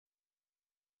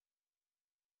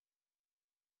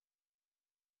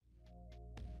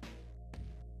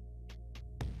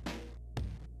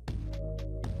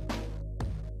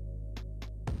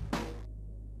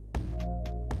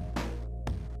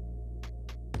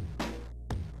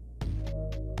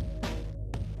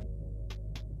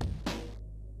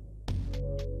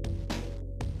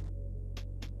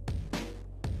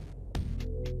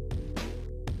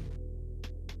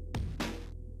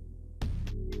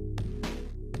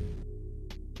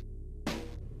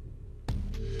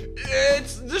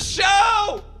It's the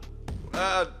show!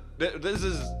 This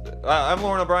is, I'm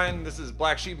Lauren O'Brien. This is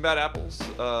Black Sheep and Bad Apples.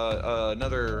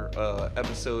 Another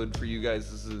episode for you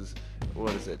guys. This is,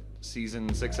 what is it?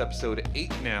 Season 6, episode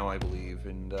 8 now, I believe.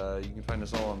 And you can find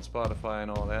us all on Spotify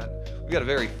and all that. We got a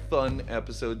very fun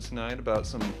episode tonight about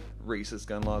some racist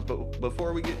gun laws. But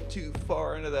before we get too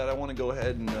far into that, I want to go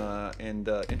ahead and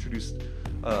introduce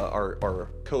our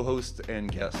co-host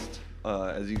and guest.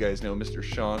 As you guys know, Mr.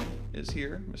 Sean is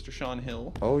here. Mr. Sean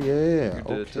Hill. Oh, yeah.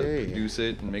 To produce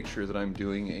it and make sure that I'm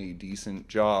doing a decent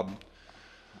job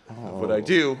of what I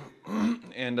do.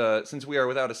 And since we are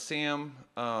without a Sam,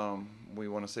 we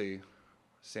want to say,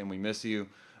 Sam, we miss you.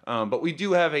 But we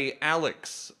do have a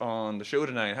Alex on the show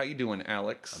tonight. How you doing,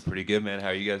 Alex? I'm pretty good, man. How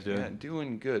are you guys doing? Yeah,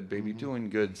 doing good, baby.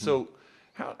 Doing good. So,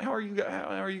 how are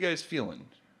you guys feeling?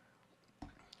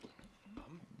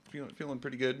 Feeling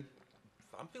pretty good.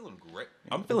 I'm feeling great.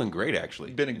 I'm feeling great,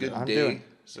 actually. Been a good day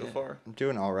so far. I'm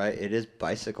doing all right. It is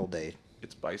bicycle day.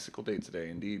 It's bicycle day today,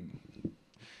 indeed.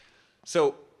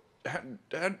 So,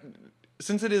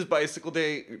 since it is bicycle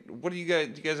day, what do you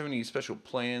guys have any special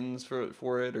plans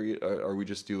for it, or are we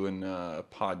just doing a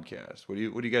podcast? What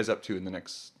are you guys up to in the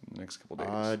next couple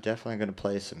days? Definitely gonna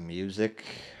play some music.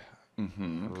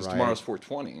 Because tomorrow's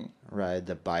 420. Ride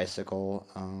the bicycle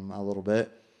a little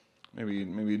bit.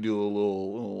 Maybe do a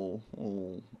little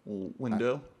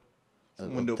window,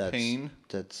 window pane.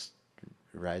 That's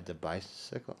ride the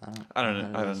bicycle. I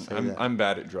don't know. I'm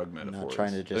bad at drug metaphors. I'm not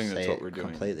trying to just say it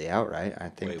completely outright. I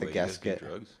think the guests get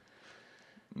drugs.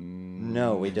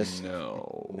 No, we just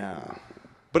no.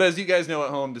 But as you guys know at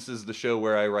home, this is the show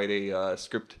where I write a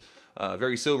script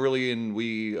very soberly, and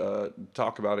we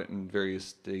talk about it in various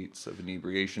states of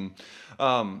inebriation.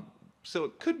 So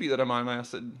it could be that I'm on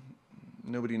acid.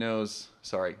 Nobody knows.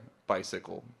 Sorry,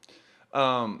 bicycle.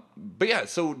 But yeah,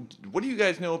 so what do you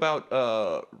guys know about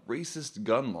racist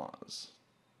gun laws?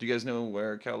 Do you guys know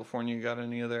where California got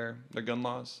any of their gun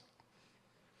laws?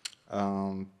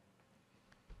 I'm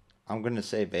going to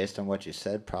say, based on what you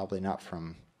said, probably not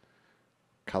from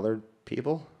colored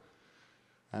people.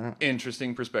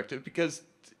 Interesting perspective, because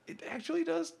it actually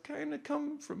does kind of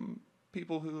come from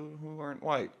people who aren't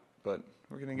white, but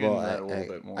we're going to get into that a little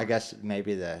bit more. I guess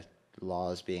maybe the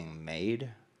laws being made.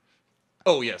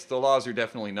 Oh yes, the laws are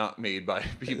definitely not made by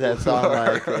people. That's who on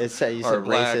are, like you said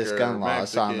racist gun laws,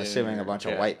 so I'm Mexican assuming a bunch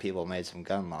of white people made some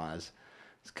gun laws.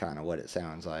 It's kind of what it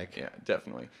sounds like. Yeah,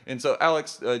 definitely. And so,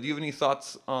 Alex, do you have any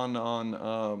thoughts on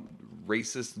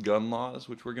racist gun laws,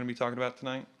 which we're going to be talking about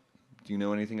tonight? Do you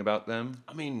know anything about them?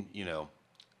 I mean,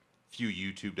 few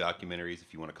YouTube documentaries,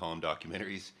 if you want to call them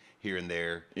documentaries, here and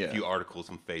there. Yeah. A few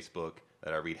articles on Facebook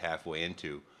that I read halfway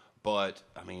into. But,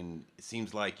 I mean, it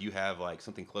seems like you have, like,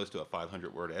 something close to a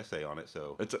 500-word essay on it,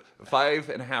 so... It's a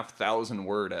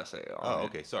 5,500-word essay on it. Oh,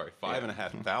 okay, sorry.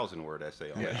 5,500-word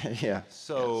essay on it. Yeah.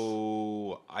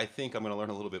 So, I think I'm going to learn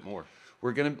a little bit more.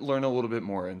 We're going to learn a little bit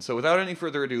more. And so without any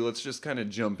further ado, let's just kind of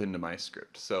jump into my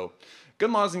script. So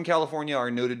gun laws in California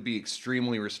are noted to be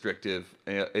extremely restrictive.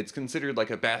 It's considered like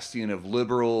a bastion of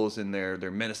liberals in their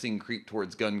menacing creep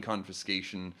towards gun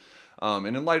confiscation.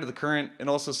 And in light of the current and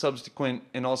also subsequent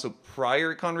and also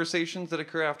prior conversations that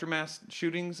occur after mass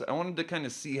shootings, I wanted to kind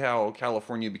of see how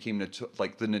California became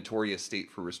the notorious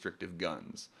state for restrictive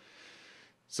guns.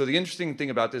 So the interesting thing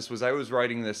about this was I was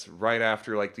writing this right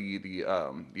after like the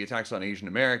attacks on Asian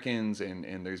Americans,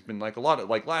 and there's been like a lot of,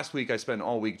 like last week I spent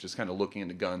all week just kind of looking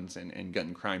into guns and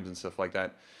gun crimes and stuff like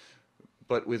that.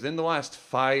 But within the last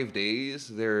 5 days,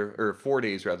 4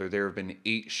 days rather, there have been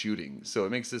 8 shootings. So it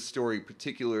makes this story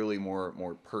particularly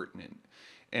more pertinent.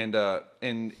 And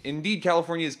indeed,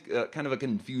 California is kind of a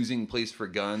confusing place for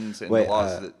guns and Wait, the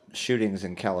laws that shootings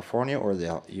in California or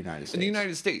the United States? in the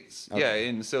United States. Okay. Yeah,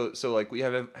 and so like we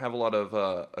have a lot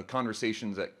of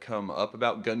conversations that come up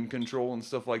about gun control and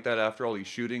stuff like that after all these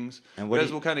shootings. And but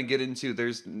as we'll kind of get into,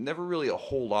 there's never really a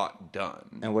whole lot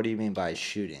done. And what do you mean by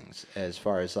shootings? As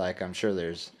far as like, I'm sure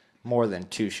there's more than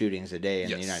 2 shootings a day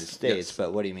in the United States, yes.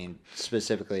 but what do you mean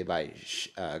specifically by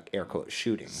air quote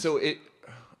shootings? So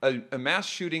a mass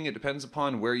shooting, it depends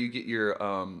upon where you get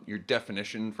your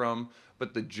definition from,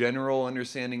 but the general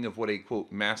understanding of what a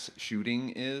quote mass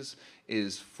shooting is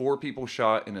 4 people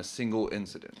shot in a single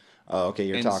incident. Oh, okay.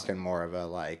 You're talking more of a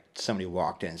like somebody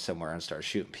walked in somewhere and started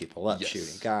shooting people up. Yes.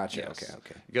 Shooting. Gotcha. Yes.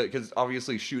 Okay. Because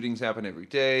obviously shootings happen every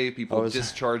day. People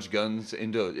discharge guns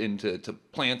into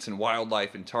plants and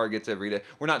wildlife and targets every day.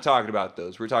 We're not talking about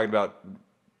those. We're talking about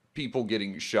people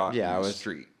getting shot in the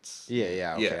street. streets.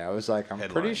 Yeah, okay. Yeah. I was like, I'm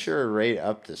pretty Headlines. sure right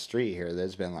up the street here,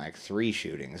 there's been like 3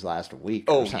 shootings last week.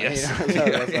 Oh, or something, yes. you know? So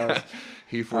Yeah, that's yeah. always-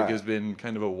 Heath Fork has been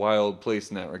kind of a wild place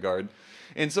in that regard.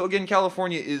 And so, again,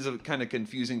 California is a kind of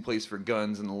confusing place for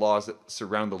guns and the laws that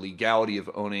surround the legality of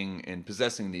owning and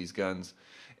possessing these guns.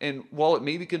 And while it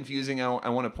may be confusing, I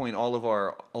want to point all of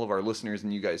our listeners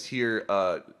and you guys here,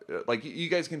 like you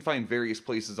guys can find various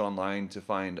places online to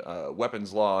find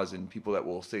weapons laws and people that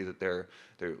will say that they're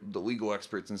the legal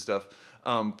experts and stuff.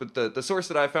 But the source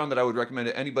that I found that I would recommend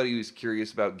to anybody who's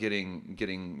curious about getting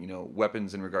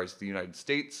weapons in regards to the United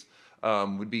States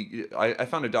would be I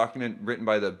found a document written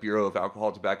by the Bureau of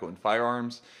Alcohol, Tobacco, and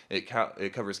Firearms. It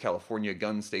covers California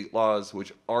gun state laws,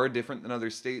 which are different than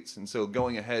other states. And so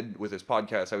going ahead with this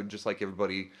podcast, I would just like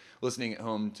everybody listening at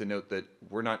home to note that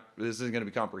this isn't going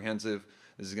to be comprehensive.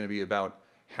 This is going to be about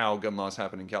how gun laws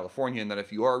happen in California, and that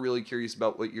if you are really curious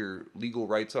about what your legal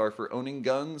rights are for owning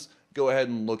guns, go ahead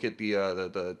and look at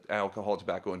the Alcohol,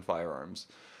 Tobacco, and Firearms.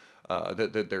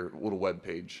 Their little web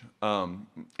page. And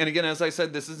again, as I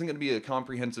said, this isn't going to be a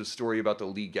comprehensive story about the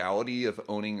legality of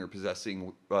owning or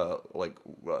possessing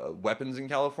weapons in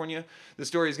California. The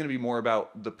story is going to be more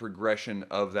about the progression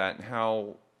of that and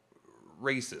how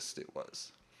racist it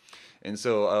was. And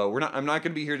so I'm not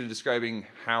going to be here to describing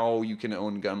how you can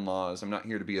own gun laws. I'm not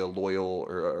here to be a loyal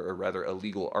or rather a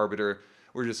legal arbiter.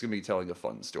 We're just going to be telling a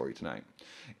fun story tonight.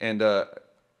 And I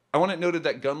want it noted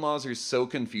that gun laws are so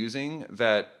confusing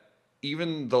that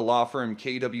even the law firm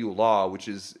KW Law, which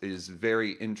is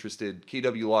very interested,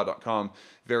 kwlaw.com,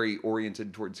 very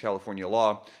oriented towards California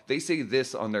law, they say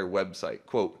this on their website,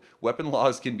 quote, "Weapon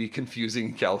laws can be confusing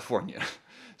in California.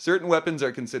 Certain weapons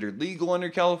are considered legal under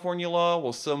California law,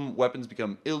 while some weapons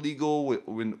become illegal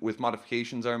with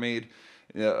modifications are made,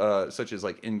 such as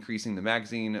like increasing the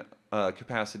magazine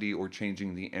capacity or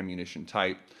changing the ammunition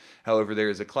type. However, there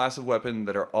is a class of weapons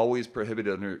that are always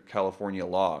prohibited under California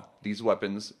law. These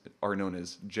weapons are known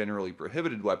as generally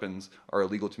prohibited weapons, are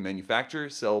illegal to manufacture,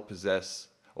 sell, possess,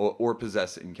 or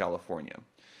possess in California."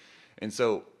 And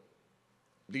so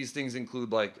these things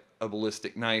include like a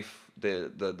ballistic knife,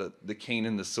 the cane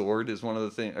and the sword is one of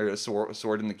the things, or a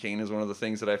sword and the cane is one of the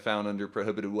things that I found under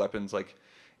prohibited weapons. Like,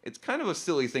 it's kind of a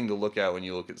silly thing to look at when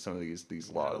you look at some of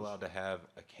these laws. Not allowed to have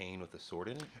a cane with a sword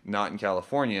in it? Not in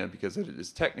California, because it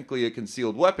is technically a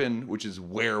concealed weapon, which is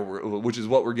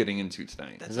what we're getting into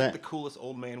tonight. That's like the coolest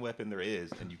old man weapon there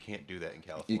is, and you can't do that in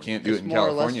California. You can't do it It's in more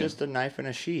or less California. just a knife in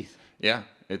a sheath. Yeah,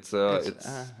 it's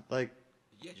Like,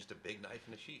 Yeah, just a big knife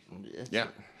in a sheath. it's, yeah.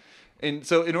 And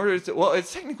so in order to, well,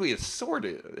 it's technically a sword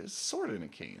in a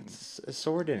cane. it's a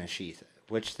sword in a sheath,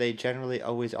 which they generally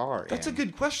always are. That's a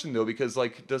good question though, because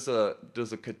like, does a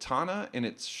katana in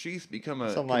its sheath become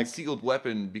a Something like- concealed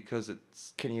weapon because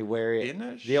it's? Can you wear it? In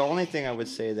a The only thing I would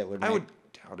say that would I make, would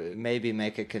doubt it. maybe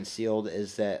make it concealed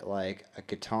is that like a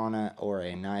katana or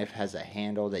a knife has a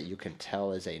handle that you can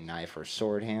tell is a knife or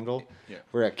sword handle. Yeah.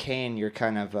 Where a cane, you're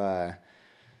kind of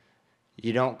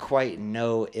you don't quite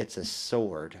know it's a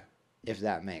sword, if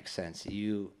that makes sense.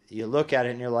 You look at it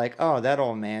and you're like, oh, that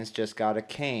old man's just got a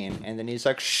cane, and then he's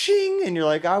like, shing, and you're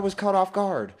like, I was caught off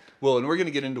guard. Well, and we're going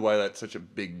to get into why that's such a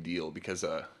big deal because,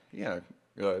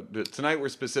 tonight we're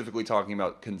specifically talking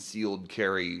about concealed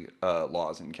carry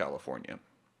laws in California.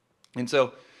 And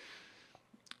so,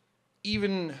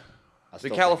 even I the still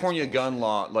think California it's gun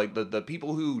law, like the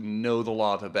people who know the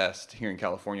law the best here in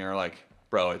California are like,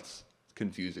 bro, it's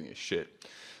confusing as shit.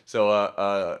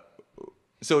 So,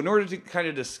 so in order to kind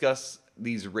of discuss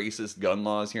these racist gun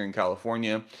laws here in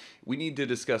California, we need to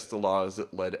discuss the laws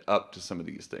that led up to some of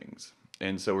these things.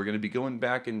 And so we're going to be going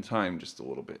back in time just a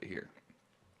little bit here.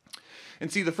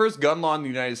 And see, the first gun law in the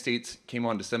United States came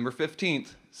on December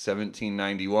 15th,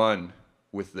 1791,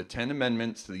 with the 10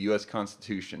 amendments to the U.S.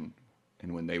 Constitution,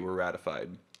 and when they were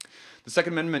ratified. The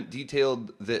Second Amendment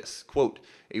detailed this, quote,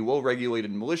 "A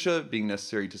well-regulated militia being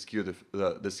necessary to secure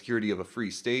the security of a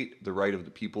free state, the right of the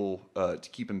people to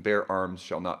keep and bear arms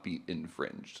shall not be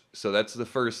infringed." So that's the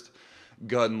first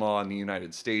gun law in the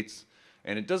United States.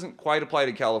 And it doesn't quite apply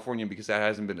to California because that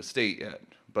hasn't been a state yet.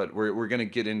 But we're going to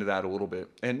get into that a little bit.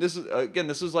 And this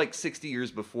is like 60 years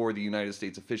before the United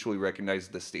States officially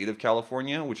recognized the state of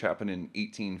California, which happened in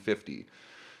 1850.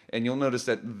 And you'll notice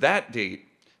that that date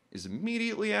is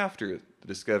immediately after the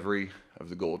discovery of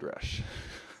the gold rush.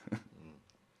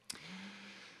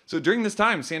 So during this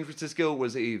time, San Francisco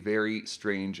was a very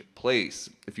strange place.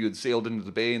 If you had sailed into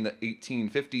the bay in the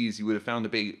 1850s, you would have found the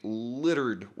bay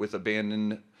littered with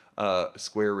abandoned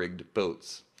square-rigged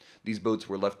boats. These boats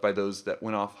were left by those that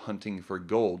went off hunting for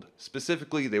gold.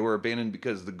 Specifically, they were abandoned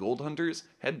because the gold hunters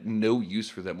had no use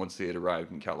for them once they had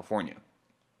arrived in California.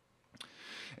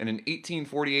 And in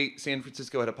 1848, San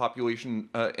Francisco had a population,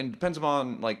 and it depends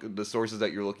upon like the sources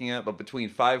that you're looking at, but between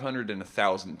 500 and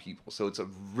 1,000 people. So it's a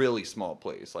really small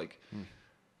place, like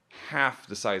half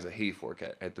the size of Hayfork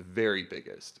at the very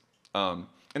biggest. And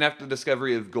after the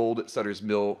discovery of gold at Sutter's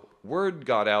Mill, word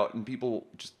got out, and people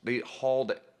they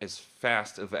hauled as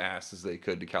fast of ass as they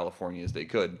could to California as they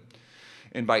could.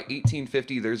 And by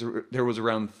 1850, there was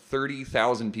around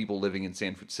 30,000 people living in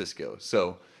San Francisco.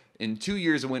 So in 2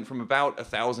 years, it went from about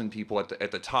 1,000 people at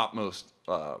the topmost,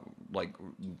 the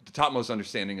topmost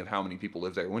understanding of how many people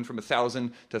live there. It went from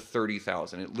 1,000 to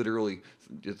 30,000. It literally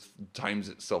times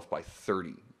itself by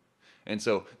 30. And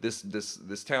so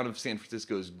this town of San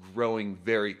Francisco is growing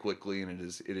very quickly, and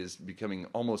it is becoming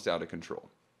almost out of control.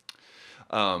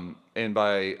 And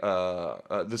by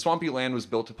the swampy land was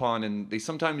built upon, and they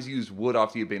sometimes used wood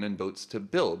off the abandoned boats to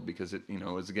build because it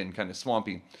was again kind of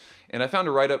swampy. And I found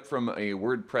a write-up from a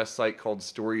WordPress site called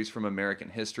Stories from American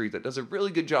History that does a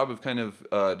really good job of kind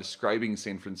of describing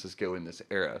San Francisco in this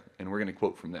era, and we're going to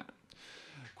quote from that.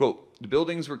 Quote, "The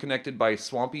buildings were connected by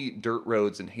swampy dirt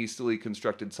roads and hastily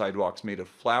constructed sidewalks made of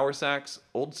flour sacks,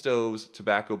 old stoves,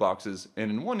 tobacco boxes, and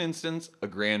in one instance, a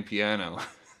grand piano."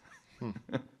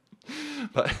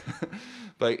 But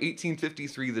by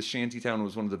 1853, the shantytown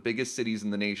was one of the biggest cities in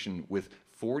the nation with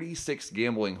 46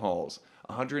 gambling halls,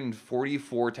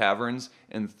 144 taverns,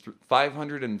 and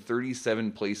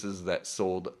 537 places that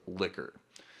sold liquor.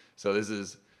 So this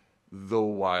is the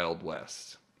Wild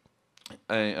West.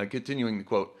 Continuing the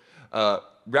quote,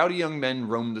 "Rowdy young men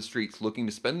roamed the streets looking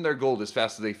to spend their gold as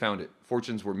fast as they found it.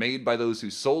 Fortunes were made by those who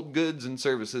sold goods and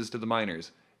services to the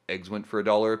miners. Eggs went for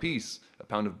 $1 apiece. A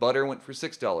pound of butter went for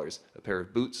 $6. A pair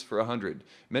of boots for $100.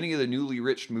 Many of the newly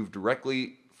rich moved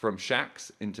directly from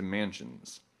shacks into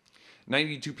mansions.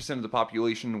 92% of the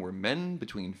population were men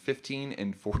between 15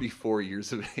 and 44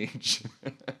 years of age."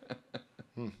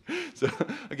 So,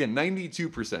 again,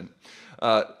 92%.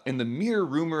 And the mere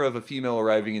rumor of a female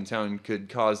arriving in town could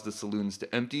cause the saloons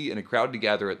to empty and a crowd to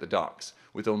gather at the docks.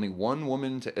 With only one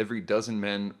woman to every dozen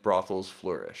men, brothels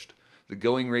flourished. The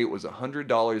going rate was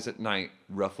 $100 at night,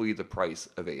 roughly the price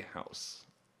of a house.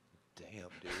 Damn,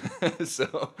 dude.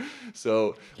 So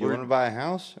Do you want to buy a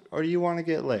house or do you want to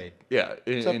get laid? Yeah,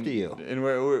 It's up to you. And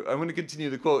I'm going to continue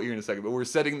the quote here in a second, but we're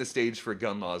setting the stage for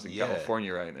gun laws in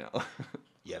California right now.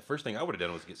 Yeah, first thing I would have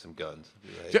done was get some guns.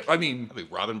 Like, Yeah, I mean, I'd be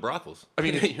robbing brothels. I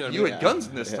mean, You know what I you mean? had guns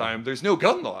in this time. There's no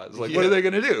gun laws. Like, what Yeah. are they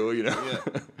going to do?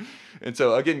 Yeah. And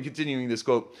so, again, continuing this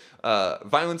quote,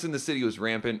 violence in the city was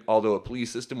rampant. Although a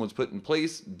police system was put in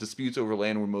place, disputes over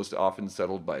land were most often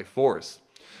settled by force.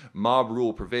 Mob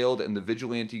rule prevailed, and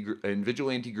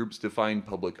vigilante groups defined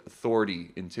public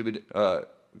authority.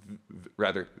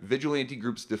 Vigilante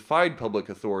groups defied public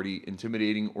authority,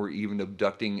 intimidating or even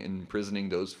abducting and imprisoning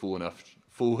those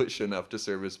foolish enough to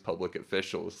serve as public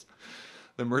officials.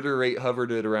 The murder rate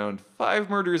hovered at around 5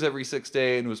 murders every 6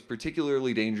 days and was a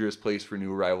particularly dangerous place for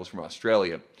new arrivals from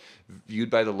Australia.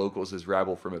 Viewed by the locals as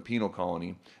rabble from a penal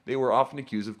colony, they were often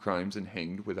accused of crimes and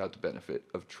hanged without the benefit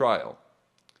of trial.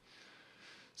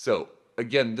 So,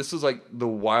 again, this is like the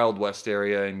Wild West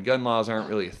area, and gun laws aren't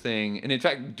really a thing. And in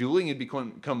fact, dueling had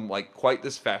become like quite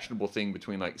this fashionable thing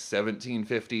between like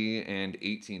 1750 and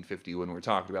 1850 when we're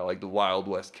talking about like the Wild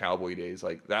West cowboy days.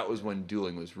 Like that was when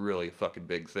dueling was really a fucking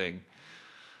big thing.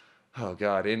 Oh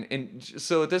God. And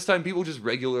so at this time, people just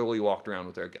regularly walked around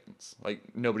with their guns.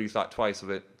 Like nobody thought twice of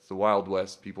it. It's the Wild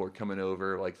West. People are coming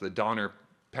over. Like the Donner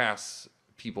Pass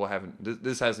people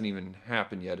this hasn't even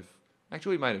happened yet.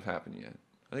 Actually, it might have happened yet.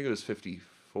 I think it was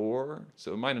 54,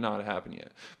 so it might have not happened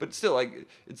yet. But still, like,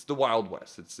 it's the Wild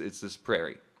West. It's this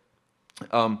prairie.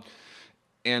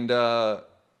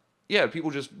 Yeah,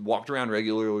 people just walked around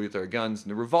regularly with their guns,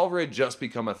 and the revolver had just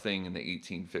become a thing in the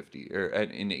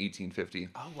 1850.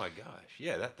 Oh my gosh,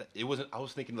 yeah, it wasn't. I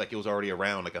was thinking like it was already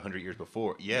around like 100 years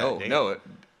before. Yeah, No, damn. no,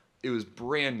 it was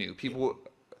brand new. People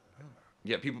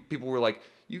were like,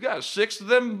 "You got 6 of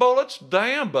them bullets?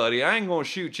 Damn, buddy, I ain't gonna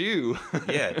shoot you."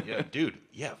 yeah, dude,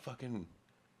 yeah, fucking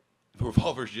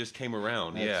revolvers just came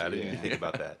around. I didn't even think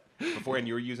about that. Beforehand,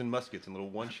 you were using muskets and little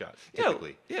one shots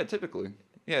typically. Yeah, typically.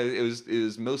 Yeah, it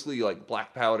was mostly like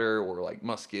black powder or like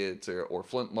muskets or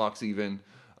flintlocks even.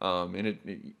 And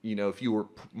if you were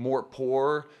more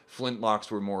poor, flintlocks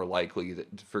were more likely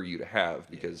for you to have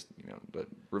because the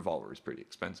revolver is pretty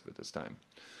expensive at this time.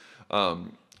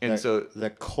 And so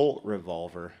the Colt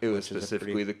revolver. it was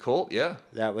specifically the Colt. Yeah.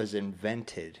 That was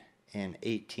invented in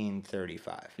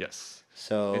 1835. Yes.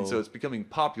 So it's becoming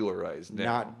popularized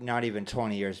now. Not even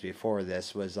 20 years before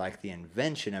this was like the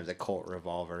invention of the Colt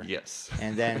revolver. Yes.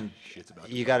 And then Shit's about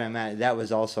to you got to imagine that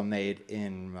was also made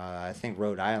in I think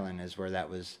Rhode Island is where that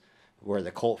was where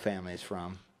the Colt family's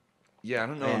from. Yeah, I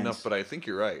don't know And- enough, but I think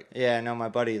you're right. Yeah, no, my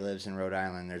buddy lives in Rhode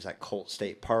Island. There's like Colt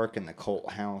State Park and the Colt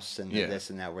House and the Yeah.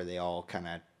 this and that where they all kind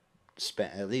of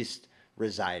spent, at least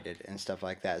resided and stuff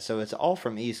like that. So it's all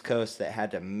from East Coast that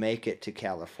had to make it to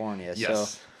California.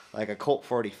 Yes. So like a Colt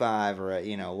 45 or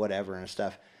a, whatever and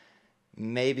stuff,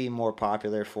 maybe more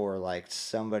popular for like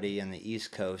somebody in the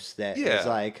East Coast that is Yeah.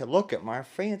 like, look at my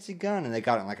fancy gun, and they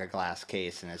got it in like a glass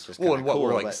case, and it's just Well, kind and of what cool.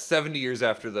 we're like but- 70 years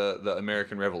after the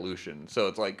American Revolution, so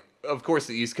it's like, of course,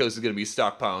 the East Coast is going to be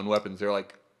stockpiling weapons. They're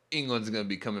like, England's going to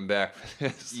be coming back for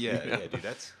this. Yeah, you know? yeah, dude.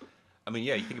 That's. I mean,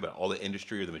 yeah. You think about all the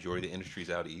industry, or the majority of the industry's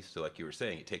out east. So, like you were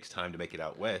saying, it takes time to make it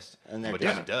out west. And they're but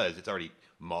doing when it does, it's already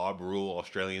mob rule.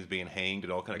 Australians being hanged,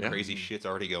 and all kind of Yeah. crazy shit's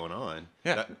already going on.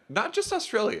 Yeah, That- not just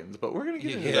Australians, but we're going to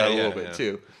get into Yeah, that a yeah, little bit yeah.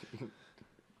 too.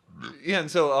 Yeah,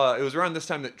 and so it was around this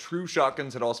time that true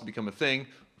shotguns had also become a thing.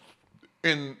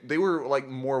 And they were like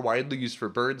more widely used for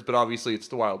birds, but obviously it's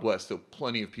the Wild West, so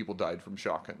plenty of people died from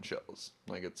shotgun shells.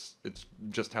 Like it's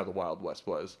just how the Wild West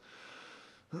was.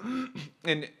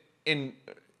 And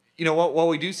while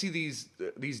we do see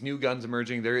these new guns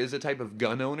emerging, there is a type of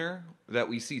gun owner that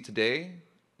we see today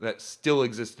that still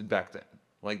existed back then.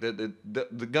 Like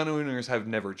the gun owners have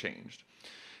never changed.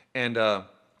 And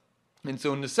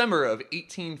so in December of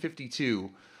 1852,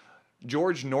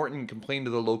 George Norton complained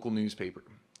to the local newspaper.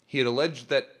 He had alleged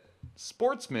that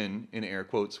sportsmen, in air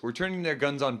quotes, were turning their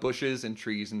guns on bushes and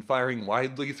trees and firing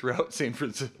wildly throughout San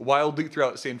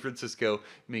Francisco,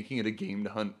 making it a game to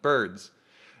hunt birds.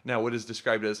 Now, what is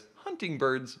described as hunting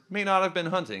birds may not have been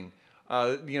hunting.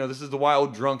 This is the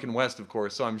wild, drunken West, of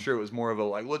course, so I'm sure it was more of a,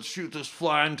 like, let's shoot this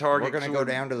flying target. We're going to go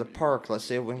down to the park. Let's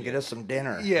see if we can get us some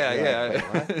dinner. Yeah, You're like,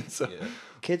 yeah. "Wait, what?" So, yeah.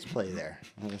 Kids play there.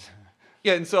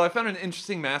 yeah, and so I found an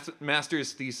interesting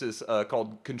master's thesis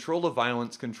called Control of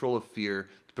Violence, Control of Fear,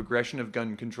 the Progression of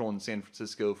Gun Control in San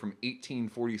Francisco from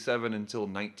 1847 until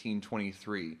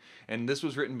 1923. And this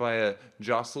was written by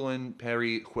Jocelyn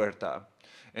Perry Huerta.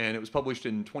 And it was published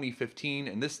in 2015.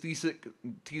 And this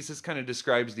thesis kind of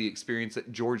describes the experience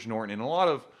that George Norton and a lot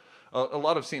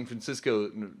of San Francisco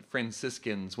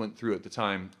Franciscans went through at the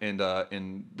time,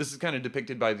 and this is kind of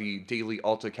depicted by the Daily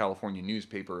Alta California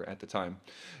newspaper at the time.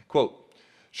 Quote: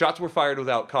 "Shots were fired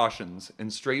without cautions,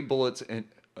 and stray bullets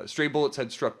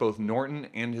had struck both Norton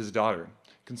and his daughter.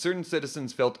 Concerned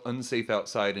citizens felt unsafe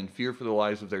outside and fear for the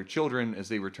lives of their children as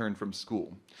they returned from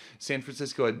school. San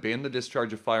Francisco had banned the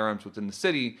discharge of firearms within the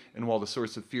city, and while the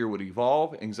source of fear would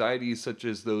evolve, anxieties such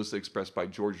as those expressed by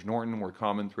George Norton were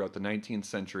common throughout the 19th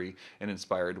century and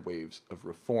inspired waves of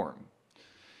reform."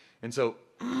 And so,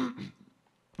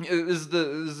 this is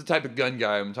the type of gun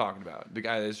guy I'm talking about. The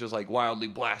guy that's just like wildly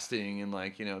blasting and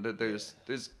like, there's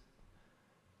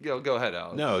go ahead,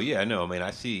 Alex. No, yeah, no. I mean,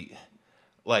 I see.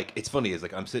 Like, it's funny is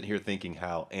like I'm sitting here thinking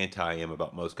how anti I am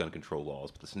about most gun control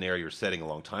laws, but the scenario you're setting a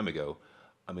long time ago.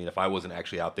 I mean, if I wasn't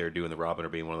actually out there doing the robbing or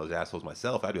being one of those assholes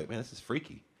myself, I'd be like, man, this is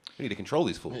freaky. We need to control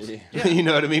these fools. Yeah. You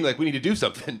know what I mean? Like, we need to do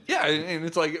something. Yeah, and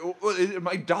it's like,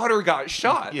 my daughter got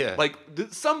shot. Yeah. Like,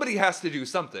 somebody has to do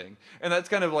something. And that's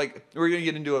kind of like, we're going to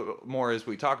get into it more as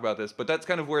we talk about this, but that's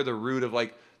kind of where the root of,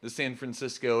 like, the San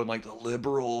Francisco and, like, the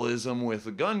liberalism with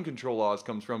the gun control laws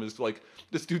comes from, is, like,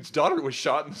 this dude's daughter was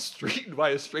shot in the street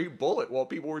by a straight bullet while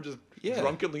people were just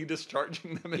drunkenly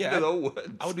discharging them into the woods.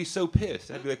 I would be so pissed.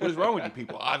 I'd be like, what is wrong with you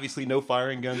people? Obviously, no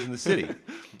firing guns in the city.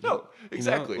 No,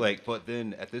 exactly. You know? Like, but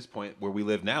then at this point where we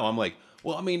live now, I'm like,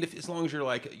 well, I mean, as long as you're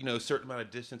like, a certain amount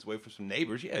of distance away from some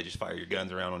neighbors, just fire your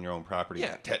guns around on your own property.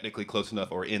 Yeah. Technically close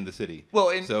enough or in the city. Well,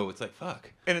 and- so it's like,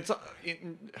 fuck. And it's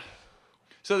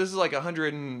so this is like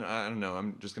 100 and I don't know,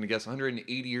 I'm just gonna guess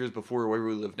 180 years before where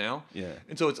we live now. Yeah.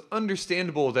 And so it's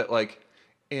understandable that, like,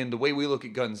 in the way we look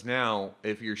at guns now,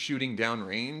 if you're shooting down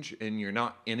range and you're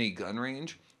not in a gun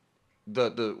range,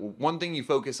 the one thing you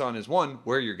focus on is, one,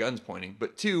 where your gun's pointing,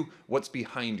 but two, what's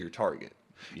behind your target.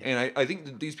 Yeah. And I think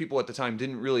that these people at the time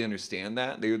didn't really understand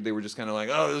that. They were just kind of like,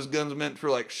 oh, this gun's meant for,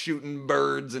 like, shooting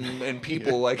birds and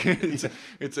people. Like,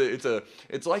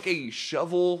 it's like a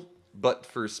shovel, but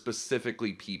for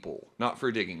specifically people, not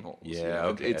for digging holes. Yeah,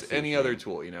 okay, I It's see what any you other mean.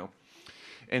 tool,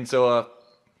 And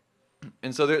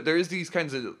so there is these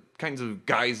kinds of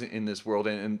guys in this world,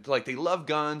 and like, they love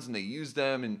guns and they use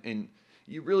them, and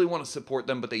you really want to support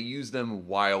them, but they use them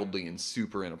wildly and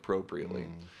super inappropriately.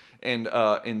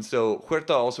 And so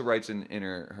Huerta also writes in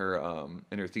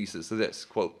her thesis this,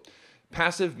 quote: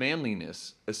 "Passive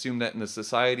manliness assumed that in the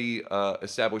society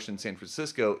established in San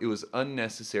Francisco, it was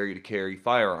unnecessary to carry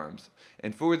firearms,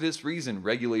 and for this reason,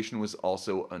 regulation was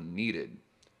also unneeded."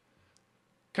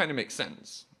 Kind of makes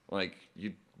sense. Like,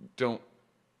 you don't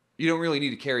really need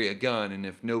to carry a gun, and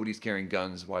if nobody's carrying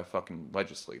guns, why fucking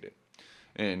legislate it?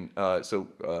 And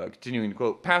continuing to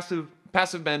quote, passive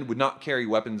men would not carry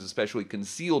weapons, especially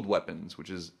concealed weapons, which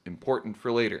is important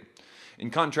for later. In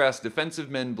contrast,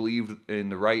 defensive men believed in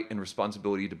the right and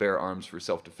responsibility to bear arms for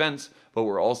self-defense, but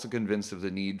were also convinced of the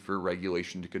need for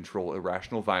regulation to control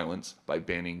irrational violence by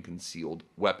banning concealed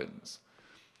weapons.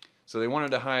 So they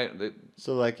wanted to hide.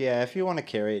 So, like, yeah, if you want to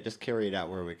carry it, just carry it out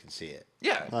where we can see it.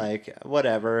 Yeah. Like,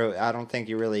 whatever. I don't think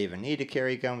you really even need to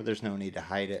carry a gun, but there's no need to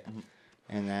hide it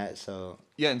and that. So,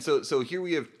 Yeah, and so here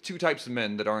we have two types of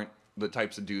men that aren't the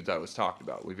types of dudes I was talking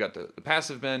about. We've got the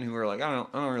passive men who are like, I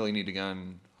don't really need a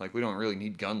gun. Like, we don't really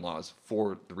need gun laws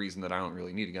for the reason that I don't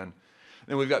really need a gun. And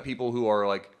then we've got people who are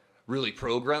like really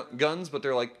pro guns, but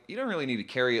they're like, you don't really need to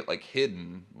carry it like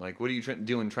hidden. Like, what are you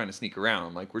doing trying to sneak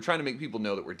around? Like, we're trying to make people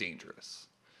know that we're dangerous.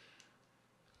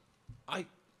 I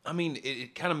mean,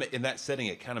 it kind of, in that setting,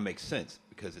 it kind of makes sense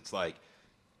because it's like,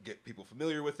 get people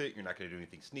familiar with it. You're not going to do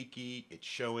anything sneaky. It's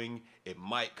showing. It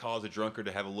might cause a drunkard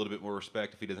to have a little bit more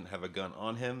respect if he doesn't have a gun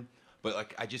on him. But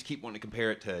like, I just keep wanting to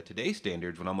compare it to today's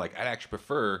standards when I'm like, I'd actually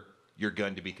prefer your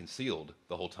gun to be concealed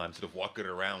the whole time instead of walking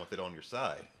around with it on your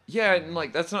side. Yeah, and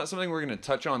like that's not something we're going to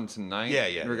touch on tonight. Yeah.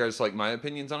 In regards to like my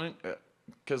opinions on it,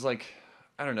 because like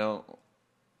I don't know.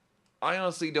 I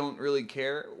honestly don't really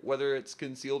care whether it's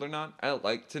concealed or not. I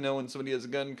like to know when somebody has a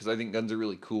gun because I think guns are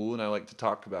really cool, and I like to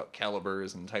talk about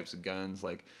calibers and types of guns.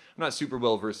 Like, I'm not super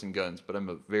well versed in guns, but I'm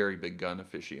a very big gun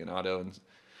aficionado, and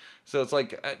so it's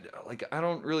like I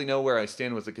don't really know where I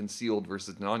stand with the concealed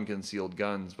versus non-concealed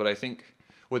guns. But I think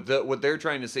what they're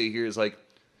trying to say here is like,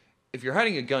 if you're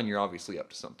hiding a gun, you're obviously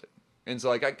up to something, and so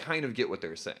like I kind of get what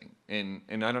they're saying,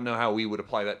 and I don't know how we would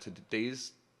apply that to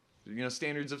today's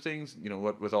standards of things,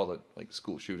 what with all the like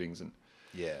school shootings and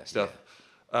stuff.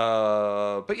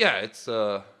 Yeah. But yeah, it's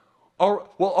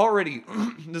already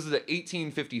this is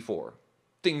 1854.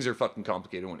 Things are fucking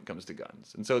complicated when it comes to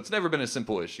guns, and so it's never been a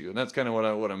simple issue, and that's kind of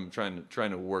what I'm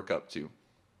trying to work up to,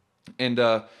 and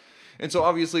so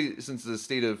obviously since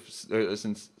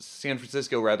since San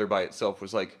Francisco rather by itself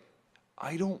was like,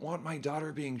 I don't want my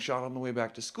daughter being shot on the way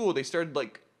back to school, they started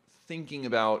like thinking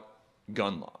about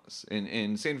gun laws.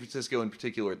 And San Francisco in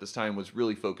particular at this time was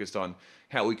really focused on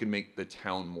how we could make the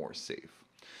town more safe.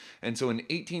 And so in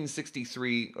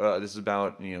 1863, this is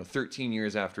about 13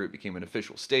 years after it became an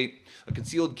official state, a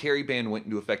concealed carry ban went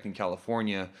into effect in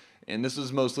California, and this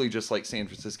was mostly just like San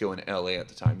Francisco and LA at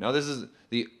the time. Now this is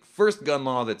the first gun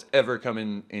law that's ever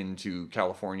come into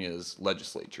California's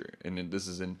legislature, and this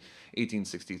is in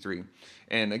 1863.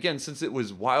 And again, since it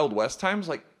was Wild West times,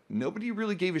 like nobody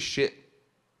really gave a shit.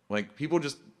 Like people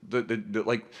just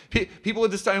people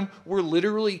at this time were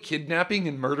literally kidnapping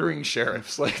and murdering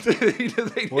sheriffs. Like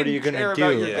they what are you gonna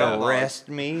do? Arrest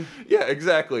me? Yeah,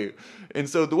 exactly. And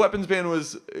so the weapons ban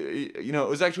was, it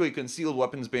was actually a concealed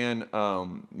weapons ban,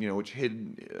 which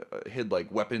hid like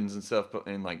weapons and stuff,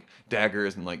 and like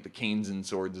daggers and like the canes and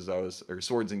swords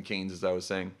swords and canes as I was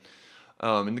saying.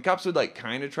 And the cops would like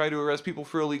kind of try to arrest people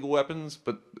for illegal weapons,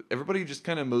 but everybody just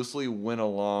kind of mostly went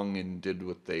along and did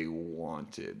what they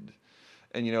wanted.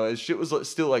 And shit was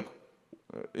still like,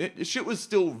 shit was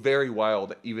still very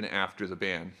wild even after the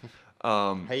ban.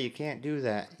 Hey, you can't do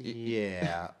that.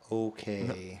 Yeah,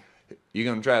 okay. You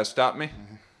gonna try to stop me?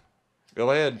 Go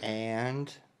ahead.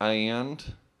 And I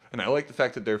like the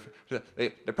fact that they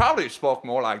probably spoke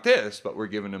more like this, but we're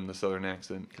giving them the southern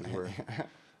accent because we're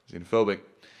xenophobic.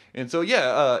 And so,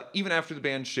 even after the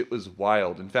ban, shit was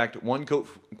wild. In fact, one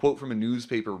quote from a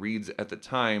newspaper reads at the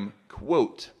time,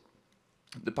 quote,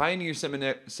 "The pioneer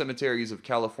cemeteries of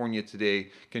California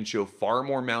today can show far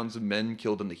more mounds of men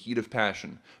killed in the heat of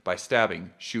passion by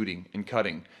stabbing, shooting, and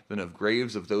cutting than of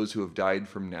graves of those who have died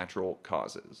from natural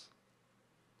causes."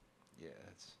 Yeah.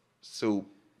 So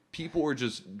people were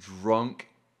just drunk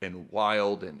and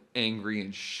wild and angry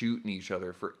and shooting each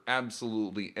other for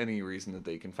absolutely any reason that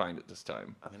they can find at this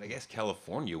time. I mean, I guess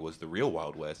California was the real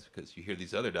Wild West because you hear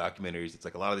these other documentaries. It's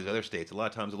like a lot of these other states, a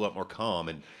lot of times a lot more calm,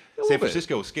 and San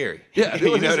Francisco was scary. Yeah,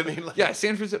 you know what I mean? Yeah,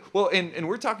 San Francisco. Well, and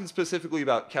we're talking specifically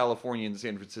about California and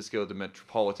San Francisco, the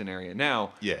metropolitan area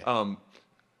now. Yeah.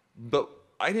 But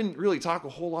I didn't really talk a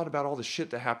whole lot about all the shit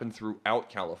that happened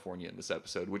throughout California in this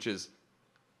episode, which is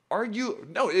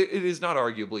it is not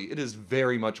arguably. It is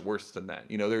very much worse than that.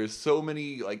 There's so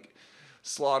many like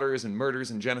slaughters and murders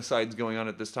and genocides going on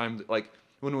at this time. Like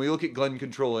when we look at gun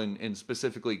control in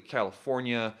specifically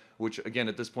California, which again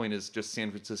at this point is just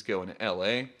San Francisco and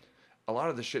LA, a lot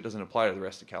of the shit doesn't apply to the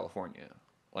rest of California.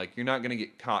 Like you're not gonna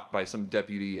get caught by some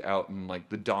deputy out in like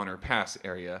the Donner Pass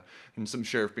area and some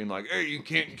sheriff being like, "Hey, you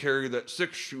can't carry that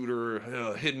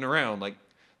 6-shooter hidden around." Like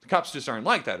the cops just aren't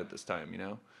like that at this time,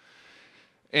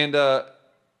 And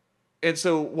And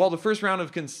so while the first round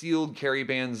of concealed carry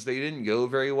bans, they didn't go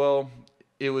very well,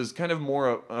 it was kind of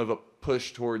more of a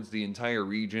push towards the entire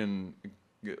region,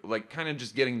 like kind of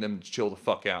just getting them to chill the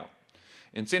fuck out.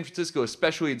 And San Francisco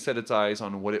especially had set its eyes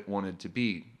on what it wanted to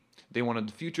be. They wanted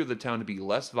the future of the town to be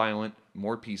less violent,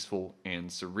 more peaceful,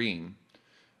 and serene.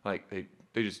 Like they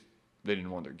didn't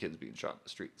want their kids being shot in the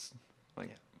streets.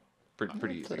 Like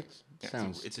pretty easy.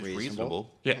 Sounds It's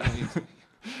reasonable. reasonable. Yeah.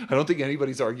 I don't think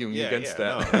anybody's arguing against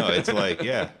that. No, it's like,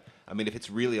 yeah. I mean, if it's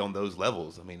really on those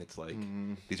levels, I mean, it's like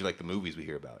these are like the movies we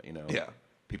hear about, you know. Yeah.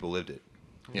 People lived it.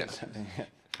 Yeah.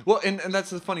 Well, and that's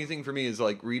the funny thing for me is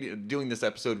like doing this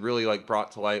episode really like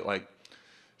brought to light like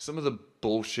some of the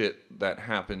bullshit that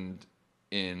happened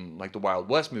in like the Wild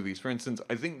West movies. For instance,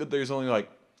 I think that there's only like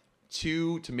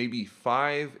 2 to maybe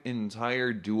 5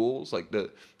 entire duels, like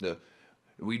the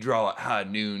we draw at high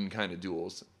noon kind of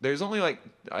duels. There's only like,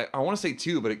 I want to say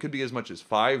 2, but it could be as much as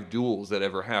 5 duels that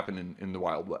ever happened in the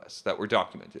Wild West that were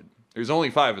documented. There's only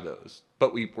 5 of those,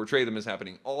 but we portray them as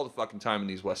happening all the fucking time in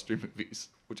these Western movies,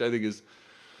 which I think is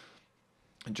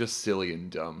just silly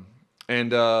and dumb.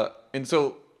 And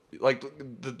so like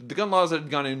the gun laws that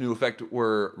had gone into effect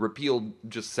were repealed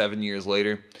just 7 years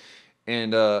later.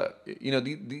 And, you know,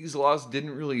 these laws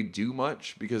didn't really do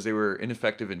much because they were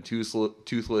ineffective and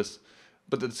toothless.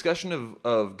 But the discussion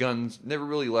of guns never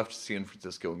really left San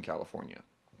Francisco and California.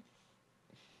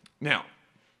 Now,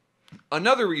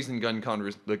 another reason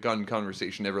the gun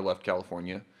conversation never left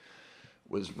California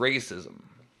was racism.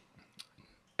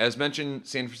 As mentioned,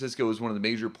 San Francisco was one of the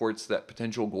major ports that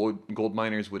potential gold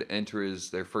miners would enter as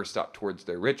their first stop towards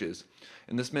their riches.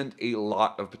 And this meant a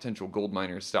lot of potential gold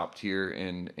miners stopped here,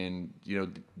 and you know,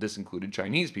 this included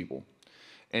Chinese people.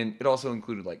 And it also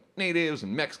included like natives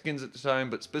and Mexicans at the time,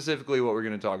 but specifically what we're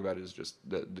going to talk about is just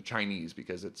the Chinese,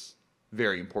 because it's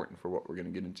very important for what we're going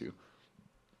to get into.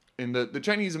 And the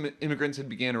Chinese immigrants had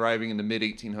began arriving in the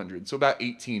mid-1800s, so about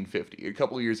 1850, a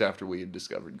couple of years after we had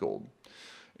discovered gold.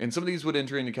 And some of these would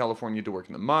enter into California to work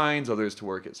in the mines, others to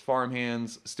work as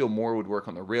farmhands, still more would work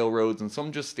on the railroads, and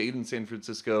some just stayed in San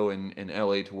Francisco and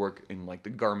LA to work in like the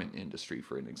garment industry,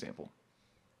 for an example.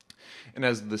 And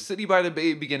as the city by the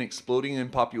bay began exploding in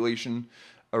population,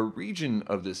 a region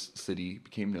of this city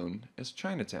became known as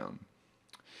Chinatown.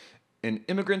 And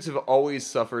immigrants have always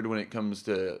suffered when it comes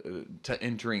to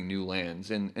entering new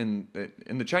lands. And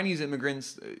the Chinese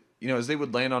immigrants, you know, as they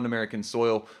would land on American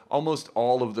soil, almost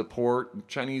all of the poor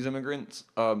Chinese immigrants,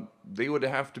 they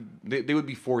would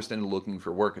be forced into looking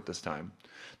for work at this time.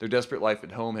 Their desperate life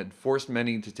at home had forced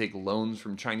many to take loans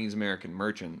from Chinese American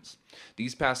merchants.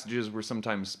 These passages were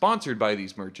sometimes sponsored by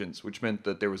these merchants, which meant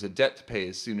that there was a debt to pay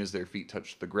as soon as their feet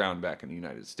touched the ground back in the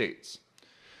United States.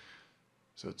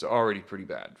 So it's already pretty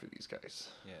bad for these guys.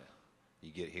 Yeah.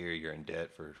 You get here, you're in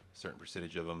debt for a certain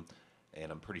percentage of them,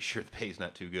 and I'm pretty sure the pay's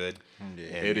not too good. Yeah.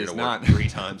 And It you're is gonna not. work 3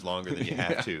 times longer than you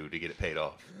have to get it paid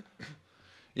off.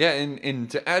 Yeah, and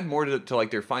to add more to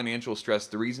like their financial stress,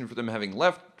 the reason for them having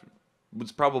left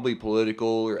was probably political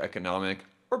or economic,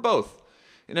 or both.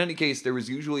 In any case, there was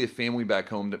usually a family back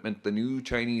home that meant the new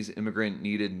Chinese immigrant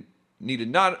needed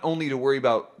not only to worry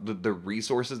about the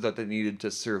resources that they needed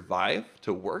to survive,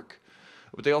 to work,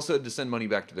 but they also had to send money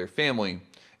back to their family.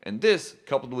 And this,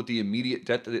 coupled with the immediate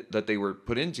debt that they were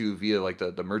put into via like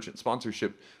the merchant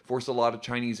sponsorship, forced a lot of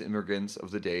Chinese immigrants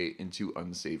of the day into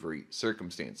unsavory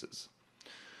circumstances.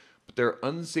 But their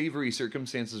unsavory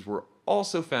circumstances were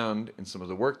also found in some of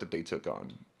the work that they took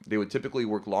on. They would typically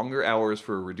work longer hours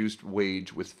for a reduced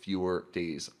wage with fewer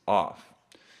days off.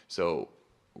 So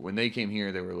when they came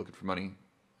here, they were looking for money.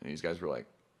 And these guys were like,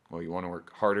 well, you want to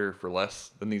work harder for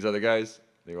less than these other guys?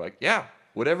 They were like, yeah,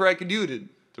 whatever I can do to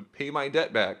pay my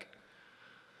debt back.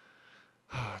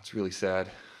 It's really sad.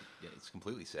 Yeah, it's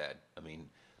completely sad. I mean,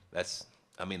 that's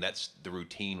the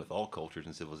routine with all cultures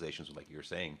and civilizations, like you were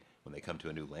saying, when they come to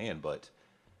a new land. But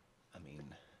I mean,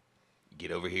 you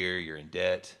get over here, you're in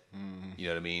debt. You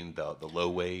know what I mean? The low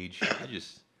wage.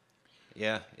 It's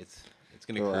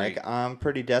gonna They're create. like, I'm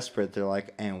pretty desperate. They're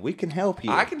like, and we can help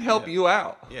you. I can help you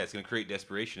out. Yeah, it's gonna create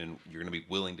desperation, and you're gonna be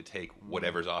willing to take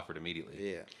whatever's offered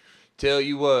immediately. Yeah. Tell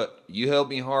you what, you help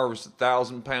me harvest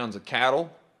 1,000 pounds of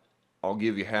cattle, I'll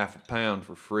give you half a pound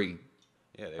for free.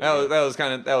 Yeah, there you That go. was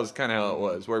kind of how it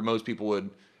was, where most people would,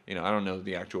 you know, I don't know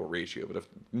the actual ratio, but if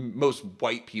most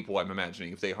white people, I'm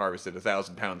imagining, if they harvested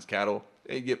 1,000 pounds of cattle,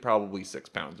 they'd get probably 6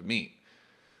 pounds of meat.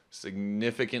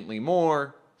 Significantly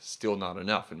more, still not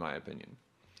enough, in my opinion.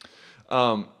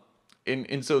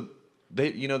 And so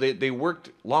they worked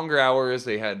longer hours,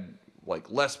 they had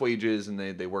like less wages, and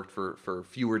they worked for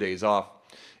fewer days off.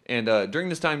 And during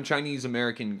this time, Chinese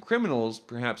American criminals,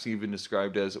 perhaps even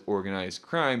described as organized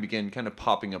crime, began kind of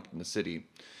popping up in the city.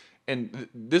 And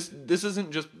this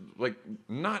isn't just like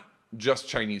not just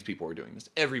Chinese people are doing this.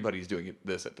 Everybody's doing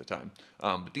this at the time.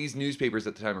 But these newspapers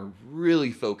at the time are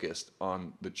really focused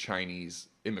on the Chinese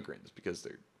immigrants because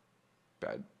they're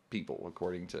bad people,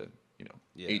 according to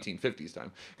 1850s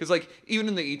time. Because like even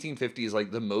in the 1850s,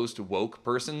 like the most woke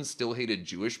person still hated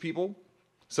Jewish people.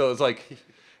 So it's like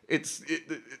it's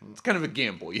kind of a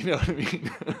gamble, you know what I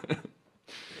mean?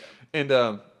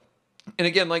 And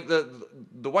again, like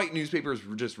the white newspapers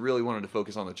just really wanted to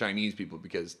focus on the Chinese people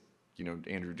because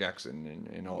Andrew Jackson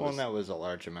and all Well, this. and that was a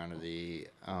large amount of the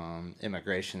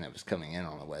immigration that was coming in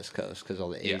on the West Coast because all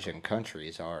the Asian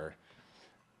countries are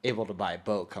able to buy a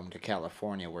boat, come to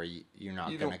California, where you're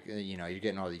not going to, you're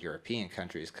getting all the European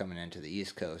countries coming into the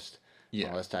East Coast,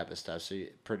 all this type of stuff. So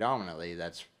predominantly,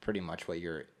 that's pretty much what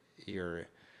your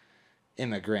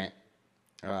immigrant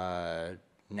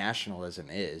nationalism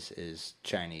is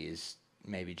Chinese,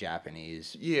 maybe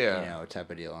Japanese,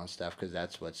 type of deal and stuff, because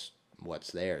that's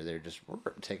what's there. They're just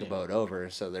take a boat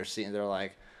over, so they're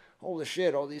like, holy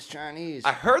shit, all these Chinese.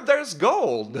 I heard there's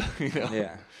gold. Yeah.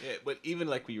 Yeah, but even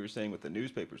like what you were saying with the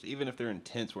newspapers, even if their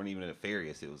intents weren't even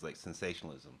nefarious, it was like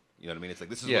sensationalism. You know what I mean? It's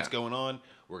like, this is what's going on.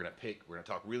 We're gonna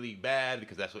talk really bad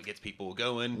because that's what gets people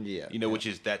going. Yeah.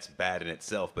 That's bad in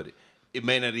itself, but it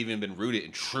may not even been rooted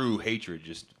in true hatred.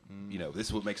 Just this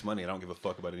is what makes money. I don't give a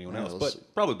fuck about anyone else.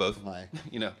 But probably both.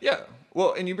 Yeah.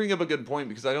 Well, and you bring up a good point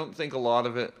because I don't think a lot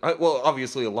of it. Well,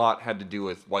 obviously a lot had to do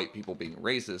with white people being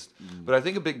racist, but I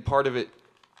think a big part of it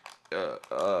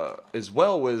as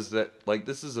well was that like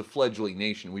this is a fledgling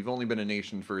nation. We've only been a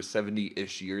nation for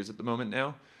 70-ish years at the moment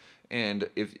now. And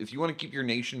if you want to keep your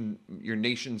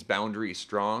nation's boundary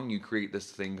strong, you create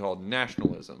this thing called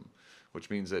nationalism, which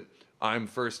means that I'm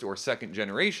first or second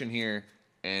generation here,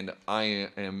 and I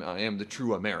am the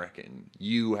true American.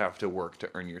 You have to work to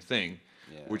earn your thing,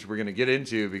 which we're gonna get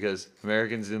into because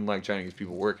Americans didn't like Chinese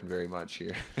people working very much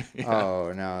here.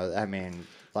 Oh no, I mean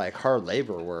like hard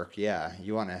labor work. Yeah,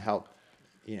 you want to help,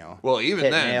 Well, even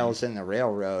hit then, nails in the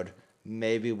railroad.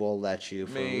 Maybe we'll let you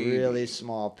for really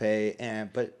small pay,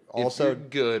 but also you're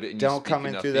good and you don't speak come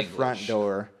in enough through the English. front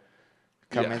door.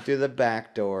 Come Yeah. in through the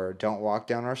back door. Don't walk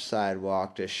down our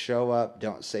sidewalk. Just show up.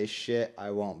 Don't say shit.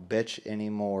 I won't bitch any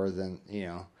more than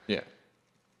Yeah.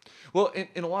 Well,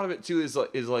 and a lot of it too is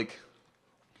like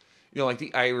like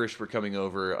the Irish were coming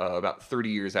over about 30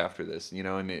 years after this,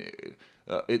 and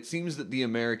it seems that the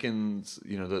Americans,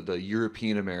 the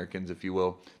European Americans, if you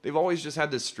will, they've always just had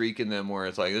this streak in them where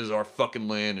it's like, this is our fucking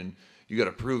land and you got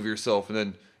to prove yourself. And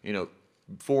then,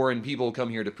 foreign people come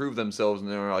here to prove themselves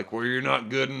and they're like, well, you're not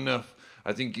good enough.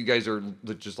 I think you guys are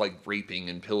just like raping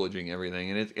and pillaging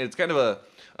everything. And it's kind of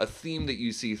a theme that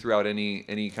you see throughout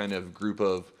any kind of group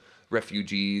of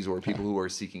refugees or people who are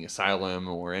seeking asylum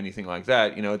or anything like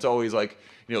that. It's always like,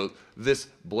 this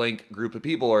blank group of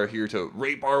people are here to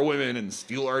rape our women and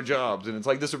steal our jobs. And it's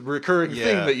like this recurring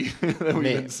thing that we've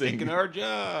been seeing. Taking our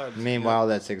jobs. Meanwhile,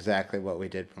 that's exactly what we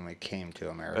did when we came to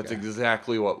America. That's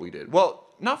exactly what we did. Well,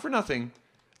 not for nothing.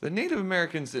 The Native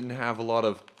Americans didn't have a lot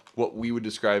of what we would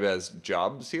describe as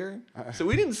jobs here. So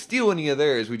we didn't steal any of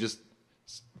theirs. We just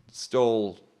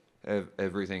stole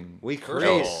everything. We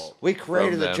created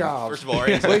from the them. jobs. First of all, our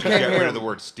ancestors got rid of the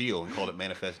word steal and called it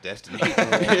manifest destiny. So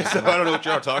I don't know what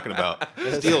y'all are talking about.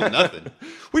 Steal nothing.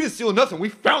 We didn't steal nothing. We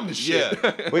found this shit.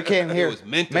 Yeah. We came here, was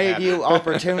meant to made happen. you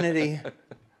opportunity.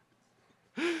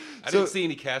 I didn't see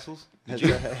any castles.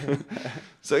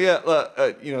 So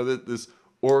this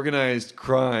organized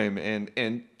crime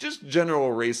and just general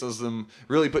racism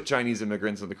really put Chinese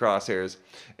immigrants in the crosshairs,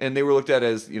 and they were looked at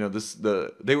as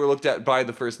they were looked at by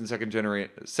the first and second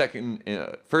generation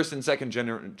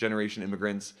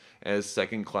immigrants as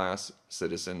second class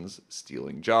citizens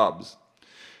stealing jobs,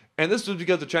 and this was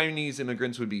because the Chinese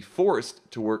immigrants would be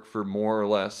forced to work for more or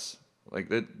less like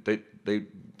they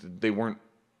weren't.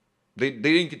 They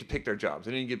didn't get to pick their jobs.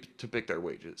 They didn't get to pick their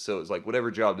wages. So it was like whatever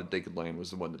job that they could land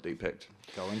was the one that they picked.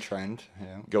 Going trend,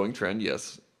 yeah. Going trend,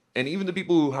 yes. And even the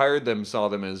people who hired them saw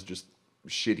them as just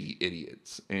shitty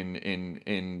idiots.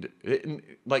 And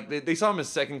like they saw them as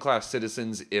second class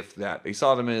citizens, if that. They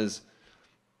saw them as,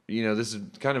 this is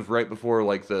kind of right before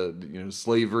like the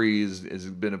slavery has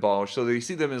been abolished. So they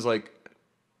see them as like,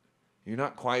 you're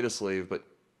not quite a slave, but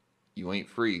you ain't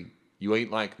free. You ain't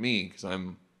like me because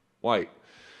I'm white.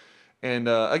 And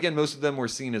again, most of them were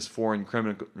seen as foreign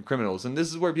criminals. And this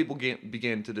is where people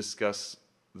began to discuss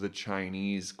the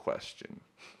Chinese question.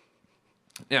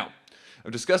 Now,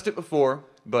 I've discussed it before,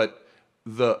 but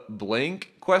the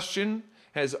blank question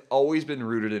has always been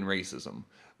rooted in racism.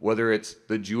 Whether it's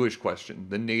the Jewish question,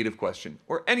 the Native question,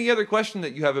 or any other question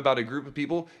that you have about a group of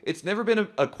people, it's never been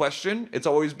a question. It's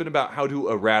always been about how to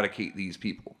eradicate these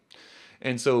people.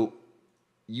 And so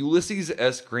Ulysses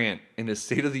S. Grant, in his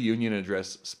State of the Union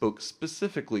address, spoke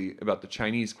specifically about the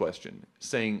Chinese question,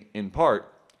 saying in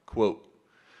part, quote,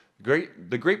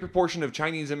 the great proportion of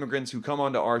Chinese immigrants who come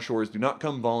onto our shores do not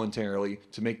come voluntarily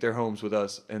to make their homes with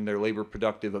us and their labor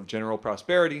productive of general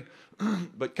prosperity,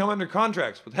 but come under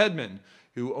contracts with headmen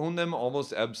who own them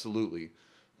almost absolutely.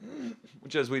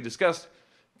 Which, as we discussed,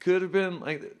 could have been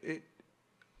like it.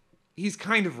 He's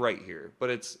kind of right here, but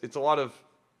it's a lot of.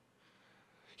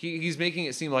 He's making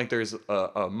it seem like there's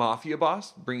a mafia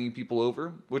boss bringing people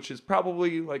over, which is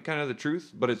probably like kind of the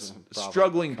truth, but it's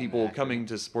struggling people coming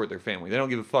to support their family. They don't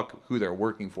give a fuck who they're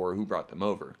working for or who brought them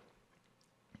over.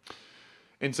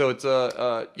 And so it's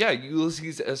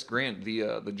Ulysses S. Grant,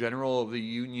 the general of the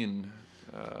Union.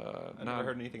 I never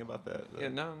heard anything about that. Yeah,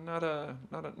 not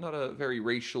a very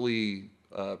racially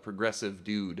progressive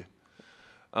dude.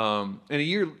 And a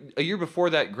year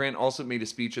before that, Grant also made a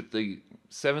speech at the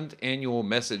 7th annual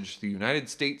message to the United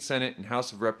States Senate and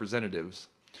House of Representatives.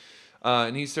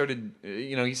 And he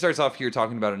starts off here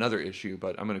talking about another issue,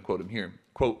 but I'm going to quote him here.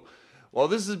 Quote, while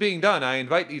this is being done, I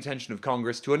invite the attention of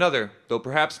Congress to another, though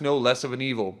perhaps no less of an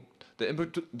evil,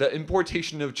 the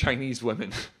importation of Chinese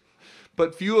women,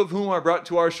 but few of whom are brought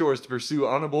to our shores to pursue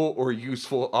honorable or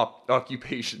useful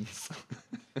occupations.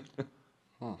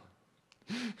 Huh.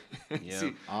 Yeah.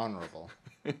 See, Honorable.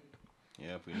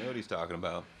 Yeah, if we know what he's talking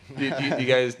about. do you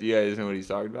guys know what he's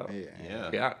talking about?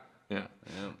 Yeah. Yeah.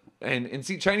 And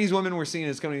see, Chinese women were seen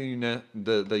as coming to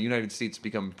the United States to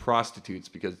become prostitutes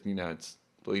because, it's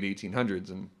the late 1800s,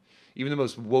 and even the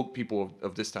most woke people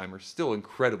of this time are still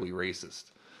incredibly racist.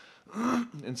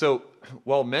 And so,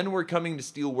 while men were coming to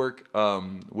steal work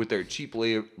with their cheap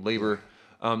labor,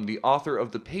 the author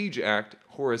of the Page Act,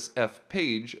 Horace F.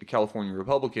 Page, a California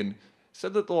Republican,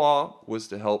 said that the law was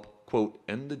to help, quote,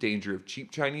 end the danger of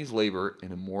cheap Chinese labor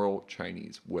and immoral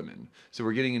Chinese women. So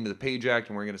we're getting into the Page Act,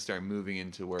 and we're going to start moving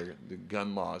into where the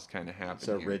gun laws kind of happen. It's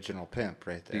original pimp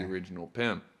right there. The original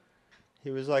pimp. He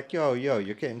was like, yo,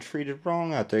 you're getting treated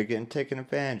wrong out there. You're getting taken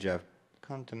advantage of.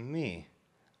 Come to me.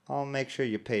 I'll make sure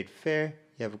you're paid fair,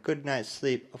 you have a good night's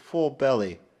sleep, a full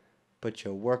belly, but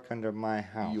you'll work under my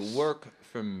house. You work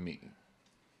for me.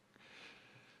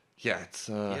 Yeah, it's...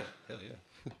 Yeah, hell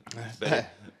yeah.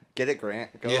 Get it,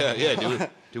 Grant? Go. Yeah,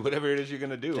 do whatever it is you're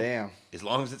going to do. Damn. As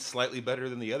long as it's slightly better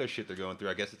than the other shit they're going through,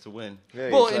 I guess it's a win. Yeah,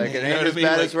 Well, it's and- like, it you know ain't what as I mean?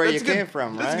 bad Like, as where you That's a came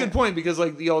from, right? That's a good point, because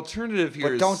like the alternative here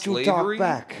But is don't you slavery. talk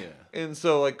back. Yeah. And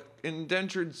so like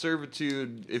indentured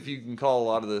servitude, if you can call a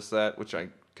lot of this that, which I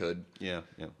could, Yeah.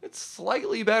 it's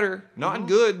slightly better. Not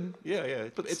good, Yeah,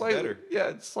 but it's slightly better. Yeah,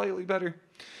 it's slightly better.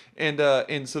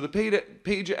 And so the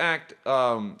Page Act,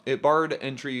 it barred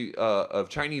entry of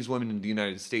Chinese women in the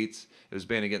United States. It was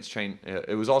banned against China.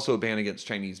 It was also a ban against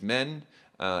Chinese men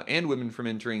and women from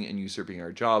entering and usurping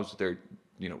our jobs with their,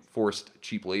 forced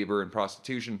cheap labor and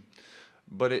prostitution.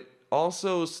 But it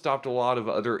also stopped a lot of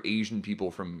other Asian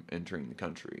people from entering the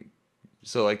country.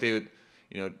 So like they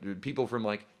would, people from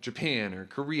like Japan or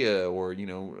Korea or, I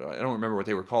don't remember what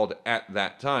they were called at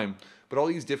that time, but all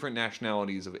these different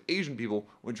nationalities of Asian people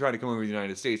would try to come over to the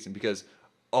United States. And because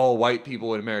all white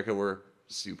people in America were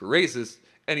super racist,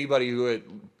 anybody who had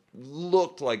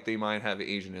looked like they might have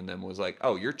Asian in them was like,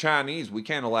 oh, you're Chinese, we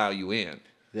can't allow you in.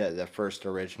 The first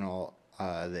original,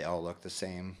 they all look the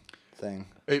same thing.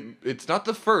 It's not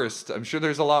the first. I'm sure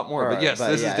there's a lot more. But Right, yes, but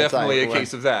this yeah, is it's definitely like a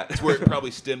case of that. It's where it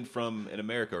probably stemmed from in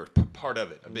America, or part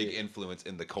of it, a big influence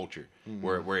in the culture,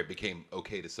 where it became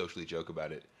okay to socially joke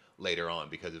about it later on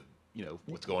because of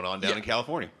what's going on down in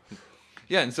California.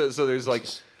 Yeah, and so there's like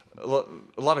a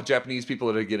lot of Japanese people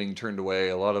that are getting turned away.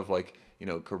 A lot of like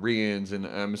Koreans, and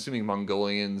I'm assuming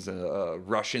Mongolians,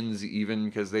 Russians even,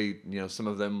 because they some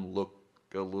of them look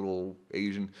a little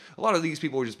Asian. A lot of these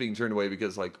people were just being turned away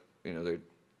because like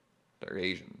they're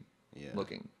Asian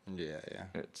looking. Yeah.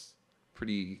 It's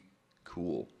pretty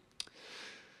cool.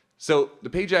 So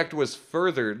the Page Act was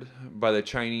furthered by the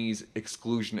Chinese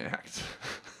Exclusion Act.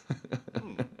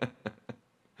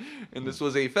 And this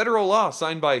was a federal law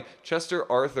signed by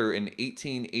Chester Arthur in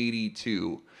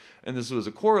 1882. And this was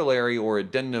a corollary or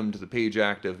addendum to the Page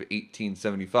Act of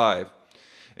 1875.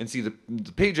 And see, the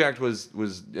Page Act was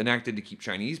enacted to keep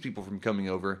Chinese people from coming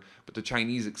over, but the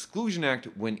Chinese Exclusion Act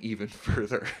went even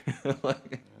further.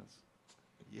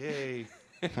 Yay.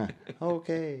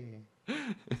 Okay.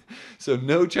 So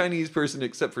no Chinese person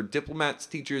except for diplomats,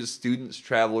 teachers, students,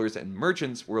 travelers, and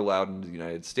merchants were allowed into the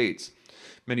United States.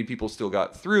 Many people still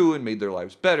got through and made their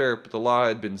lives better, but the law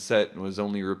had been set and was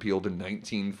only repealed in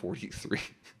 1943.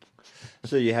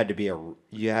 So you had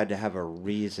to have a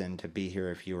reason to be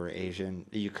here if you were Asian.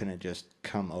 You couldn't just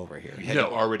come over here. You had to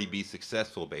already be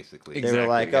successful, basically. They were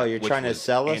like, "Oh, you're Which trying to was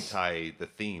sell us?" Anti the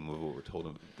theme of what we're told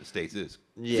in the States is.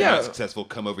 Yeah. You're not successful,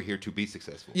 come over here to be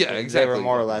successful. Yeah, They exactly. were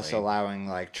more or less Right. allowing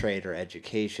like trade or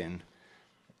education.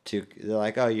 They're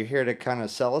like, "Oh, you're here to kind of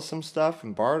sell us some stuff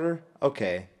and barter?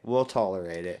 Okay, we'll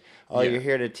tolerate it. Oh, Yeah. you're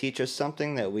here to teach us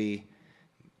something that we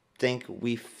think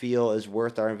we feel is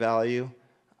worth our value?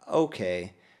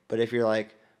 Okay." But if you're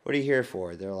like, "What are you here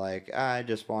for?" They're like, "I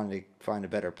just wanted to find a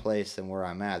better place than where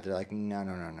I'm at." They're like, "No,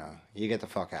 no, no, no. You get the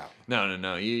fuck out."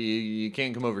 No. You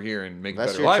can't come over here and make a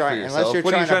Unless better you're life for trying, yourself. unless you're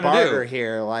What are trying you to trying barter to do?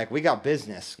 here, like we got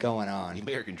business going on. The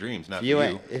American dream's not If you for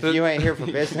ain't, you. if you ain't here for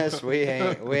business, we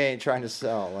ain't trying to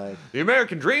sell. Like, The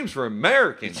American dream's for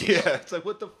Americans. Yeah, it's like,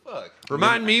 what the fuck?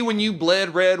 Remind me when you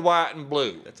bled red, white, and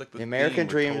blue. That's like The American theme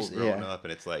we're dreams, told growing yeah. up,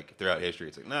 and it's like throughout history,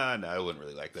 it's like, nah, I wouldn't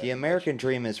really like that. the American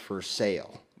dream is for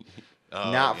sale. Oh,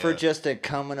 Not for yeah. just a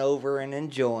coming over and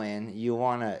enjoying. You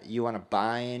wanna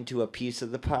buy into a piece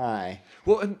of the pie.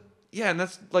 Well, and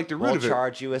that's like the root We'll of it.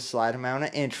 charge you a slight amount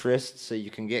of interest so you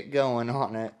can get going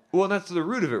on it. Well, that's the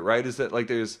root of it, right? Is that like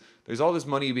there's all this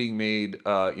money being made,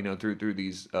 through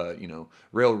these,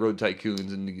 railroad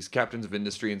tycoons and these captains of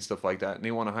industry and stuff like that, and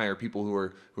they want to hire people who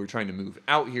are trying to move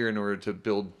out here in order to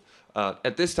build.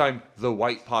 At this time, the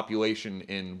white population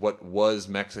in what was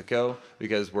Mexico,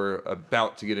 because we're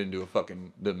about to get into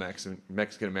the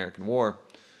Mexican-American War,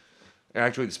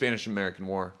 actually the Spanish-American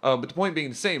War. But the point being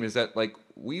the same is that like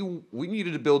we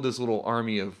needed to build this little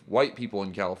army of white people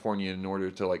in California in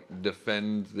order to like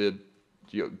defend the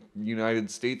United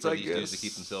States, For I these guess. dudes to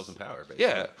keep themselves in power, basically.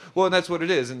 Yeah, well, and that's what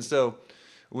it is. And so,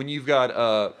 when you've got,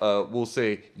 we'll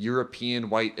say, European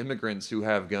white immigrants who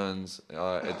have guns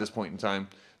at this point in time,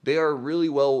 they are really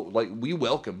we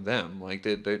welcome them. Like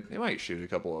they might shoot a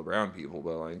couple of brown people,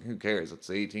 but like who cares? It's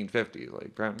the 1850s.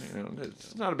 Like brown,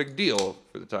 it's not a big deal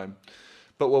for the time.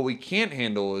 But what we can't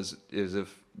handle is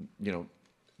if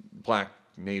black,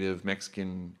 native,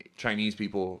 Mexican, Chinese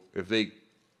people, if they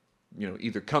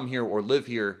either come here or live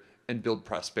here and build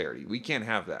prosperity. We can't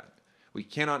have that. We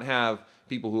cannot have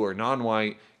people who are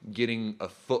non-white getting a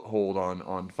foothold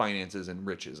on finances and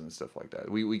riches and stuff like that.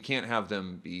 We can't have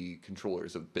them be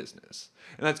controllers of business.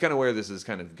 And that's kind of where this is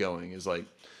kind of going, is like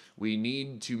we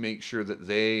need to make sure that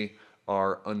they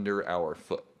are under our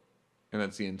foot. And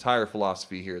that's the entire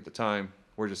philosophy here at the time.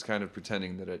 We're just kind of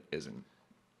pretending that it isn't.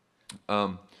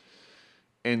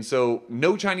 And so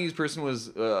no Chinese person was,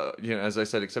 as I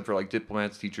said, except for like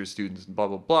diplomats, teachers, students, and blah,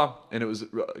 blah, blah. And it was,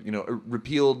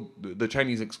 repealed. The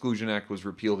Chinese Exclusion Act was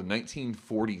repealed in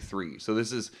 1943. So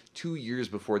this is 2 years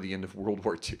before the end of World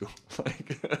War II.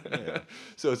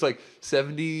 So it's like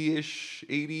 70-ish,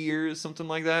 80 years, something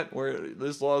like that, where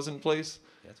this law is in place.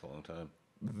 Yeah, it's a long time.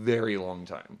 Very long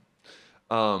time.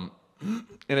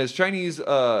 And as anti-Chinese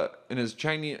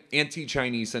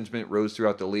sentiment rose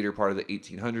throughout the later part of the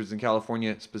 1800s in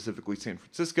California, specifically San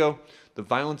Francisco, the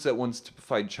violence that once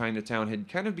typified Chinatown had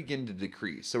kind of begun to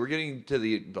decrease. So we're getting to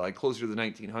the closer to the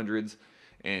 1900s,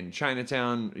 and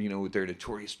Chinatown, with their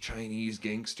notorious Chinese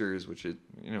gangsters, which it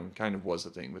kind of was a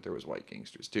thing, but there was white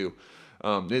gangsters too.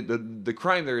 The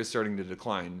crime there is starting to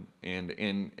decline,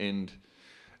 and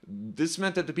this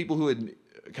meant that the people who had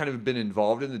kind of been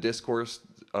involved in the discourse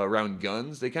around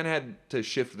guns, they kind of had to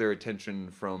shift their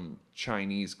attention from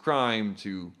Chinese crime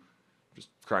to just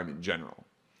crime in general.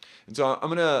 And so I'm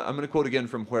gonna quote again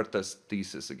from Huerta's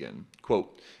thesis again.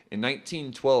 Quote, in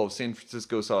 1912, San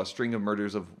Francisco saw a string of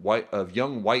murders of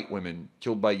young white women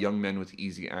killed by young men with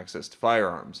easy access to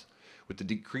firearms. With the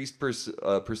decreased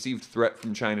perceived threat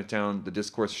from Chinatown, the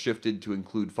discourse shifted to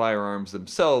include firearms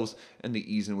themselves and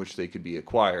the ease in which they could be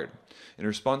acquired. In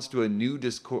response, a new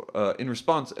discourse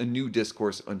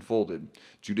unfolded.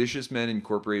 Judicious men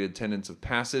incorporated tenets of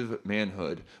passive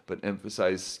manhood, but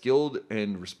emphasized skilled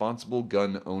and responsible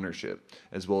gun ownership,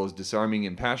 as well as disarming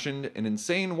impassioned and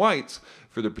insane whites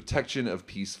for the protection of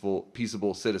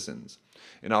peaceable citizens.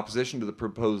 In opposition to the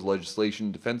proposed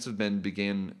legislation, defensive men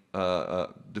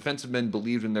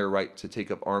believed in their right to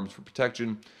take up arms for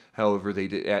protection. However, they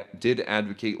did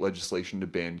advocate legislation to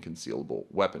ban concealable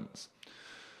weapons.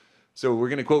 So we're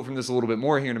going to quote from this a little bit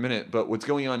more here in a minute, but what's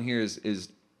going on here is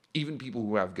even people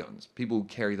who have guns, people who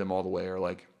carry them all the way, are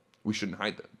like, we shouldn't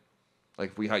hide them.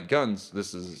 Like, if we hide guns,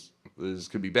 this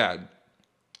could be bad.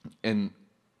 And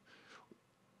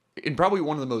probably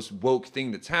one of the most woke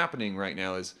thing that's happening right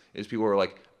now is people are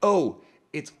like, oh,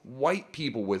 it's white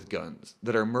people with guns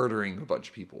that are murdering a bunch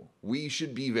of people. We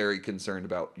should be very concerned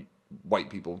about white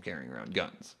people carrying around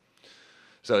guns.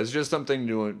 So it's just something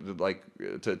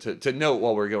to note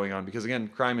while we're going on, because again,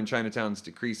 crime in Chinatown's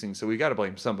decreasing, so we got to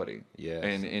blame somebody. Yes.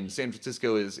 And San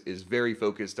Francisco is very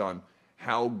focused on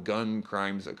how gun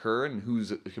crimes occur and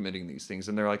who's committing these things,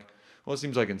 and they're like, well, it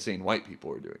seems like insane white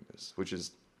people are doing this, which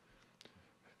is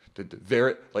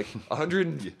very, like,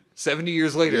 170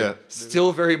 years later, Yeah.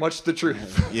 still very much the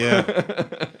truth.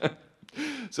 Yeah.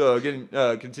 So again,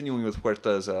 continuing with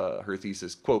Huerta's her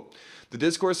thesis, quote, the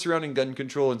discourse surrounding gun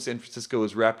control in San Francisco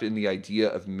is wrapped in the idea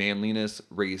of manliness,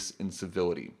 race, and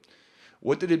civility.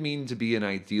 What did it mean to be an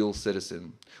ideal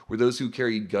citizen? Were those who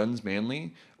carried guns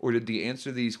manly, or did the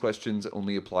answer to these questions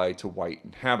only apply to white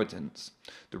inhabitants?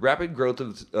 The rapid growth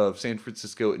of San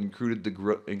Francisco included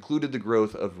the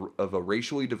growth of a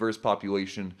racially diverse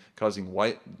population, causing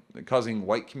white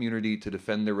community to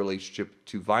defend their relationship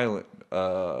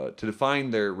to define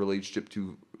their relationship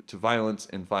to violence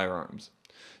and firearms.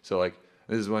 So, like,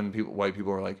 this is when white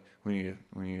people are like, we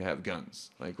need to have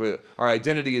guns. Like, our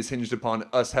identity is hinged upon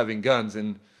us having guns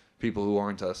and people who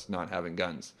aren't us not having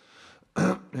guns.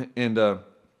 And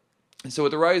so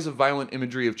with the rise of violent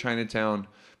imagery of Chinatown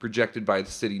projected by the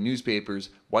city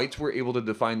newspapers, whites were able to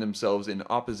define themselves in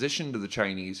opposition to the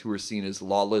Chinese, who were seen as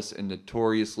lawless and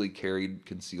notoriously carried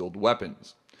concealed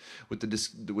weapons. With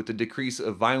the decrease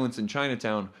of violence in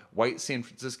Chinatown, white San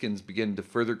Franciscans began to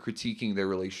further critiquing their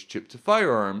relationship to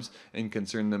firearms and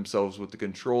concern themselves with the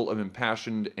control of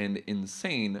impassioned and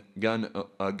insane gun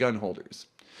holders.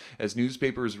 As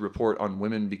newspapers report on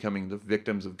women becoming the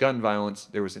victims of gun violence,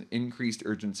 there was an increased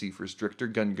urgency for stricter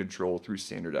gun control through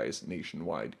standardized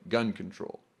nationwide gun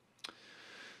control.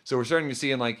 So we're starting to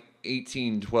see in like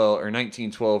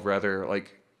 1912 rather,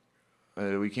 like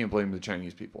we can't blame the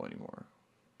Chinese people anymore.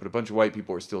 But a bunch of white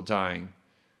people are still dying.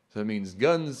 So that means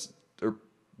guns are,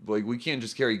 like, we can't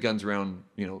just carry guns around,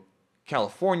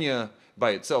 California by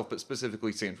itself, but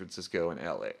specifically San Francisco and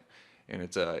LA. And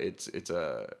it's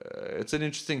an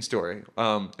interesting story.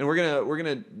 And we're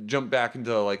gonna jump back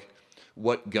into like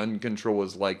what gun control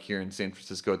was like here in San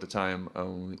Francisco at the time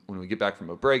when we get back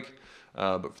from a break.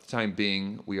 But for the time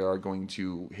being, we are going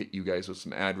to hit you guys with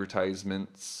some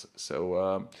advertisements.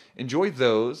 So enjoy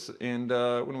those. And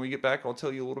when we get back, I'll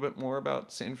tell you a little bit more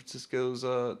about San Francisco's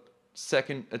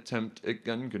second attempt at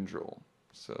gun control.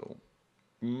 So,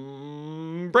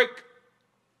 break.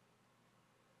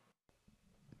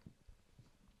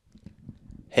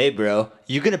 Hey, bro,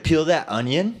 you gonna peel that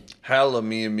onion? Hella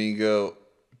mi amigo.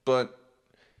 But,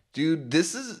 dude,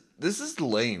 this is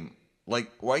lame.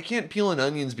 Like, why can't peeling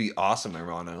onions be awesome,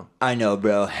 Irano? I know,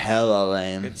 bro. Hella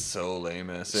lame. It's so lame,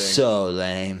 essay. So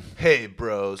lame. Hey,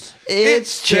 bros.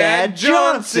 It's Chad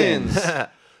Johnson's.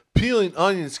 Peeling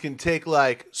onions can take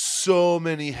like so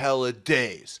many hella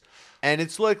days. And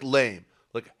it's like lame.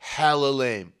 Like hella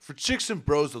lame. For chicks and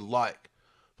bros alike.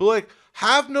 But like,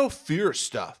 have no fear of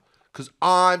stuff. Because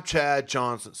I'm Chad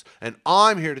Johnson's. And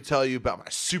I'm here to tell you about my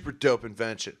super dope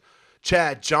invention.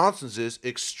 Chad Johnson's is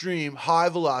Extreme High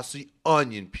Velocity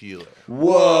Onion Peeler.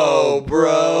 Whoa,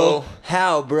 bro.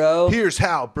 How, bro? Here's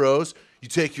how, bros. You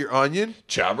take your onion,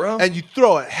 Cha, bro? and you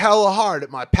throw it hella hard at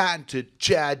my patented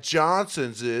Chad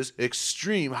Johnson's is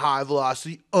Extreme High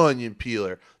Velocity Onion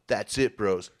Peeler. That's it,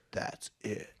 bros. That's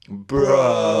it.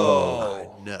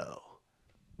 Bro. I know.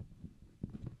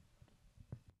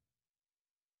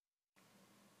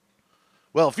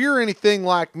 Well, if you're anything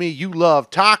like me, you love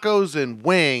tacos and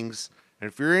wings.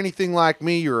 And if you're anything like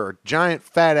me, you're a giant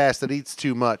fat ass that eats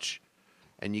too much.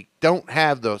 And you don't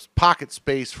have the pocket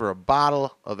space for a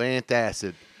bottle of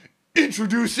antacid.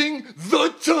 Introducing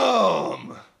the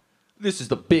Tom! This is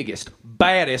the biggest,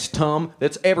 baddest Tum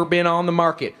that's ever been on the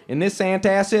market. And this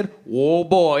antacid, oh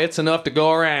boy, it's enough to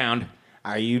go around.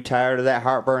 Are you tired of that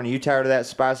heartburn? Are you tired of that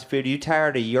spicy food? Are you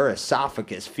tired of your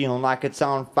esophagus feeling like it's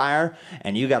on fire?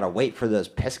 And you gotta wait for those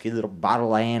pesky little bottle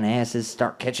antacids to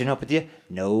start catching up with you?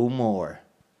 No more.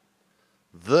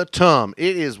 The Tum.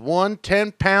 It is 1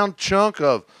 10-pound chunk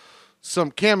of some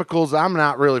chemicals I'm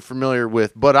not really familiar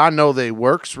with, but I know they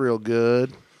works real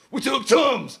good. We took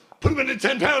Tums, put them in a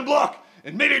 10-pound block,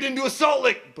 and made it into a salt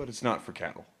lick. But it's not for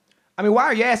cattle. I mean, why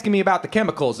are you asking me about the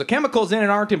chemicals? The chemicals in it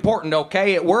aren't important,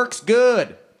 okay? It works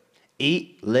good.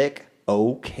 Eat, lick,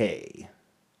 okay.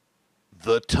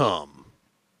 The Tum.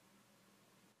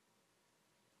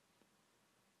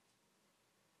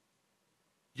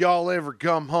 Y'all ever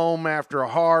come home after a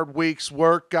hard week's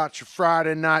work, got your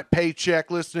Friday night paycheck,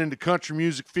 listening to country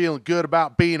music, feeling good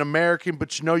about being American,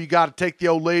 but you know you got to take the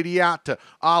old lady out to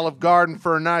Olive Garden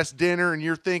for a nice dinner, and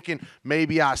you're thinking,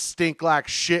 maybe I stink like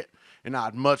shit, and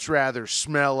I'd much rather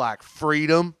smell like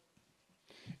freedom.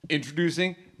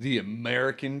 Introducing the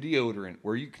American deodorant,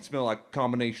 where you can smell like a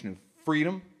combination of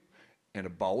freedom and a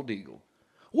bald eagle.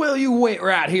 Will you wait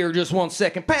right here just 1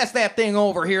 second? Pass that thing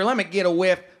over here. Let me get a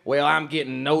whiff. Well, I'm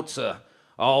getting notes of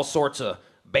all sorts of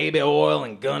baby oil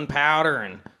and gunpowder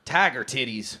and tiger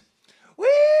titties. Woo!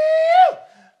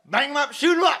 Bang 'em up,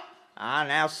 shoot 'em up. I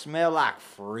now smell like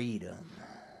freedom.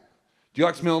 Do you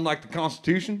like smelling like the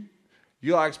Constitution? Do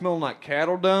you like smelling like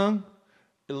cattle dung?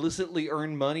 Illicitly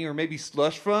earned money or maybe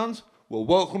slush funds? Well,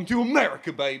 welcome to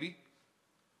America, baby.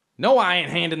 No, I ain't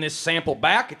handing this sample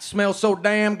back. It smells so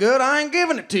damn good, I ain't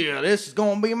giving it to you. This is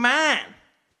gonna be mine.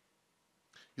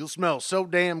 You'll smell so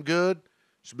damn good.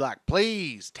 She'll be like,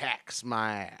 please tax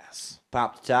my ass.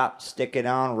 Pop the top, stick it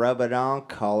on, rub it on,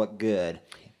 call it good.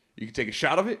 You can take a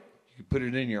shot of it. You can put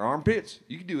it in your armpits.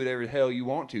 You can do whatever the hell you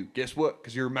want to. Guess what?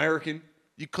 Because you're American.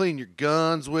 You clean your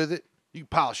guns with it. You can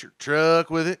polish your truck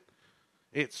with it.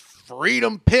 It's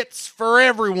Freedom Pits for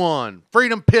everyone.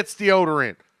 Freedom Pits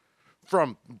deodorant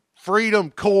from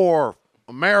Freedom Core.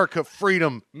 America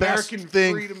Freedom. American Best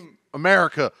thing. Freedom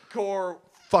America. Core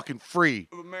Fucking free.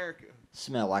 of America.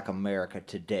 Smell like America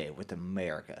today with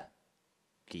America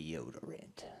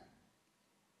deodorant.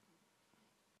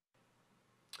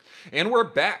 And we're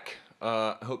back.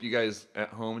 I hope you guys at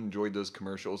home enjoyed those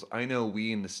commercials. I know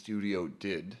we in the studio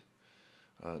did.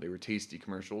 They were tasty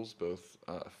commercials, both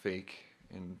fake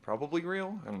and probably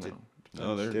real. I don't know.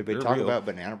 No, Did we talk about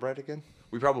banana bread again?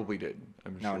 We probably did.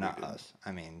 I'm No, sure not we did. us.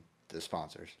 I mean, the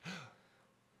sponsors.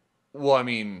 Well, I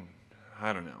mean,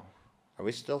 I don't know. Are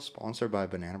we still sponsored by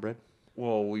Banana Bread?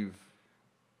 Well, we've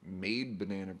made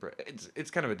banana bread.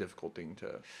 It's kind of a difficult thing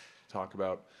to talk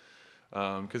about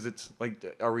because it's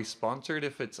like, are we sponsored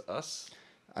if it's us?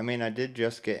 I mean, I did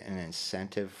just get an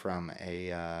incentive from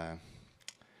a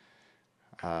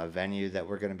venue that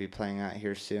we're going to be playing at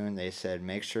here soon. They said,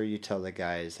 make sure you tell the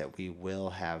guys that we will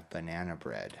have banana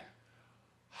bread.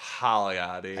 Hell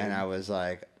yeah, dude. And I was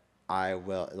like, I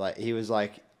will. Like, he was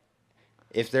like,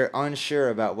 if they're unsure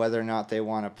about whether or not they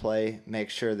want to play, make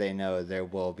sure they know there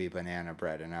will be banana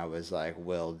bread. And I was like,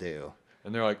 will do.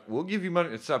 And they're like, we'll give you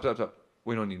money. Stop.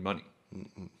 We don't need money.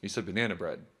 You said banana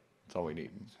bread. That's all we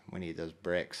need. We need those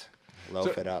bricks.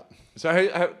 Loaf it up. So,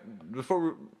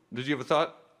 did you have a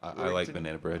thought? I like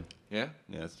banana bread. Yeah?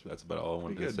 Yeah, that's about all I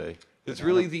wanted to Good. say. It's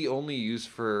really the only use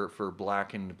for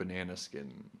blackened banana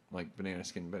skin, like banana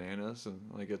skin bananas, and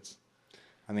like it's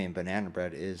I mean, banana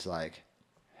bread is like,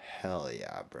 hell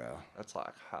yeah, bro. that's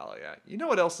like hell yeah. You know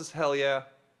what else is hell yeah,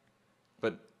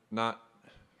 but not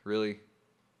really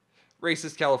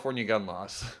racist California gun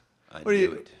laws. I What do knew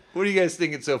you it. What are you guys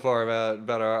thinking so far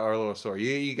about our little story?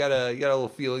 You got a little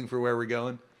feeling for where we're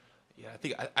going? Yeah,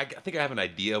 I think I have an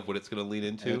idea of what it's going to lead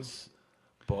into. It's-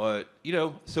 But,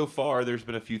 so far there's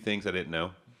been a few things I didn't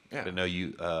know. Yeah. I didn't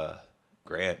know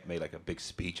Grant made like a big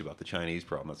speech about the Chinese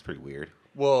problem. That's pretty weird.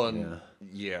 Well, and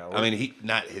yeah. I mean,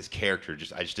 not his character,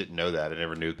 I just didn't know that. I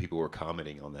never knew people were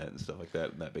commenting on that and stuff like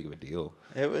that, and that big of a deal.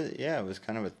 It was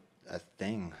kind of a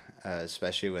thing,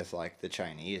 especially with like the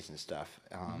Chinese and stuff.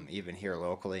 Even here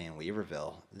locally in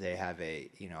Weaverville, they have a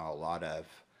lot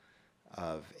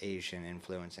of Asian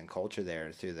influence and culture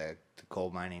there through the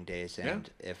gold mining days. And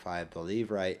if I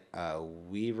believe right,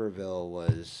 Weaverville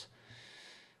was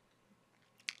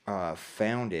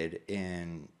founded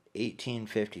in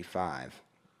 1855.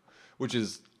 which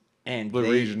is And The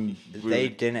region they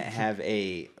didn't have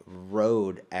a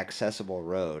accessible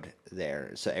road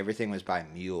there. So everything was by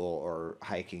mule or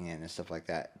hiking in and stuff like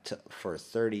that for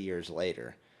 30 years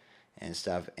later and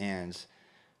stuff. And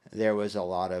there was a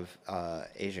lot of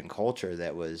Asian culture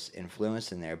that was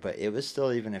influenced in there. But it was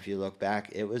still, even if you look back,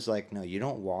 it was like, no, you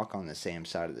don't walk on the same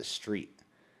side of the street.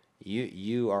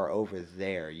 You are over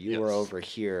there. You are Yes. over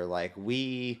here. Like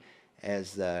we,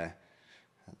 as the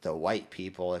white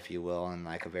people, if you will, in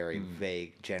like a very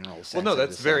vague general sense. well, no, of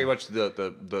that's the very same. much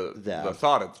the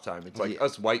thought at the time. It's like Yeah.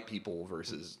 us white people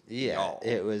versus Yeah, y'all.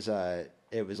 it was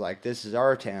like, this is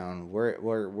our town.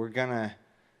 We're gonna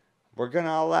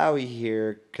allow you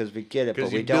here because we get it, 'Cause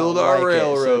but you we don't build our like it.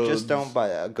 So railroads. just don't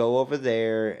go over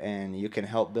there, and you can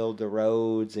help build the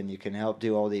roads, and you can help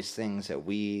do all these things that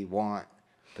we want,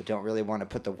 but don't really want to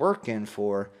put the work in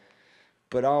for.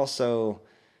 But also,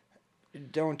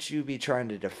 don't you be trying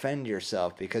to defend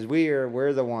yourself, because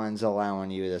we're the ones allowing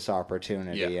you this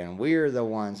opportunity, Yeah. and we're the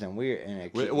ones, and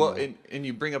And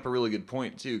you bring up a really good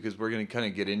point too, because we're going to kind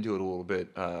of get into it a little bit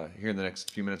here in the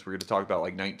next few minutes. We're going to talk about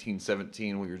like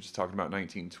 1917. We were just talking about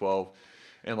 1912,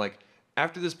 and like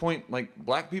after this point, like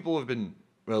black people have been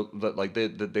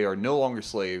they are no longer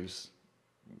slaves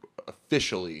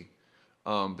officially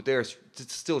but they're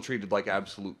still treated like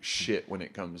absolute shit when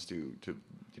it comes to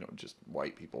just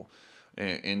white people.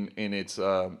 And it's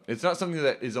not something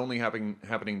that is only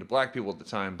happening to black people at the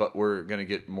time, but we're gonna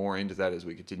get more into that as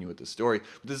we continue with the story.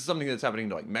 But this is something that's happening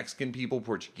to like Mexican people,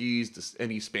 Portuguese,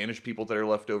 any Spanish people that are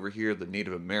left over here, the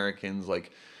Native Americans.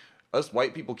 Like us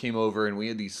white people came over and we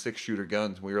had these 6-shooter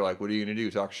guns. We were like, "What are you gonna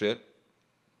do? Talk shit?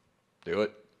 Do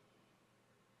it.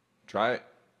 Try it.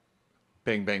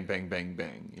 Bang, bang, bang, bang,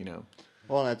 bang." You know.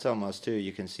 Well, that's almost too.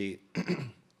 You can see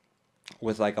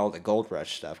with like all the gold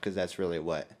rush stuff, because that's really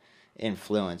what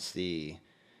influenced the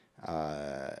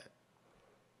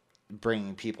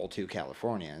bringing people to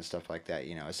California and stuff like that.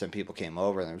 You know, some people came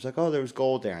over and it was like, oh, there was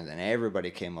gold there, and then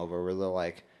everybody came over. We're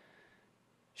like,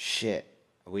 shit,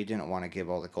 we didn't want to give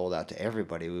all the gold out to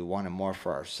everybody. We wanted more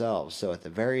for ourselves. So at the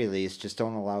very least, just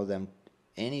don't allow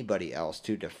anybody else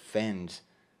to defend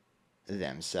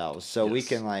themselves. So we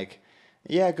can like,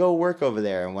 yeah, go work over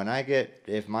there. And when I get,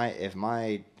 if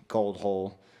my gold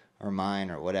hole or mine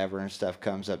or whatever and stuff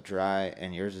comes up dry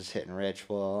and yours is hitting rich,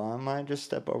 well, I might just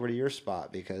step over to your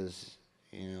spot because,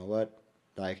 you know what?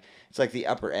 Like, it's like the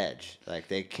upper edge. Like,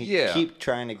 they keep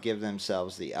trying to give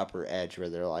themselves the upper edge where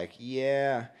they're like,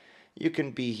 yeah, you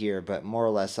can be here, but more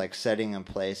or less like setting in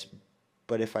place.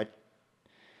 But if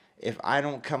I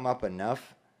don't come up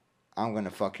enough, I'm going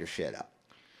to fuck your shit up.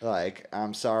 Like,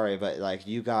 I'm sorry, but like,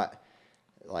 you got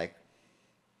like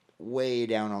way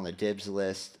down on the dibs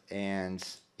list, and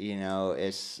you know,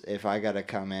 if I gotta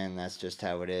come in, that's just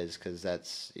how it is, because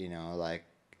that's, you know, like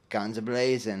guns a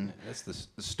blazing. That's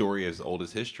the story as old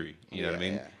as history. You know what I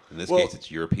mean? Yeah. In this case, it's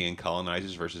European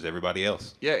colonizers versus everybody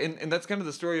else. Yeah, and that's kind of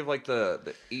the story of like the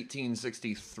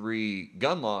 1863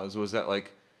 gun laws, was that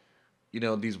like, you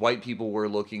know, these white people were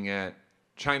looking at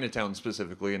Chinatown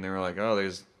specifically, and they were like, oh,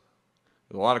 there's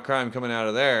a lot of crime coming out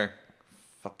of there.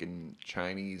 Fucking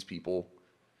Chinese people.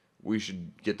 We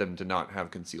should get them to not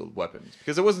have concealed weapons,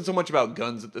 because it wasn't so much about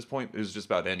guns at this point. It was just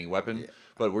about any weapon. Yeah.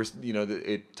 But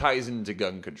it ties into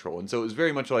gun control, and so it was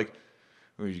very much like,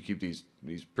 we should keep these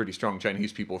pretty strong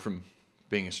Chinese people from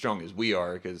being as strong as we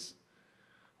are, because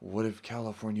what if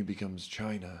California becomes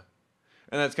China?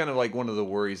 And that's kind of like one of the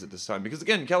worries at this time, because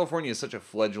again, California is such a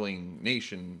fledgling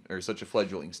nation, or such a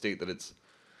fledgling state, that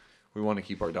we want to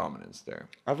keep our dominance there.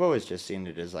 I've always just seen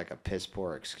it as like a piss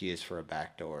poor excuse for a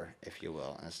backdoor, if you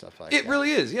will, and stuff like that. It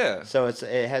really is, yeah. So it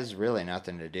has really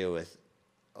nothing to do with.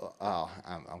 I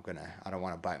don't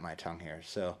want to bite my tongue here.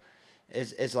 So,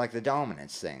 it's like the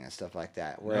dominance thing and stuff like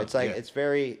that, where it's like it's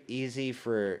very easy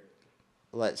for,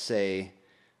 let's say,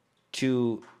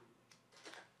 two.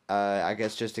 I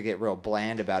guess just to get real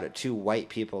bland about it, two white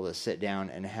people to sit down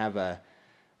and have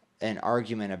an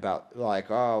argument about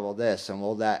like, oh, well, this and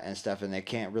well, that and stuff, and they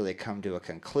can't really come to a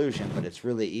conclusion, but it's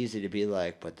really easy to be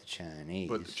like, but the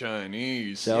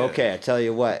Chinese. So, yeah. Okay, I tell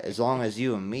you what, as long as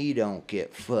you and me don't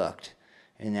get fucked,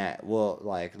 and that, well,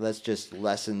 like, let's just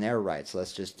lessen their rights.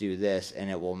 Let's just do this, and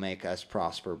it will make us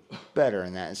prosper better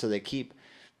in that. And so they keep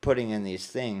putting in these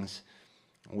things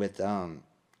with,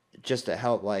 just to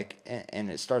help, like,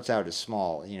 and it starts out as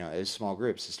small, you know, as small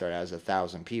groups. It started out as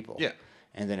 1,000 people. Yeah.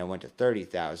 And then it went to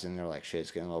 30,000. They're like, shit,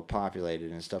 it's getting a little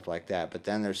populated and stuff like that. But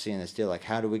then they're seeing this deal, like,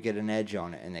 how do we get an edge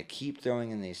on it? And they keep throwing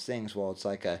in these things. Well, it's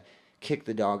like a kick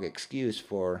the dog excuse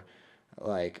for,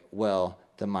 like, well,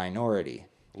 the minority.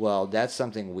 Well, that's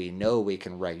something we know we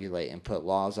can regulate and put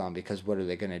laws on, because what are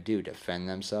they going to do? Defend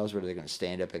themselves? What are they going to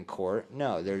stand up in court?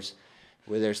 No, there's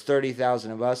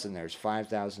 30,000 of us and there's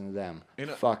 5,000 of them.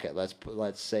 Fuck it.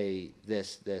 Let's say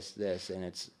this,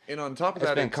 and on top of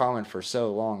that, it's been common for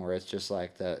so long where it's just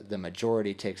like the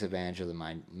majority takes advantage of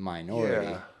the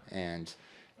minority, and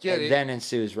then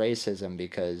ensues racism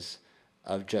because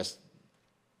of just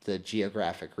the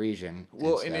geographic region.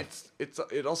 Well, and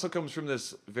it also comes from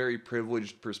this very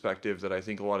privileged perspective that I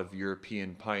think a lot of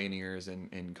European pioneers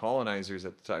and colonizers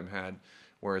at the time had,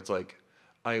 where it's like,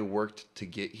 I worked to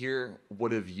get here.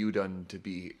 What have you done to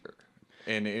be here?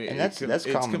 And it's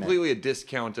completely a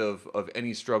discount of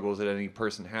any struggles that any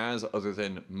person has, other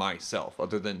than myself,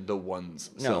 other than the one's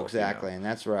self. No, exactly. You know? And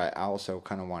that's where I also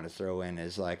kind of want to throw in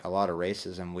is like a lot of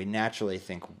racism. We naturally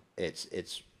think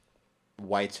it's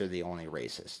whites are the only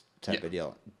racist type of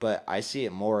deal. But I see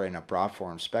it more in a broad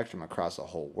form spectrum across the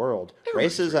whole world.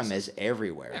 Racism is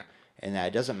everywhere. Yeah. And that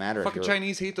it doesn't matter. Fucking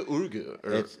Chinese hate the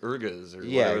Urgas or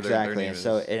yeah, whatever exactly. their name and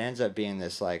so is. it ends up being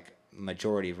this like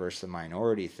majority versus the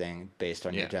minority thing based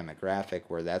on your demographic,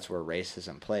 where that's where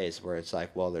racism plays. Where it's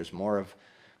like, well, there's more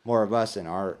of us in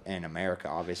America.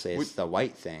 Obviously, it's the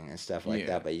white thing and stuff like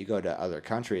that. But you go to other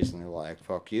countries and they're like,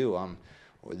 fuck you.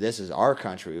 well, this is our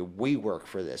country. We work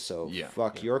for this, so Yeah.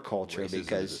 fuck your culture Racism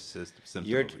because is a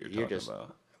symptom you're of what you're you're talking just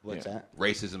about. what's Yeah. that?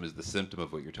 Racism is the symptom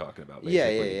of what you're talking about. Yeah,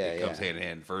 Basically. yeah, It comes yeah. hand in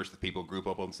hand. First, if people group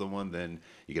up on someone, then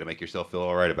you got to make yourself feel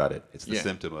all right about it. It's the Yeah.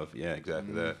 symptom of,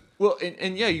 exactly that. Well,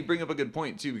 and yeah, you bring up a good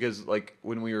point too, because like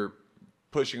when we were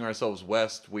pushing ourselves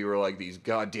west, we were like these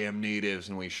goddamn natives,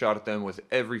 and we shot at them with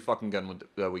every fucking gun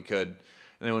that we could.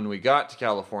 And then when we got to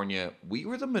California, we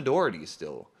were the minority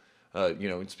still.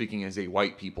 Speaking as a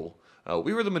white people,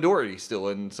 we were the majority still,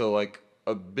 and so like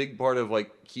a big part of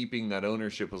like keeping that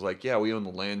ownership was like, yeah, we own the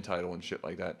land title and shit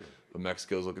like that. But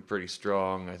Mexico's looking pretty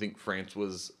strong. I think France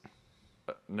was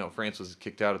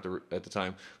kicked out at the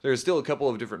time. There was still a couple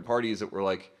of different parties that were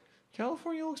like,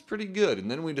 California looks pretty good. And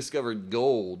then we discovered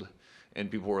gold, and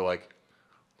people were like,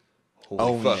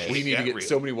 holy fuck, we need to get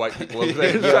so many white people over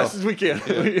there as fast as we can.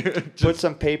 Put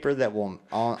some paper that will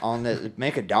on the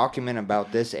make a document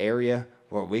about this area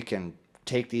where we can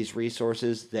take these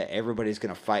resources that everybody's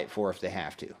going to fight for if they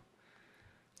have to.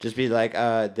 Just be like,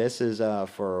 this is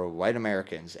for white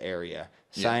Americans area.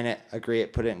 Sign it, agree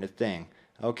it, put it in the thing.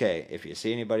 Okay, if you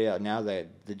see anybody else, now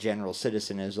that the general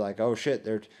citizen is like, oh shit,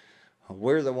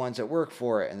 we're the ones that work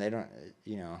for it, and they don't,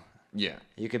 Yeah.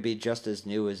 You could be just as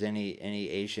new as any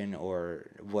Asian or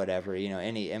whatever,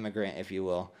 any immigrant, if you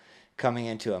will, coming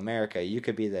into America. You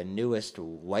could be the newest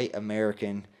white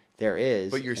American there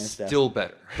is. But you're and stuff. still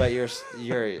better. But you're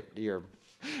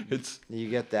It's you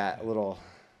get that little.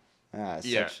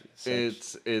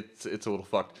 it's a little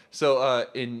fucked. So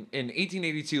in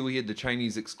 1882 we had the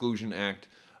Chinese Exclusion Act,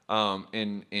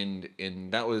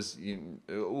 and that was,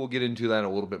 we'll get into that a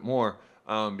little bit more.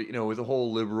 But with the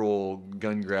whole liberal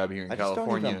gun grab here in I just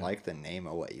California, don't even like the name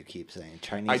of what you keep saying.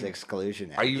 Chinese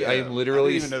Exclusion Act. I am I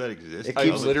literally didn't even know that existed. I'm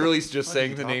keeps- literally just What are saying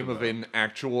you the talking name of about? an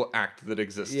actual act that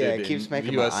existed Yeah, it keeps in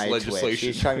making U.S. my eye twitch. legislation.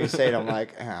 He's trying to say it. I'm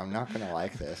like, I'm not gonna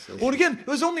like this. Well, and again, it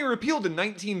was only repealed in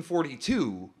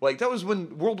 1942. Like that was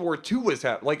when World War II was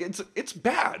happening. Like it's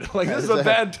bad. Like this is a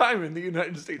bad time in the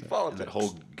United States politics. That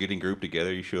whole getting grouped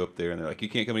together, you show up there and they're like, you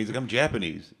can't come in. He's like, I'm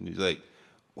Japanese. And he's like,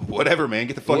 whatever, man,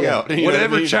 get the fuck out. You know what I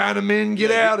Whatever, mean? Chinamen,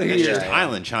 get out of That's here. just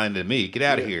Island China to me. Get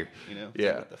out of here.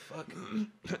 Yeah. What the fuck?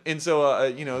 And so,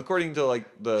 according to like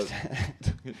the,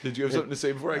 did you have something to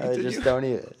say before I I continue? just don't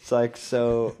even. It's like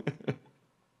so.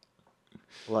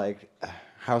 Like,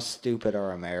 how stupid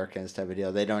are Americans type of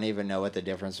deal? They don't even know what the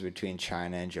difference between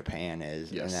China and Japan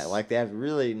is, Yes. and that like they have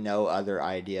really no other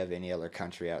idea of any other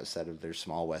country outside of their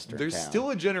small western There's town. still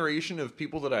a generation of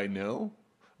people that I know,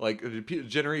 like a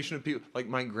generation of people, like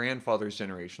my grandfather's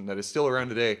generation, that is still around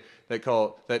today.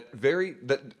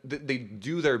 That they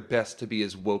do their best to be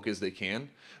as woke as they can,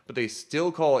 but they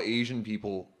still call Asian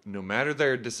people, no matter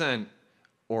their descent,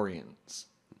 Orients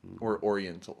or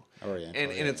Oriental. Oriental,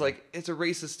 And it's like it's a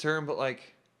racist term, but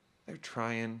like they're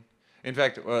trying. In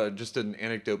fact, just an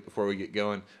anecdote before we get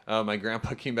going. My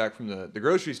grandpa came back from the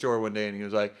grocery store one day and he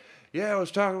was like, "Yeah, I was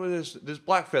talking with this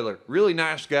black fella, really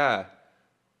nice guy."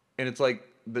 And it's like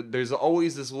there's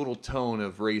always this little tone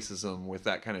of racism with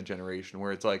that kind of generation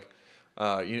where it's like,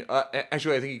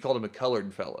 actually, I think he called him a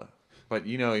colored fella, but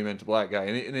he meant a black guy,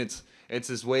 and it's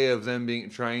this way of them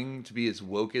trying to be as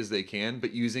woke as they can,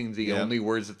 but using the only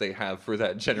words that they have for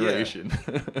that generation.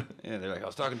 Yeah, they're like, I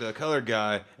was talking to a colored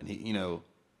guy, and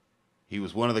he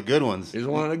was one of the good ones. He's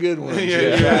one of the good ones.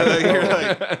 Yeah. Like, you're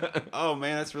like, oh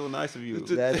man, that's real nice of you.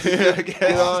 That's, I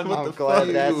guess. I'm What the glad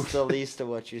fuck? that's the least of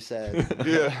what you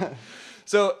said.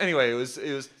 So anyway, it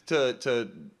was to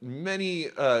many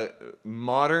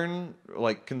modern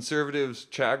like conservatives'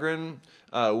 chagrin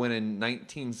when in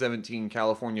 1917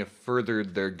 California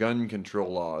furthered their gun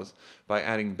control laws by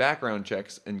adding background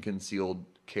checks and concealed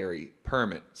carry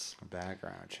permits.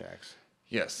 Background checks.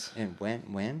 Yes. And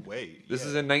when? Wait. This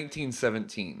is in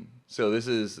 1917. So this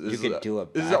is could do a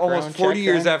this is almost background 40 check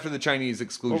years then? after the Chinese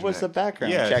Exclusion What was the Act.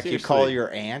 background Yeah, check? You call seriously.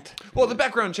 your aunt? Well, the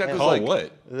background check was Call like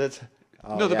what? That's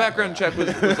no, the background check was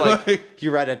like You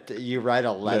write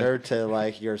a letter to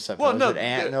like your supposed no, aunt,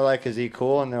 and they're like, "Is he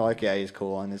cool?" And they're like, "Yeah, he's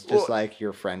cool." And it's just Well- like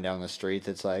your friend down the street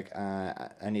that's like, "I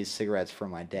need cigarettes for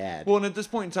my dad." Well, and at this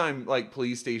point in time, like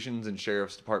police stations and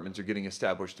sheriff's departments are getting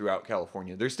established throughout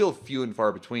California. They're still few and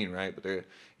far between, right? But they're,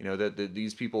 that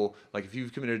these people, like if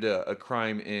you've committed a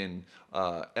crime in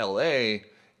L.A.,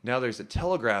 now there's a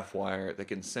telegraph wire that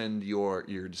can send your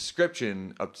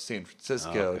description up to San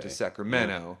Francisco, Okay. to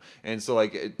Sacramento. And so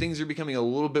like things are becoming a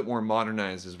little bit more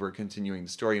modernized as we're continuing the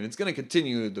story. And it's going to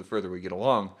continue the further we get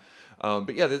along.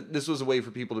 But yeah, this was a way for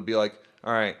people to be like,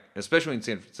 all right, especially in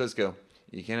San Francisco,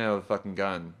 you can't have a fucking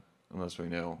gun unless we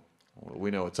know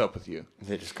what's up with you.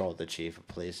 They just called the chief of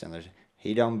police, and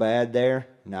He done bad there?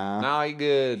 Nah. Nah, he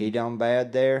good. He done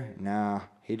bad there? Nah.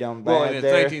 He done bad Well, and it's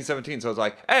there? 1917, so it's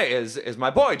like, hey, is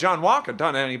my boy John Walker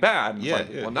done any bad? And it's Yeah,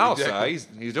 like, yeah, well, no, exactly. sir,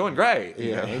 he's doing great.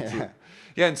 You know,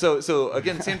 yeah, and so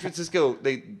again, San Francisco,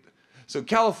 so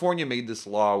California made this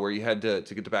law where you had to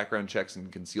get the background checks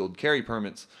and concealed carry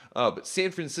permits, but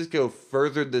San Francisco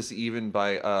furthered this even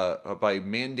by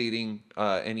mandating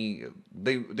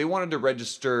they wanted to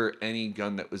register any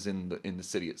gun that was in the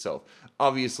city itself.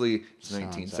 Obviously, it's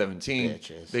Sons of 1917.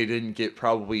 bitches. They didn't get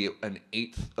probably an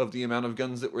eighth of the amount of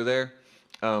guns that were there.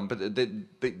 But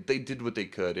they did what they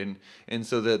could, and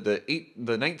so the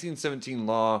 1917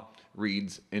 law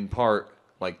reads in part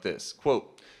like this,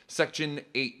 quote, Section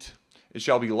 8, it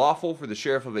shall be lawful for the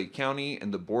sheriff of a county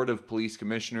and the board of police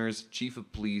commissioners, chief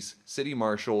of police, city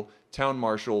marshal, town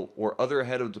marshal, or other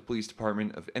head of the police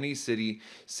department of any city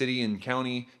and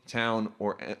county, town,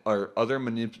 or other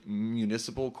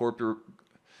municipal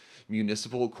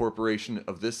corporation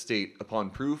of this state upon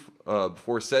proof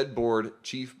before said board,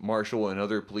 chief, marshal, and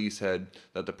other police head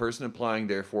that the person applying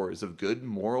therefore is of good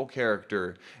moral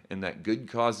character and that good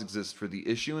cause exists for the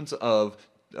issuance of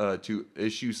to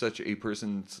issue such a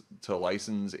person to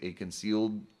license a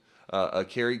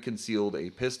carry concealed a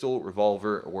pistol,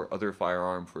 revolver, or other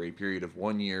firearm for a period of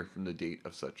 1 year from the date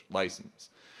of such license.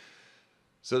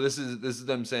 So this is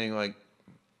them saying like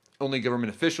only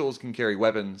government officials can carry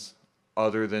weapons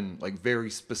other than like very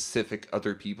specific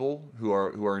other people who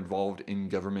are involved in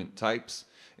government types,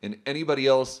 and anybody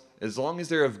else, as long as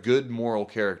they're of good moral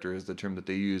character is the term that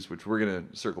they use, which we're going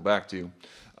to circle back to.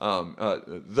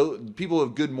 People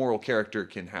of good moral character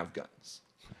can have guns,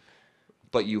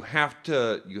 but you have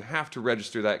to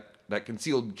register that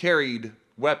concealed carried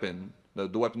weapon, the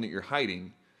weapon that you're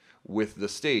hiding, with the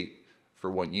state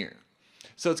for 1 year.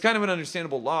 So it's kind of an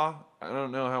understandable law. I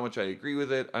don't know how much I agree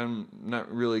with it. I'm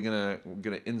not really gonna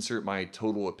insert my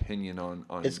total opinion on.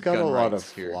 It's got gun a lot of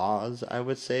rights here. flaws, I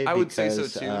would say. I would say so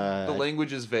because, too. The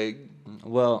language is vague.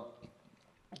 Well,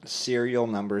 serial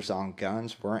numbers on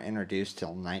guns weren't introduced till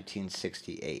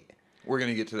 1968. We're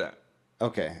gonna get to that.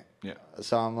 Okay. Yeah.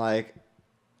 So I'm like,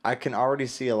 I can already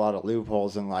see a lot of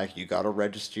loopholes in like, you got to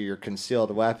register your concealed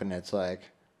weapon. It's like,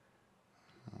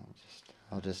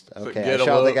 I'll just okay. get I a shot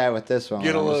the load- guy with this one.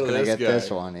 get a I'm load just of gonna this get this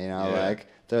guy. one. You know, Yeah. like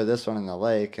throw this one in the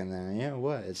lake, and then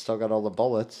what? It's still got all the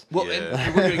bullets. Well, Yeah.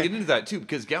 and we're gonna get into that too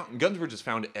because guns were just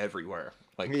found everywhere.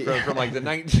 Like from like the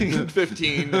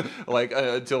 1915 like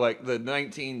to like the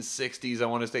 1960s, I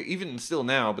want to say, even still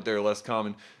now, but they're less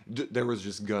common. There was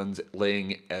just guns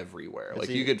laying everywhere. Like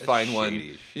you could find one,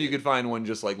 shady as you could find one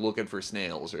just like looking for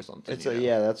snails or something. It's you know?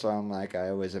 yeah, that's why I'm like, I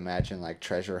always imagine like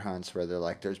treasure hunts where they're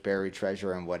like, there's buried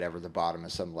treasure in whatever the bottom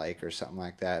of some lake or something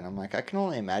like that, and I'm like, I can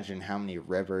only imagine how many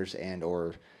rivers and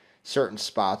or certain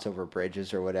spots over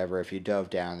bridges or whatever. If you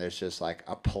dove down, there's just like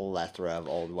a plethora of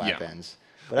old weapons.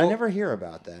 But I never hear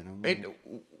about that. I'm like,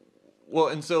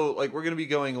 And so like we're gonna be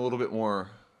going a little bit more.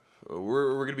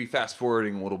 We're gonna be fast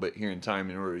forwarding a little bit here in time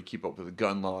in order to keep up with the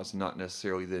gun laws, not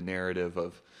necessarily the narrative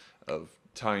of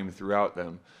time throughout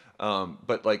them.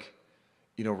 But like,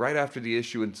 you know, right after the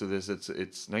issuance of this, it's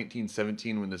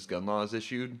 1917 when this gun law is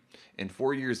issued, and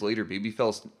 4 years later,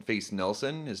 Babyface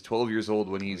Nelson is 12 years old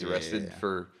when he's arrested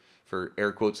for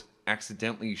air quotes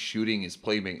accidentally shooting his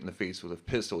playmate in the face with a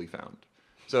pistol he found.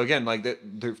 So again, like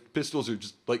their pistols are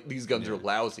just like these guns are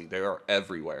lousy. They are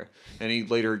everywhere. And he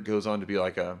later goes on to be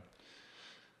like a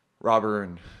robber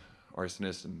and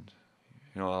arsonist and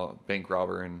a bank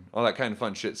robber and all that kind of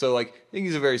fun shit. So like I think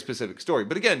he's a very specific story.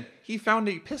 But again, he found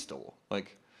a pistol.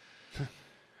 Like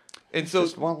and so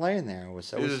just one laying there.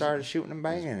 So we It is- started shooting and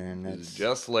banging, and it's it's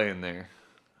just laying there.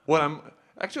 What I'm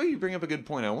actually, you bring up a good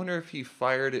point. I wonder if he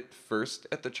fired it first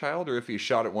at the child or if he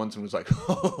shot it once and was like,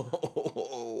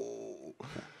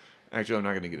 Actually, I'm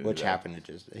not going to get into which that. happened to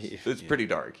just. It's pretty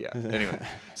dark, yeah. Anyway,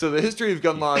 so the history of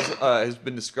gun laws has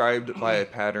been described by a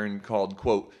pattern called,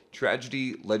 quote,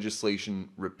 tragedy, legislation,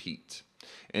 repeat.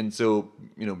 And so,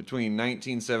 between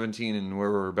 1917 and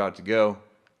where we're about to go,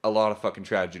 a lot of fucking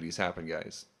tragedies happen,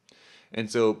 guys. And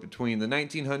so between the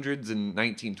 1900s and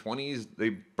 1920s, they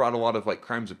brought a lot of like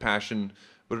crimes of passion,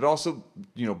 but it also,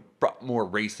 brought more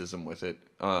racism with it.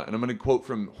 And I'm going to quote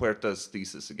from Huerta's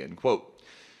thesis again, quote,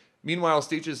 meanwhile,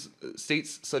 states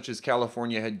such as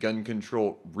California had gun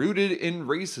control rooted in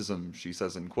racism, she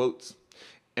says in quotes.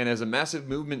 And as a massive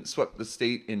movement swept the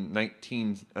state in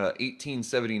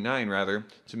 1879,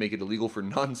 to make it illegal for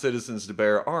non-citizens to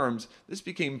bear arms, this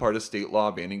became part of state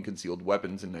law banning concealed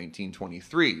weapons in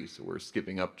 1923. So we're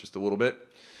skipping up just a little bit.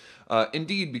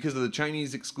 Indeed, because of the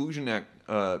Chinese Exclusion Act,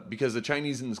 because the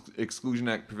Chinese Exclusion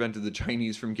Act prevented the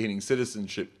Chinese from gaining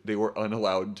citizenship, they were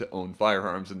unallowed to own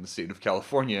firearms in the state of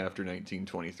California after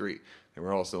 1923. They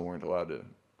were also weren't allowed to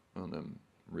own them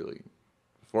really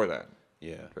before that.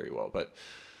 Yeah. Very well, but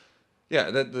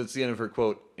yeah, that's the end of her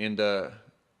quote.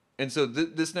 And so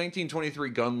this 1923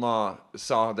 gun law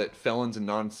saw that felons and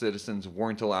non-citizens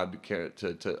weren't allowed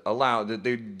to allow that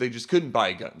they just couldn't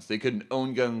buy guns. They couldn't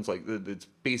own guns. Like it's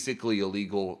basically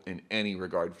illegal in any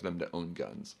regard for them to own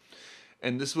guns.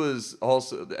 And this was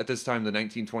also at this time the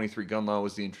 1923 gun law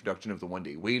was the introduction of the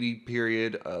one-day waiting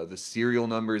period, the serial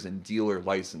numbers, and dealer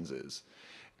licenses.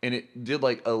 And it did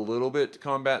like a little bit to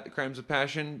combat the crimes of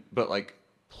passion, but like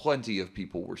plenty of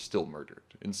people were still murdered.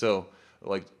 And so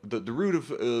like the root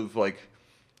of like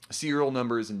serial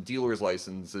numbers and dealers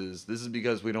licenses, this is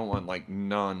because we don't want like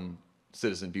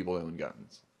non-citizen people to own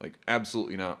guns. Like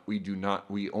absolutely not. We do not.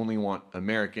 We only want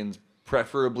Americans,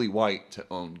 preferably white, to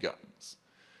own guns.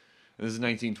 And this is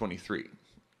 1923.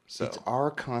 So It's our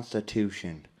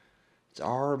Constitution. It's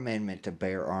our amendment to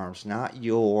bear arms, not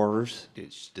yours.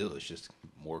 It's just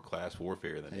more class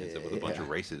warfare than it ends up with a bunch of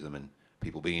racism and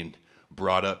people being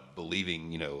brought up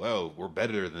believing, oh, we're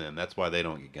better than them. That's why they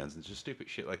don't get guns. It's just stupid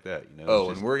shit like that, Oh, It's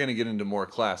just, and we're gonna get into more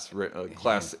class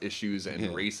issues and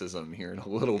racism here in a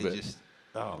little bit.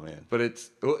 Oh man. But it's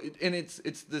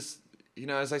this,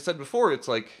 as I said before, it's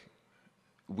like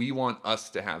we want us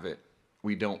to have it.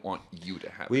 We don't want you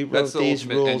to have We it. That's wrote the these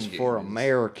ultimate rules end game for is-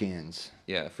 Americans.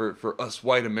 Yeah, for us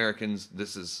white Americans,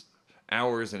 this is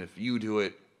ours, and if you do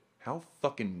it, how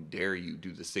fucking dare you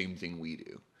do the same thing we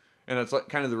do? And that's like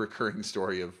kind of the recurring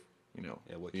story of, what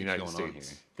the keeps United going on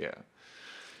States. Yeah.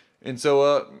 And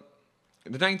so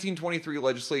the 1923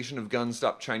 legislation of guns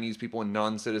stopped Chinese people and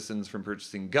non-citizens from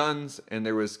purchasing guns, and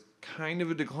there was kind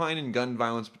of a decline in gun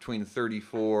violence between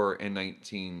 34 and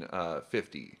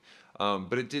 1950.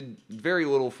 But it did very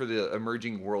little for the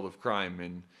emerging world of crime.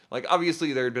 And like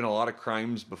obviously there had been a lot of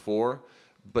crimes before,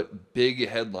 but big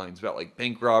headlines about like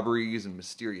bank robberies and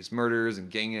mysterious murders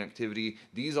and gang activity,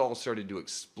 these all started to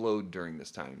explode during this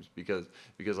time because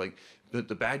like the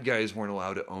bad guys weren't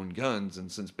allowed to own guns,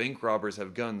 and since bank robbers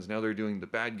have guns, now they're doing the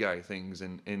bad guy things,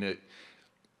 and it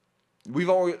we've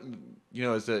always,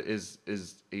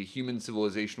 as a human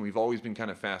civilization, we've always been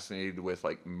kind of fascinated with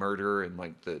like murder and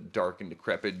like the dark and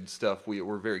decrepit stuff.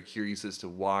 We're very curious as to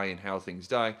why and how things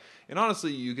die. And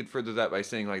honestly, you could further that by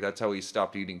saying like that's how we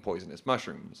stopped eating poisonous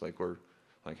mushrooms. Like we're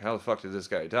like, how the fuck did this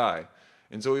guy die?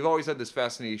 And so we've always had this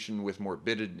fascination with the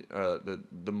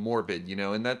morbid,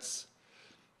 and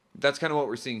that's kind of what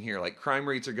we're seeing here. Like crime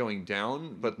rates are going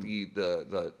down, but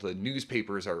the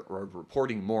newspapers are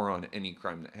reporting more on any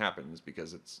crime that happens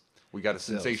because we got to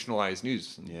sensationalize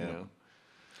news. Yeah.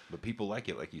 But people like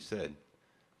it, like you said.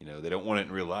 They don't want it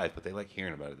in real life, but they like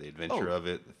hearing about it. The adventure of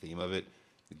it, the theme of it.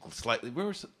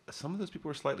 Some of those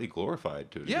people are slightly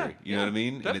glorified to a degree. Yeah, You know what I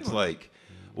mean? definitely. And it's like,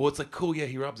 well, it's like cool. Yeah,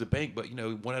 he robs a bank, but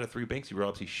 1 out of 3 banks he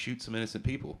robs, he shoots some innocent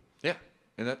people. Yeah,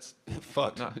 and that's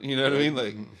Fucked. Not- You know what I mean?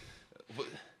 Like,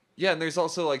 yeah. And there's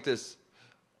also like this,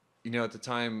 at the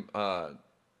time,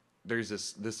 there's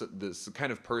this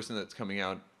kind of person that's coming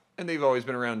out, and they've always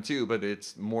been around too, but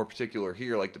it's more particular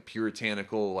here, like the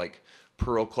puritanical, like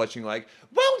pearl clutching, like,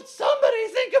 won't somebody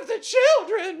think of the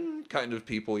children kind of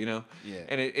people, Yeah.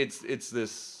 And it's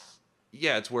this,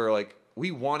 it's where like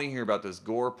we want to hear about this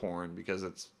gore porn because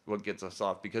it's what gets us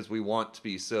off, because we want to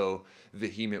be so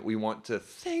vehement. We want to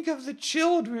think of the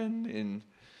children, and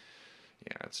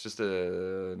it's just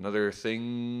another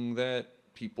thing that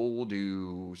people will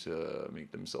do to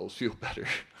make themselves feel better.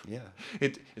 Yeah.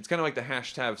 It's kind of like the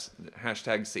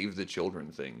hashtag save the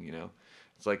children thing,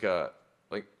 It's like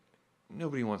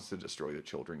nobody wants to destroy the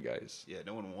children, guys. yeah,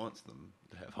 no one wants them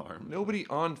to have harm. Nobody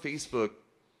on Facebook,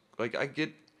 like I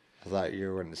thought you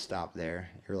were going to stop there.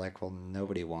 You're like, well,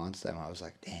 nobody wants them. I was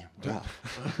like, damn,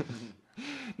 rough.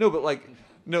 No, but like,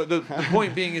 no. The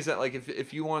point being is that like,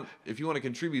 if you want to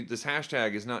contribute, this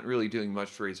hashtag is not really doing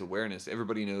much to raise awareness.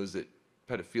 Everybody knows that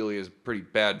pedophilia is a pretty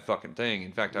bad fucking thing.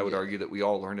 In fact, I would argue that we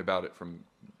all learned about it from,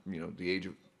 the age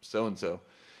of so and so.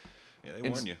 Yeah, they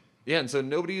warn you. Yeah, and so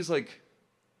nobody's like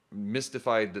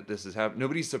mystified that this is happening.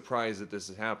 Nobody's surprised that this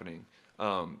is happening.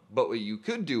 But what you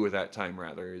could do with that time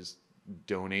rather is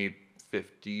donate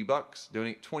 $50,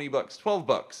 donate $20,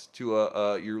 $12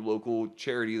 to your local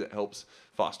charity that helps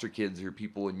foster kids or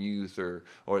people in youth or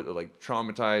like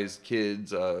traumatized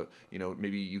kids.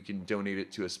 Maybe you can donate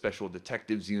it to a special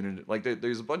detectives unit. Like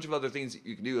there's a bunch of other things that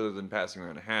you can do other than passing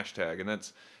around a hashtag, and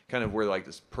that's kind of where like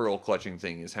this pearl clutching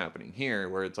thing is happening here,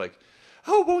 where it's like,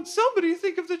 oh, won't somebody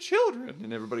think of the children?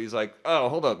 And everybody's like, oh,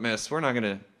 hold up, miss, we're not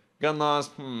gonna Gun laws,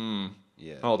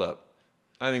 Yeah. hold up.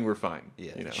 I think we're fine.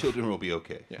 Yeah, you know? children will be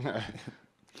okay.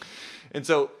 And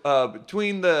so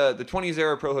between the 20s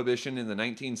era prohibition and the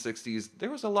 1960s, there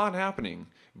was a lot happening.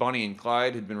 Bonnie and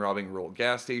Clyde had been robbing rural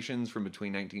gas stations from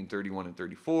between 1931 and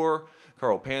 34.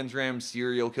 Carl Panzram,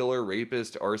 serial killer,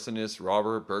 rapist, arsonist,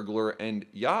 robber, burglar, and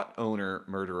yacht owner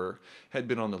murderer, had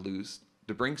been on the loose.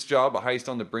 The Brinks job, a heist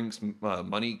on the Brinks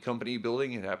Money Company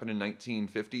building, had happened in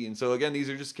 1950. And so again, these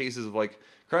are just cases of like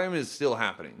crime is still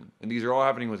happening, and these are all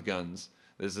happening with guns.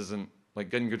 This isn't like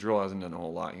gun control hasn't done a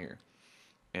whole lot here.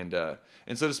 And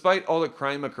so despite all the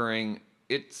crime occurring,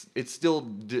 it's still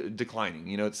declining.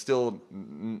 You know, it's still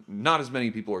not as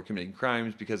many people are committing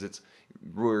crimes because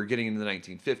we're getting into the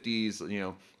 1950s. You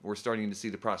know, we're starting to see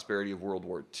the prosperity of World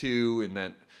War II, and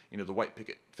that, you know, the white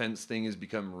picket fence thing has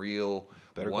become real.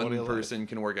 Better quality One of life. person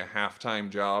can work a half-time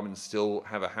job and still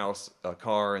have a house, a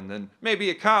car, and then maybe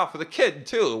a car for the kid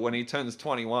too when he turns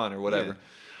 21 or whatever.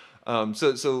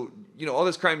 So you know, all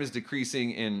this crime is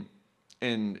decreasing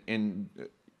and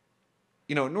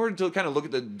you know, in order to kind of look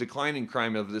at the decline in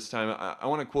crime of this time, I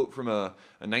want to quote from a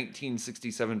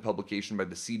 1967 publication by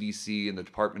the CDC and the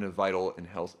Department of Vital and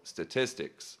Health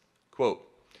Statistics. Quote,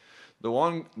 the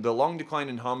long decline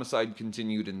in homicide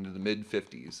continued into the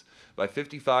mid-50s. By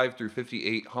 55 through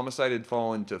 58, homicide had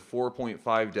fallen to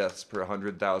 4.5 deaths per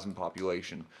 100,000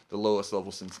 population, the lowest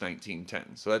level since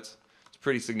 1910. So it's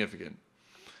pretty significant.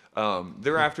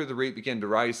 Thereafter, the rate began to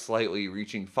rise slightly,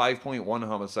 reaching 5.1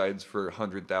 homicides per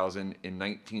 100,000 in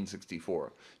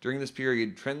 1964. During this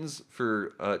period, trends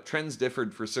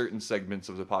differed for certain segments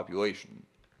of the population.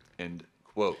 End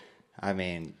quote. I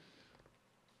mean,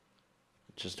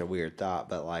 just a weird thought,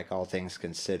 but like all things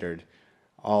considered,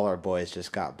 all our boys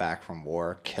just got back from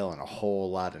war, killing a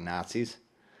whole lot of Nazis.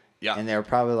 Yeah. And they were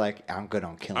probably like, I'm good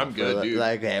on killing. I'm good, dude.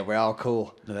 Like, hey, we're all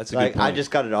cool. No, that's a like, good I point. just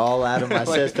got it all out of my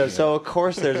system. So, of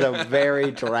course, there's a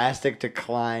very drastic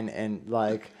decline in,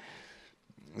 like,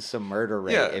 some murder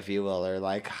rate, Yeah. if you will, or,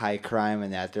 like, high crime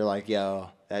and that. They're like, yo,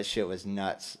 that shit was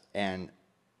nuts. And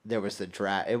there was the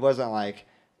draft. It wasn't, like,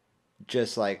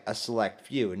 just, like, a select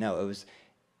few. No, it was...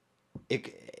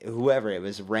 whoever it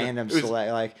was, random It was-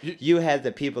 select. Like, you had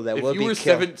the people that If will you be were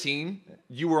killed. 17,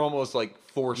 you were almost like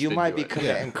forced You into might be it.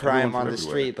 committing Yeah, crime everyone on from the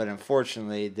everywhere. street, but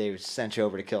unfortunately, they sent you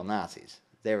over to kill Nazis.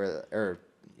 They were, or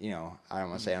you know, I don't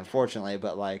want to say unfortunately,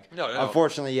 but like, No.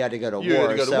 unfortunately, you had to go to You war.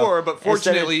 had to go to so war, but instead of-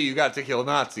 fortunately, you got to kill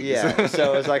Nazis. yeah.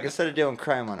 So it was like instead of doing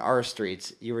crime on our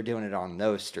streets, you were doing it on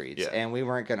those streets, Yeah. and we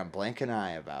weren't gonna blink an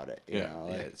eye about it. You Yeah. know,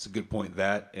 Yeah, like, it's a good point.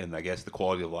 That, and I guess the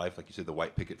quality of life, like you said, the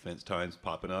white picket fence times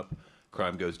popping up,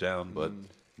 crime goes down, but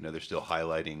you know they're still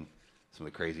highlighting some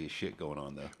of the craziest shit going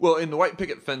on though. Well, and the white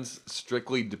picket fence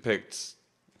strictly depicts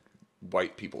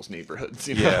white people's neighborhoods.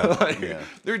 You know? Yeah, Like, yeah.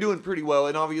 They're doing pretty well,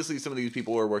 and obviously some of these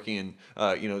people are working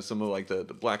in, you know, some of like the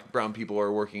black, brown people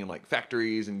are working in like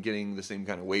factories and getting the same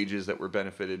kind of wages that were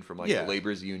benefited from like Yeah. the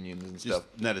labor's unions and Just stuff.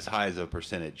 not as high as a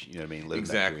percentage, you know what I mean? Living that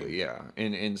Exactly, dream. yeah,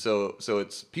 and so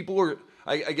it's people were.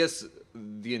 I guess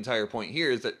the entire point here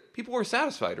is that people were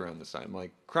satisfied around this time.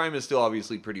 Like crime is still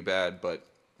obviously pretty bad, but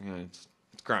you know, it's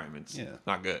crime. It's Yeah.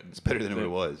 not good. It's better than what it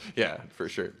was. Yeah, for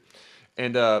sure.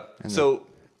 And so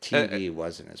TV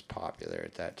wasn't as popular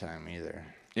at that time either.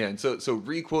 yeah, and so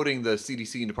re-quoting the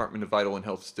CDC and Department of Vital and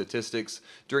Health Statistics,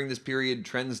 during this period,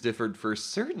 trends differed for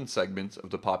certain segments of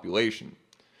the population.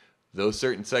 Those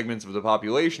certain segments of the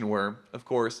population were, of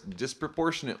course,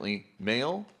 disproportionately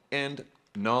male and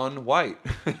non-white.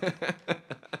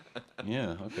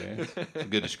 Yeah, okay. That's a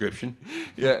good description.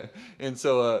 Yeah, and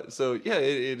so yeah,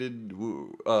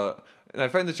 and I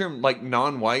find the term like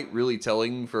non-white really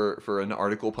telling for an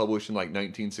article published in like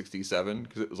 1967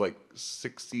 because it was like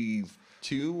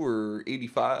 62 or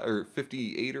 85 or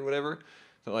 58 or whatever.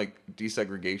 So like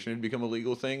desegregation had become a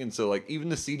legal thing, and so like even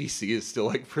the CDC is still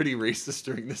like pretty racist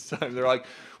during this time. They're like,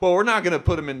 well, we're not going to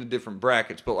put them into different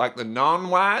brackets, but like the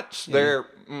non-whites, they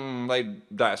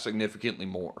die significantly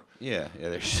more. Yeah,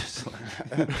 they're just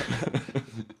like,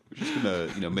 we're just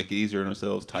gonna make it easier on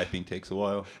ourselves. Typing takes a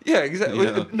while. Yeah, exactly.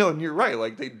 You know? No, and you're right.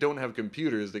 Like they don't have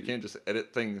computers; they can't just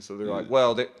edit things. So they're like,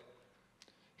 well,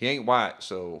 he ain't white,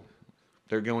 so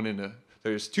they're going into.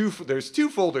 There's two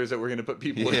folders that we're gonna put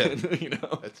people Yeah. in. You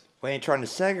know. We ain't trying to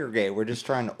segregate. We're just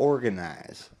trying to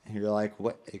organize. And you're like,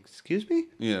 what? Excuse me?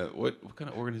 Yeah, what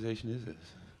kind of organization is this?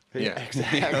 Yeah.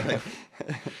 exactly.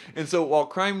 And so while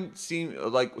crime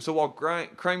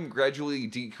crime gradually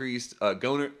decreased,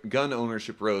 gun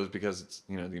ownership rose because it's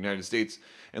the United States,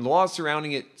 and the laws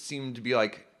surrounding it seemed to be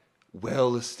like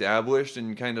well established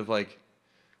and kind of like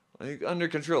under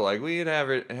control. Like we had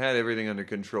everything under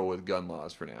control with gun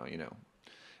laws for now,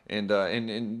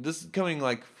 And this is coming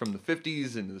like from the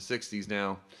 50s into the 60s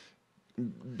now,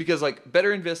 because like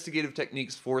better investigative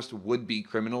techniques forced would-be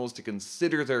criminals to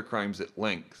consider their crimes at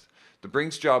length. The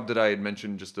Brinks job that I had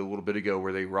mentioned just a little bit ago,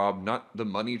 where they robbed not the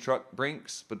money truck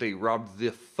Brinks, but they robbed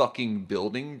the fucking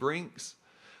building Brinks.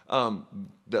 Was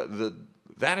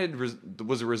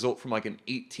a result from like an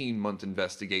 18-month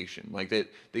investigation. Like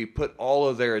they put all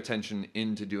of their attention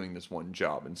into doing this one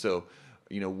job, and so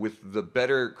with the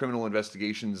better criminal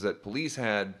investigations that police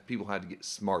had, people had to get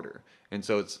smarter, and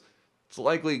so it's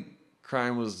likely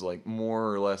crime was like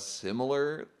more or less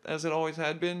similar as it always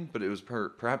had been, but it was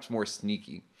perhaps more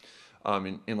sneaky.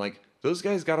 And like those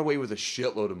guys got away with a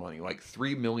shitload of money, like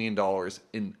 $3 million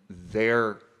in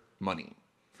their money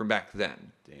from back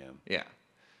then. Damn. Yeah.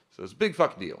 So it's a big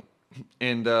fucking deal.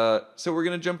 And so we're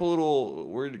going to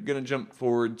jump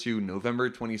forward to November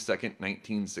 22nd,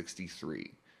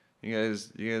 1963. You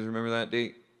guys remember that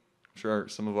date? I'm sure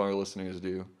some of our listeners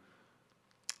do.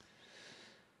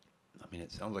 I mean,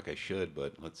 it sounds like I should,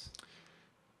 but let's...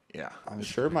 Yeah. I'm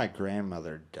sure my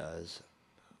grandmother does.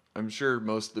 I'm sure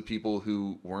most of the people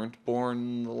who weren't born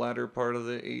in the latter part of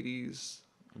the 80s,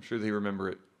 I'm sure they remember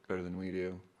it better than we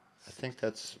do. I think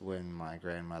that's when my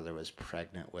grandmother was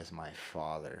pregnant with my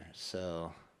father.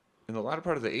 So, In the latter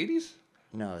part of the 80s?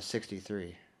 no,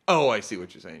 63. Oh, I see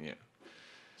what you're saying, yeah.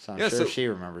 So I'm Yeah, sure so- she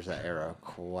remembers that era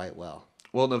quite well.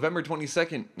 Well, November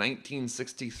 22nd,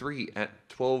 1963, at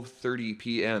 12:30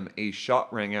 p.m., a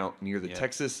shot rang out near the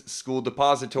Texas School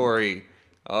Depository.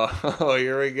 Oh,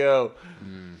 here we go.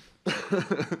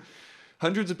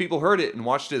 Hundreds of people heard it and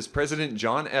watched as President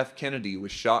John F. Kennedy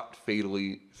was shot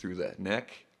fatally through the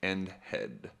neck and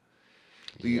head.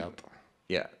 Yep.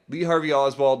 Yeah. Lee Harvey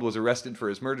Oswald was arrested for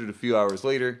his murder a few hours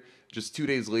later. Just 2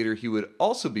 days later, he would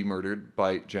also be murdered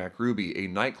by Jack Ruby, a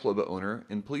nightclub owner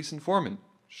and police informant,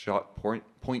 shot point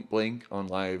blank on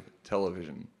live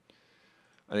television.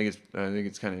 I think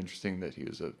it's kind of interesting that he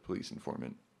was a police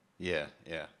informant. Yeah.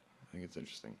 I think it's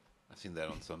interesting. I've seen that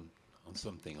on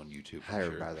something on YouTube. for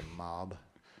Hired sure. by the mob.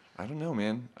 I don't know,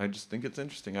 man. I just think it's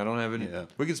interesting. I don't have any. Yeah.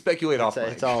 We can speculate off.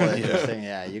 It's mic. all interesting.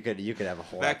 Yeah, you could have a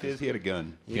whole Fact is, he had a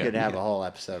gun. you could have a whole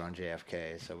episode on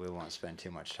JFK, so we won't spend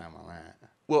too much time on that.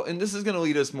 Well, and this is going to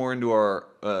lead us more into our.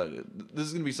 This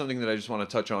is going to be something that I just want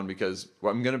to touch on because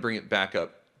I'm going to bring it back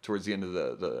up towards the end of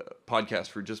the podcast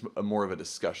for just more of a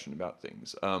discussion about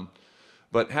things.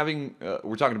 But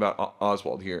we're talking about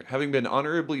Oswald here. Having been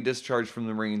honorably discharged from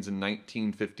the Marines in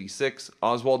 1956,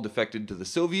 Oswald defected to the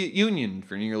Soviet Union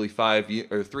for nearly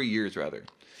 3 years rather.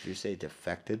 Did you say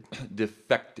defected?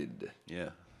 Defected.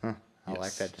 Yeah. I like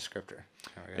Yes. that descriptor.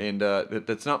 There we go. And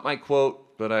that's not my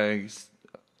quote, but I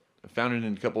found it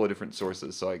in a couple of different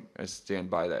sources, so I stand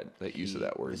by that use of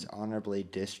that word. Was honorably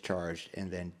discharged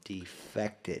and then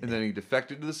defected And then he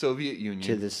defected to the Soviet Union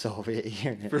to the Soviet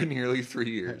Union. for nearly 3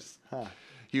 years.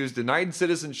 He was denied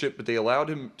citizenship, but they allowed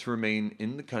him to remain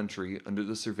in the country under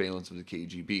the surveillance of the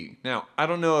KGB. Now, I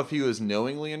don't know if he was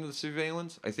knowingly under the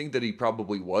surveillance. I think that he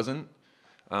probably wasn't.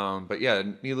 But yeah,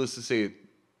 needless to say,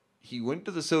 he went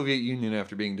to the Soviet Union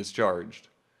after being discharged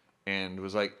and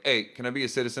was like, hey, can I be a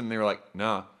citizen? And they were like,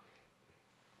 nah.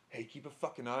 Hey, keep a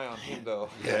fucking eye on him, though.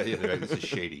 Yeah, they're like, this is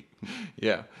shady.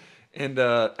 Yeah. And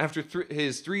after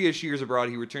his 3-ish years abroad,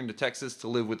 he returned to Texas to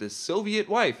live with his Soviet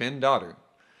wife and daughter.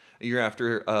 A year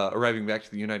after arriving back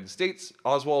to the United States,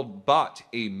 Oswald bought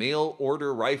a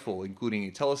mail-order rifle, including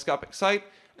a telescopic sight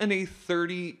and a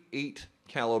 .38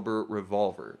 caliber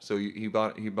revolver. So he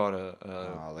bought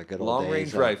Oh, the good old long-range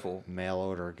days of rifle, mail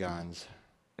order guns.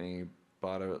 and he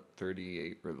bought a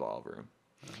 .38 revolver.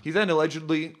 He then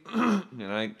allegedly,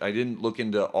 and I didn't look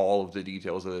into all of the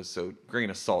details of this, so grain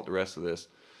of salt the rest of this,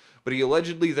 but he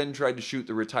allegedly then tried to shoot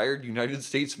the retired United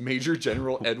States Major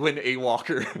General Edwin A.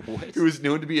 Walker, who is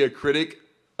known to be a critic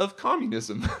of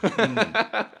communism.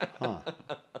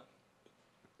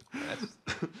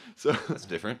 That's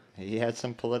different. He had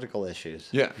some political issues.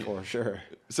 Yeah. For sure.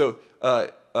 So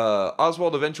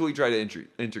Oswald eventually tried to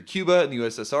enter Cuba and the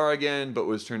USSR again, but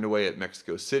was turned away at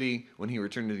Mexico City. When he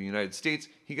returned to the United States,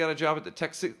 he got a job at the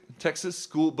Texas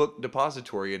School Book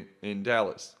Depository in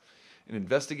Dallas. An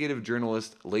investigative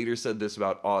journalist later said this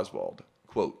about Oswald,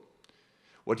 quote,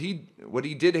 What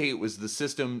he did hate was the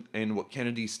system and what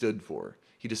Kennedy stood for.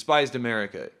 He despised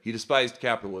America. He despised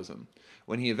capitalism.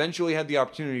 When he eventually had the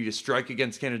opportunity to strike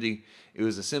against Kennedy, it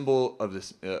was a symbol of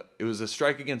this. It was a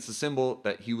strike against the symbol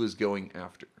that he was going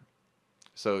after.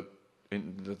 So,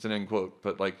 and that's an end quote.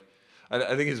 But like,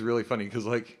 I think it's really funny because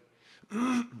like,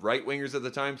 right wingers at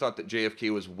the time thought that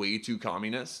JFK was way too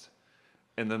communist,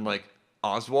 and then like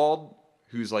Oswald,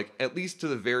 who's like at least to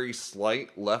the very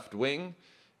slight left wing,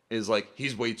 is like,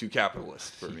 he's way too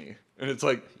capitalist for me. And it's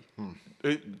like,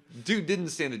 dude didn't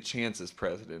stand a chance as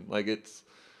president. Like, it's...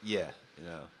 Yeah, you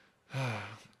know.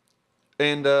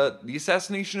 And the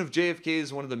assassination of JFK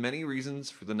is one of the many reasons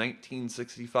for the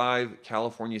 1965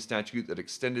 California statute that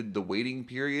extended the waiting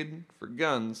period for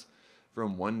guns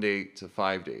from 1 day to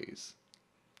 5 days.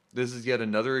 This is yet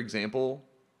another example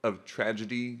of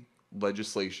tragedy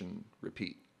legislation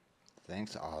repeat.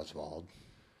 Thanks, Oswald.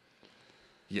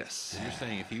 Yes. You're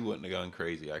saying if he wouldn't have gone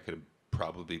crazy, I could have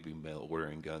probably been mail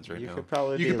ordering guns right You now. could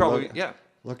probably You be could probably, yeah.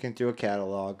 looking through a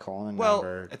catalog, calling a Well,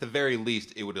 number. At the very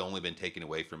least, it would have only been taken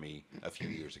away from me a few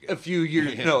years ago. A few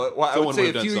years, no, well, I Someone would say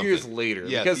would a have few done years something. later,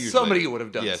 Yeah, a because few years somebody later. would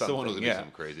have done yeah, something. someone would have yeah. done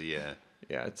something crazy. Yeah.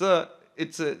 Yeah,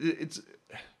 it's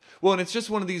well, and it's just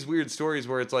one of these weird stories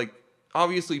where it's like,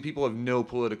 obviously people have no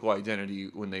political identity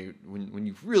when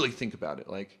you really think about it.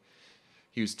 Like,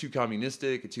 he was too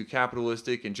communistic, too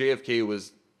capitalistic, and JFK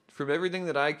was, from everything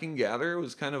that I can gather,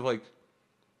 was kind of like,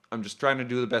 I'm just trying to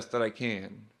do the best that I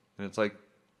can. And it's like,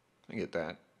 I get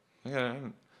that.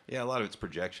 Yeah, a lot of it's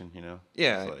projection, you know?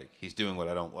 Yeah. It's like, he's doing what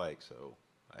I don't like, so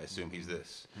I assume he's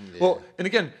this. Well, and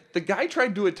again, the guy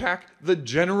tried to attack the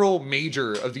general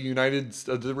major of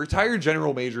the retired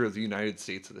general major of the United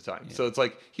States at the time. So it's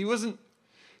like,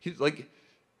 he's like,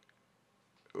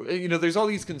 you know, there's all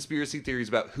these conspiracy theories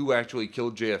about who actually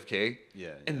killed JFK.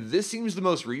 Yeah, And this seems the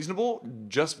most reasonable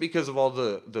just because of all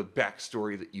the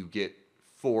backstory that you get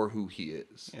for who he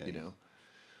is, Yeah, you know?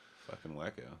 Fucking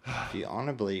wacko. If you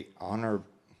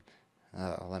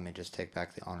let me just take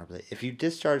back the honorably. If you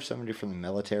discharge somebody from the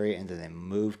military and then they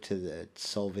move to the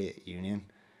Soviet Union,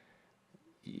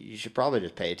 you should probably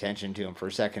just pay attention to him for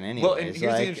a second anyway. Well, and here's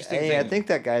the interesting hey, I thing. think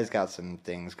that guy's got some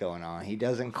things going on. He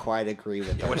doesn't quite agree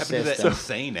with What our happened to that system.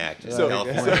 insane act in So-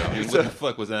 California? I mean, what the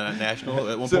fuck was that national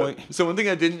at one point? So one thing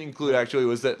I didn't include actually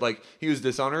was that, like, he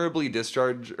was honorably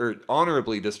discharged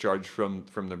from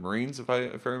the Marines, if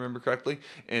I remember correctly,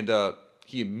 and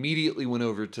he immediately went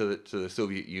over to the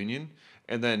Soviet Union,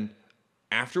 and then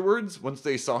afterwards, once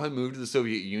they saw him move to the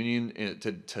Soviet Union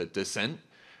to dissent,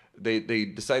 they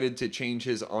decided to change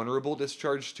his honorable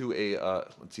discharge to a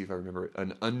let's see if I remember it,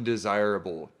 an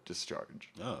undesirable discharge.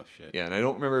 Oh, shit. Yeah, and I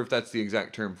don't remember if that's the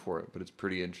exact term for it, but it's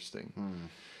pretty interesting.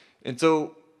 And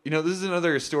so, you know, this is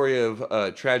another story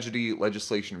of tragedy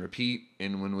legislation repeat.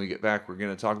 And when we get back, we're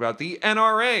going to talk about the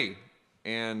NRA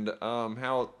and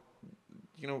how,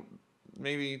 you know,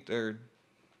 maybe they're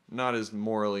not as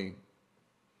morally,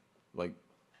 like,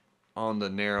 on the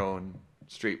narrow and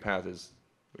straight path as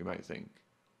we might think.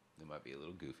 It might be a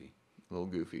little goofy. A little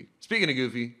goofy. Speaking of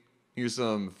goofy, here's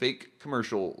some fake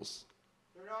commercials.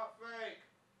 They're not fake.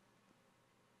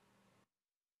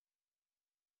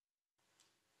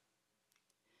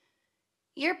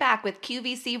 You're back with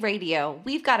QVC Radio.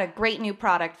 We've got a great new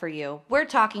product for you. We're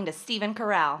talking to Stephen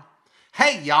Corral.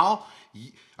 Hey, y'all.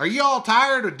 Are you all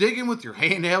tired of digging with your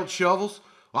handheld shovels?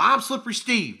 Well, I'm Slippery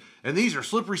Steve, and these are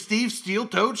Slippery Steve's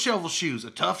steel-toed shovel shoes, a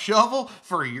tough shovel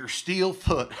for your steel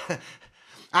foot.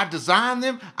 I designed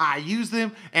them, I use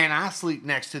them, and I sleep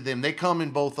next to them. They come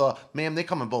in both, they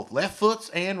come in both left foots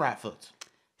and right foots.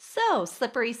 So,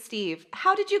 Slippery Steve,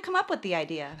 how did you come up with the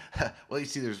idea? Well, you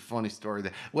see, there's a funny story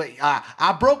there. Wait,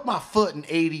 I broke my foot in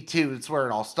 '82. That's where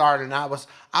it all started. And I was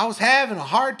having a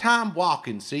hard time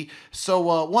walking. See,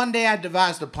 so one day I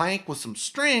devised a plank with some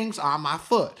strings on my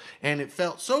foot, and it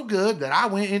felt so good that I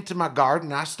went into my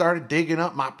garden. And I started digging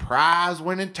up my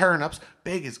prize-winning turnips,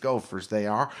 big as gophers they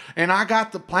are, and I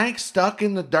got the plank stuck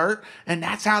in the dirt, and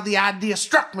that's how the idea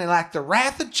struck me like the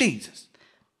wrath of Jesus.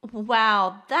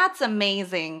 Wow, that's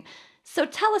amazing. So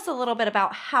tell us a little bit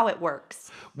about how it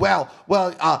works. Well,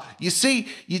 you see,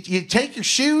 you take your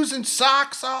shoes and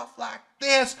socks off like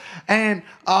this, and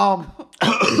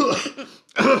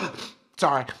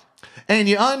sorry, and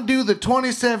you undo the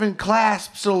 27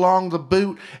 clasps along the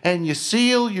boot, and you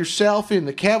seal yourself in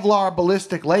the Kevlar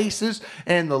ballistic laces,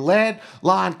 and the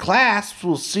lead-lined clasps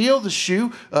will seal the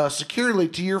shoe securely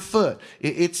to your foot.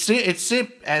 It's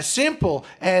as simple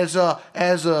as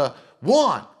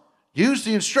one. Use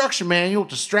the instruction manual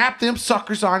to strap them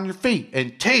suckers on your feet.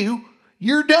 And two,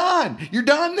 you're done. You're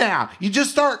done now. You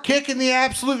just start kicking the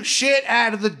absolute shit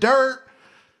out of the dirt.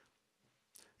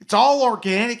 It's all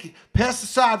organic,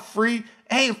 pesticide-free,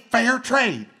 and fair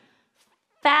trade.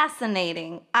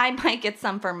 Fascinating. I might get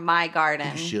some for my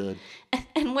garden. You should.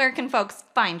 And where can folks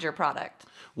find your product?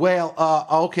 Well,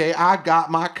 okay, I got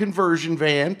my conversion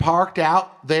van parked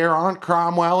out there on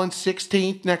Cromwell and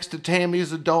 16th next to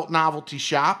Tammy's Adult Novelty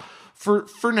Shop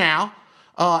for now.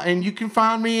 And you can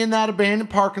find me in that abandoned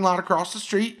parking lot across the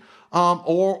street.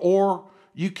 Or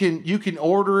you can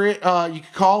order it. You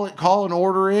can call and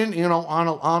order in,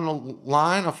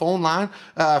 on a phone line,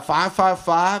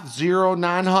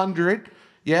 555-0900.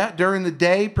 Yeah, during the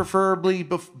day, preferably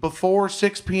before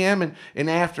 6 p.m. and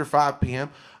after 5 p.m.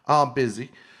 I'm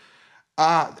busy.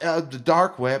 The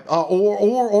dark web,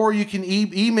 or you can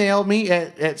email me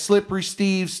at Slippery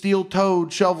Steve Steel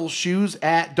Toed Shovel Shoes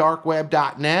at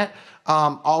darkweb.net.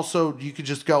 Also, you could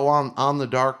just go on the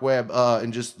dark web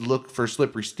and just look for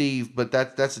Slippery Steve, but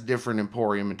that's a different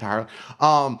emporium entirely.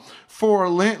 For a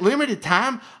limited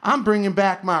time, I'm bringing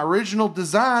back my original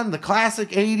design, the classic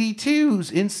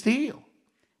 82s in steel.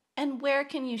 And where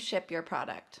can you ship your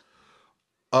product?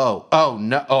 No,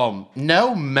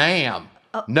 no, ma'am.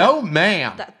 No,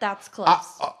 ma'am. That's close.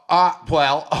 I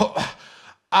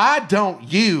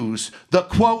don't use the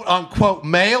quote unquote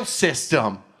mail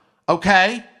system.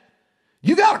 Okay?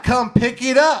 You got to come pick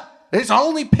it up. It's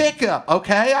only pickup,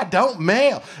 okay? I don't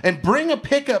mail. And bring a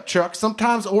pickup truck.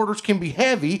 Sometimes orders can be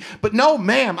heavy, but no,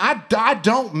 ma'am, I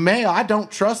don't mail. I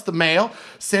don't trust the mail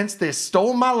since they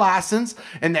stole my license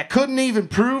and they couldn't even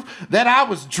prove that I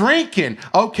was drinking,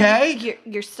 okay?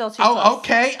 You're still too close.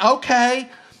 Okay.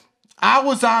 I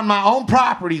was on my own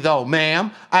property though,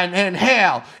 ma'am. And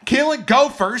hell, killing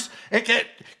gophers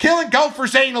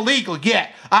ain't illegal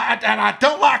yet. I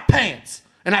don't like pants.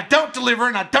 And I don't deliver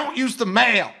and I don't use the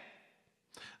mail.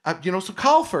 So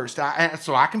call first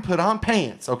so I can put on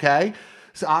pants, okay?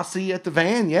 So I'll see you at the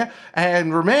van, yeah?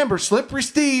 And remember, Slippery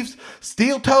Steve's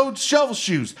Steel-Toed Shovel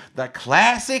Shoes, the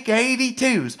classic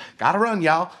 82s. Gotta run,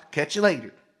 y'all. Catch you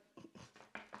later.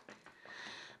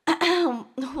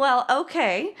 Well,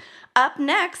 okay. Up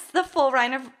next, the full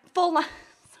line of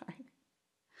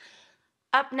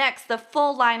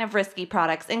Risky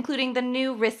products, including the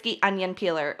new Risky onion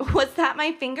peeler. Was that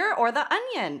my finger or the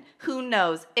onion? Who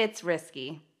knows? It's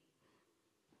risky.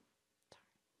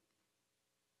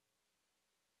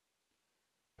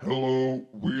 Hello,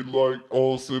 we'd like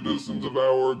all citizens of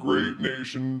our great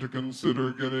nation to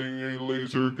consider getting a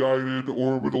laser-guided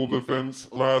orbital defense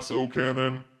lasso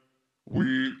cannon.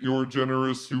 We, your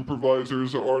generous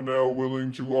supervisors, are now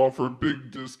willing to offer big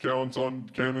discounts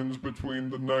on cannons between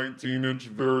the 19-inch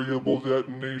variable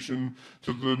detonation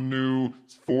to the new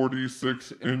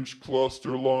 46-inch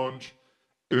cluster launch.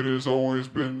 It has always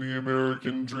been the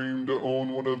American dream to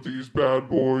own one of these bad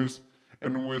boys,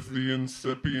 and with the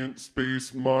incipient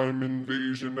space mime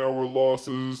invasion, our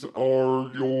losses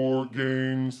are your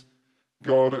gains.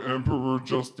 God Emperor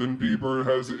Justin Bieber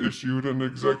has issued an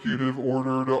executive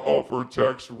order to offer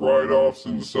tax write-offs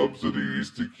and subsidies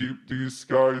to keep these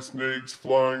sky snakes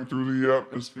flying through the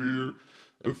atmosphere,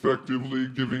 effectively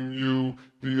giving you,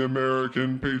 the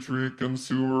American patriot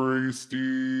consumer, a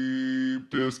steep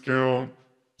discount.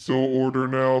 So order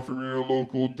now from your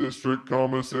local district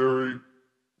commissary.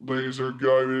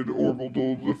 Laser-guided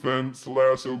orbital defense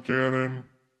lasso cannon.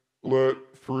 Let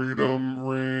freedom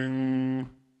ring.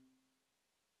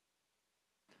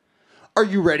 Are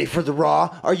you ready for the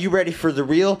raw? Are you ready for the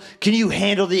real? Can you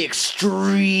handle the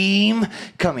extreme?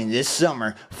 Coming this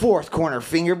summer, Fourth Corner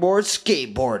Fingerboard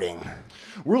Skateboarding.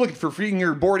 We're looking for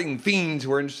fingerboarding fiends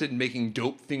who are interested in making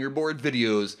dope fingerboard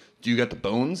videos. Do you got the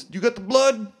bones? Do you got the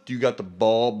blood? Do you got the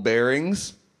ball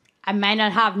bearings? I might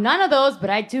not have none of those,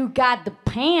 but I do got the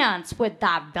pants with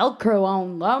that Velcro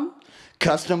on them.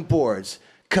 Custom boards,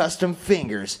 custom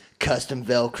fingers, custom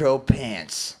Velcro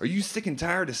pants. Are you sick and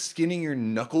tired of skinning your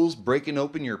knuckles, breaking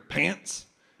open your pants?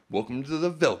 Welcome to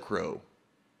the Velcro.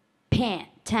 Pant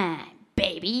time,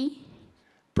 baby.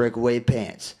 Breakaway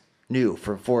pants. New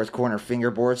from Fourth Corner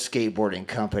Fingerboard Skateboarding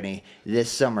Company.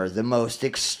 This summer, the most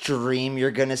extreme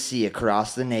you're gonna see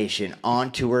across the nation.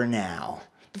 On tour now.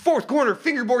 The Fourth Corner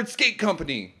Fingerboard Skate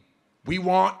Company. We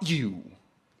want you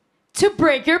to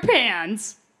break your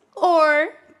pants or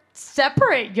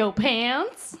separate your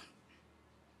pants.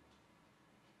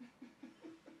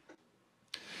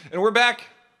 And we're back.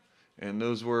 And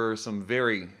those were some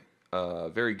very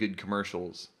good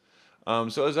commercials.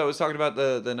 So as I was talking about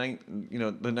the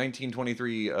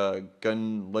 1923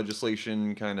 gun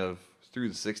legislation, kind of through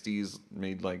the 60s,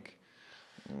 made like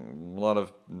a lot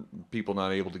of people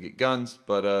not able to get guns,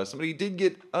 but somebody did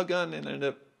get a gun and ended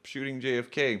up shooting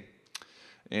JFK.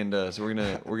 And so we're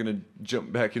gonna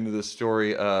jump back into this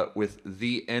story with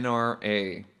the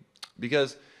NRA,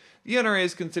 because the NRA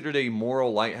is considered a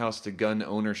moral lighthouse to gun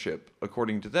ownership,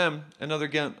 according to them and other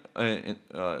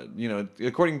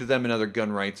according to them and other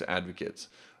gun rights advocates.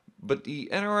 But the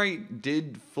NRA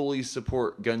did fully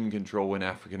support gun control when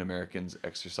African Americans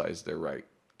exercised their right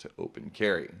to open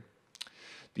carry.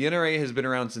 The NRA has been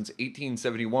around since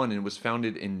 1871 and was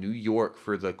founded in New York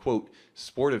for the, quote,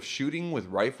 sport of shooting with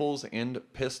rifles and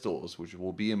pistols, which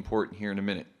will be important here in a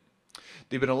minute.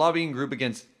 They've been a lobbying group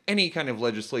against any kind of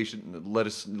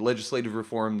legislative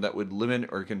reform that would limit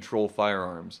or control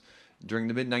firearms. During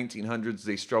the mid-1900s,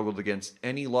 they struggled against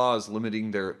any laws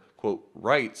limiting their, quote,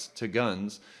 rights to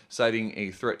guns, citing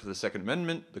a threat to the Second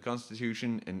Amendment, the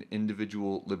Constitution, and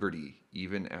individual liberty,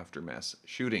 even after mass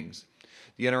shootings.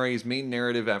 The NRA's main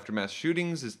narrative after mass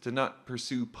shootings is to not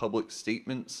pursue public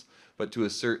statements, but to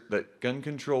assert that gun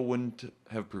control wouldn't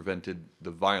have prevented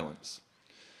the violence.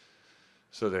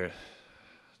 So they're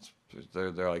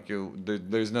like,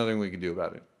 there's nothing we can do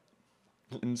about it.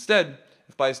 Instead,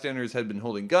 if bystanders had been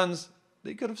holding guns,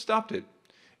 they could have stopped it.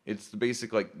 It's the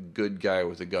basic, like, good guy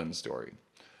with a gun story.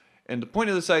 And the point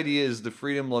of this idea is the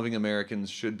freedom-loving Americans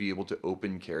should be able to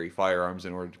open carry firearms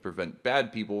in order to prevent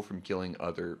bad people from killing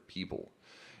other people.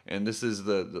 And this is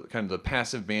the kind of the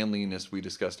passive manliness we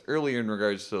discussed earlier in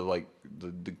regards to, like,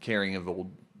 the carrying of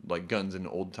old, like, guns in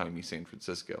old-timey San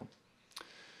Francisco.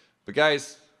 But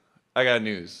guys, I got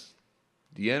news.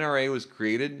 The NRA was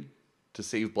created to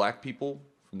save black people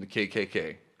from the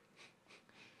KKK.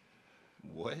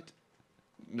 What?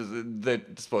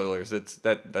 Spoilers.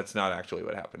 That's not actually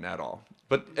what happened at all.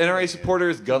 But NRA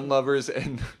supporters, gun lovers,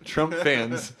 and Trump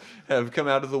fans have come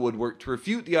out of the woodwork to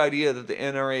refute the idea that the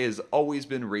NRA has always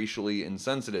been racially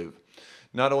insensitive.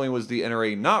 Not only was the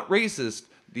NRA not racist,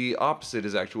 the opposite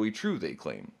is actually true, they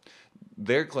claim.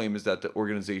 Their claim is that the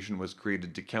organization was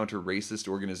created to counter racist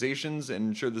organizations and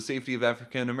ensure the safety of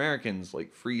African Americans,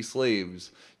 like free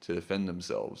slaves, to defend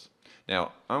themselves.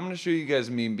 Now, I'm going to show you guys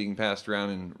a meme being passed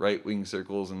around in right-wing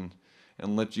circles and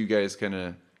let you guys kind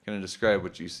of describe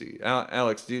what you see.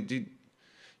 Alex, do you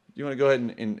want to go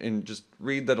ahead and just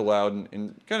read that aloud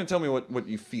and kind of tell me what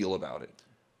you feel about it?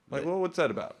 Like, well, what's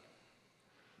that about?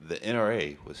 The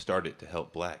NRA was started to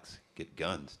help blacks get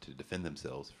guns to defend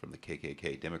themselves from the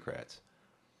KKK Democrats.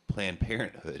 Planned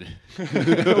Parenthood,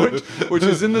 which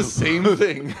is in the same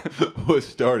thing, was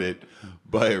started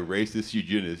by a racist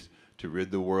eugenist to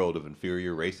rid the world of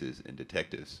inferior races and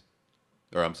defectives.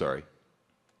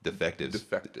 Defectives.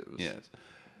 Yes.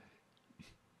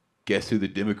 Guess who the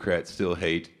Democrats still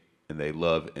hate and they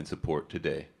love and support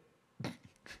today?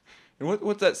 And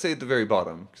what's that say at the very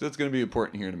bottom? Because that's going to be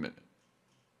important here in a minute.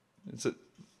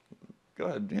 Go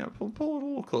ahead. Yeah, pull it a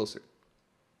little closer.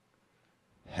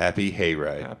 Happy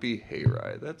Hayride. Happy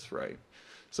Hayride. That's right.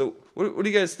 So what do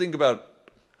you guys think about,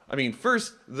 I mean,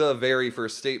 first, the very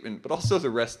first statement, but also the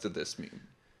rest of this meme?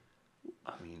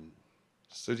 I mean,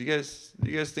 so do you guys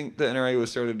think the NRA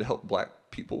was started to help black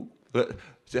people?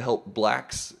 To help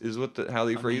blacks is how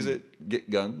they phrase it? Get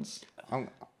guns? I'm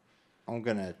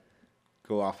going to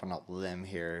go off on a limb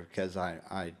here because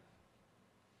I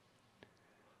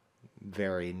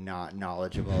very not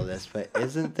knowledgeable of this, but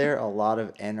isn't there a lot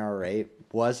of NRA,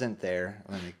 wasn't there,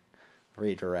 let me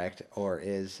redirect, or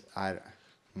is,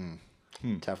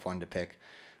 tough one to pick,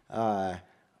 a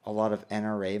lot of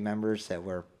NRA members that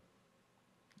were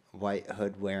white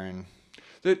hood wearing?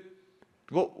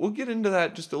 Well, we'll get into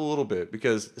that just a little bit,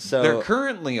 because there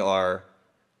currently are,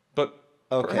 but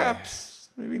perhaps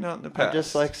maybe not in the past. I'm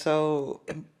just like,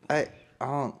 I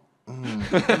don't...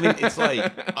 I mean, it's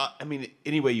like,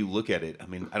 any way you look at it, I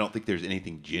mean, I don't think there's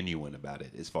anything genuine about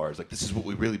it as far as, like, this is what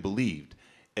we really believed.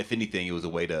 If anything, it was a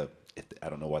way to, I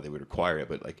don't know why they would require it,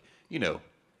 but, like,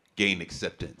 gain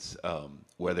acceptance,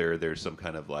 whether there's some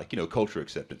kind of, like, cultural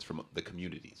acceptance from the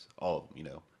communities. All,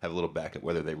 have a little backup,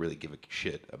 whether they really give a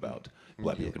shit about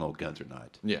black people can hold guns or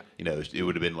not. Yeah. It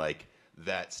would have been like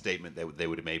that statement that they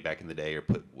would have made back in the day, or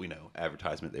put,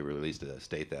 advertisement they released to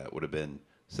state that would have been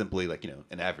simply like,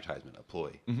 an advertisement, a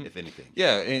ploy, if anything.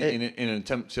 Yeah, in an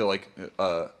attempt to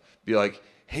be like,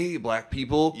 hey, black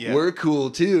people, we're cool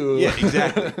too. Yeah,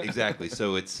 exactly.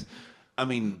 So it's, I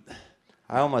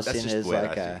almost seen it as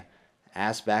like a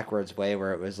ass backwards way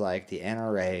where it was like the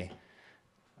NRA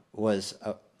was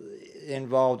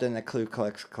involved in the Ku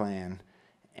Klux Klan,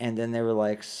 and then they were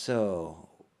like, so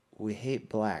we hate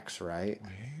blacks, right? We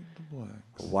hate the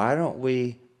blacks. Why don't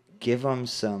we give them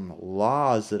some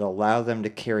laws that allow them to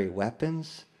carry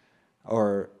weapons,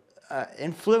 or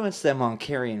influence them on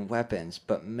carrying weapons,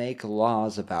 but make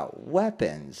laws about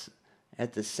weapons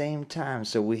at the same time,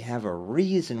 so we have a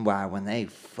reason why when they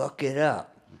fuck it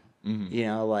up,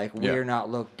 we're not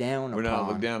looked down upon. We're not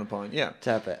looked down upon, yeah.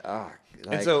 Type of,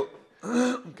 and so,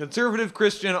 conservative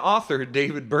Christian author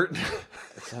David Burton.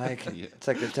 It's like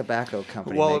the tobacco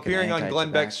company. While appearing on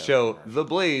Glenn Beck's show, The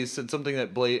Blaze, said something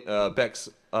that Beck's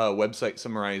website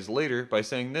summarized later by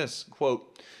saying this,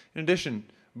 quote, in addition,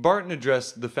 Barton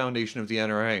addressed the foundation of the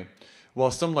NRA.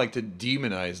 While some like to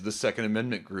demonize the Second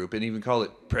Amendment group and even call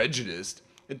it prejudiced,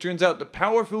 it turns out the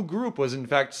powerful group was in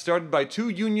fact started by 2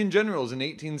 Union generals in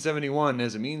 1871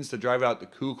 as a means to drive out the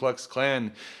Ku Klux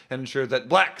Klan and ensure that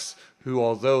blacks, who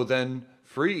although then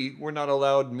free were not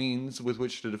allowed means with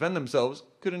which to defend themselves,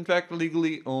 could in fact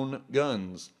legally own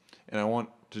guns. And I want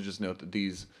to just note that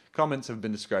these comments have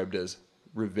been described as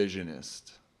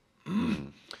revisionist.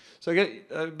 So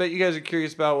I bet you guys are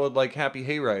curious about what like Happy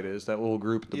Hayride is, that little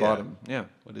group at the bottom. Yeah.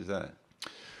 What is that?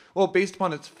 Well, based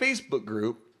upon its Facebook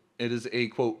group, it is a,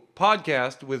 quote,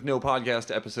 podcast with no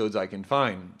podcast episodes I can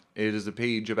find. It is a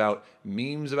page about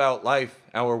memes about life,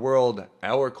 our world,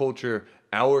 our culture,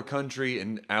 our country,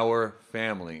 and our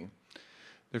family.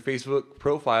 Their Facebook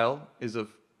profile is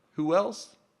of who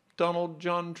else? Donald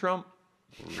John Trump?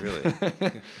 Really?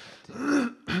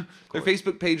 Their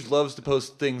Facebook page loves to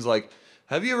post things like,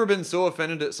 have you ever been so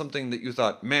offended at something that you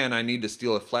thought, man, I need to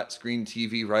steal a flat screen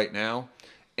TV right now?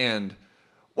 And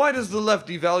why does the left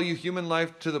devalue human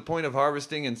life to the point of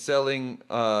harvesting and selling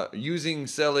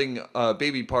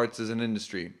baby parts as an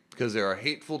industry? Because they are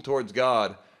hateful towards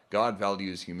God. God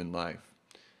values human life.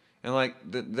 And like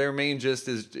their main gist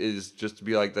is just to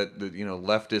be like that,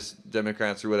 leftist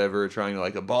Democrats or whatever are trying to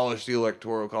like abolish the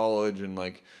Electoral College, and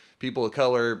like people of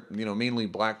color, mainly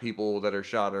black people that are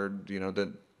shot, or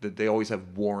that they always have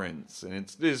warrants, and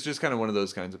it's just kind of one of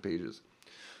those kinds of pages.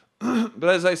 But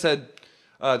as I said,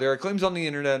 there are claims on the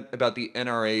internet about the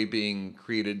NRA being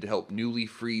created to help newly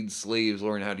freed slaves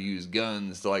learn how to use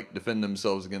guns to like defend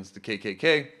themselves against the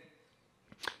KKK.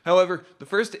 However, the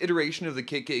first iteration of the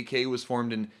KKK was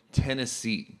formed in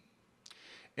Tennessee,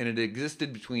 and it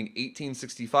existed between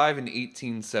 1865 and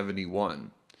 1871.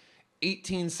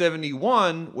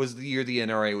 1871 was the year the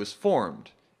NRA was formed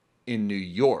in New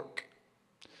York.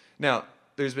 Now,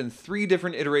 there's been 3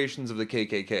 different iterations of the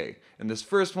KKK, and this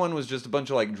first one was just a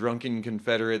bunch of like drunken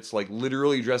Confederates, like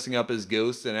literally dressing up as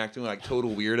ghosts and acting like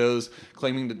total weirdos,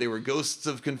 claiming that they were ghosts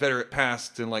of Confederate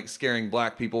past and like scaring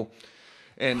black people.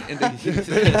 And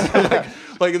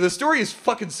like the story is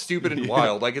fucking stupid and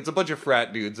wild. Like it's a bunch of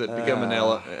frat dudes that become an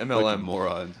MLM. Bunch of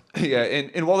morons. Yeah,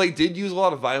 and while they did use a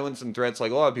lot of violence and threats,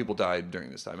 like a lot of people died during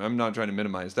this time. I'm not trying to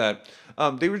minimize that.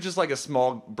 They were just like a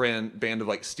small band of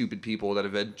like stupid people that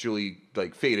eventually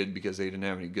like faded because they didn't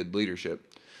have any good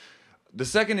leadership. The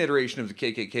second iteration of the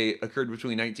KKK occurred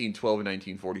between 1912 and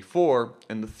 1944,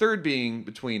 and the third being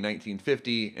between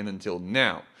 1950 and until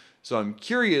now. So I'm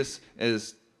curious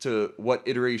as to what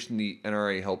iteration the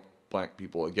NRA helped black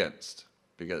people against,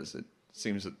 because it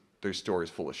seems that their story is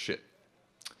full of shit.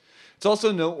 It's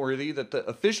also noteworthy that the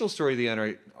official story of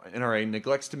the NRA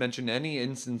neglects to mention any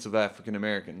instance of African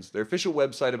Americans. Their official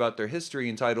website about their history,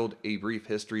 entitled A Brief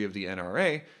History of the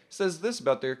NRA, says this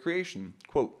about their creation.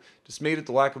 Quote, dismayed at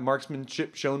the lack of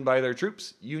marksmanship shown by their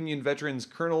troops, Union veterans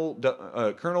Colonel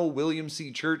William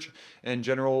C. Church and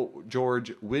General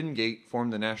George Wingate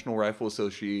formed the National Rifle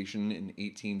Association in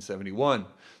 1871.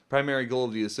 Primary goal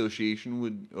of the association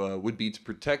would be to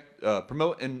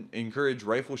promote and encourage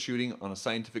rifle shooting on a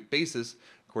scientific basis,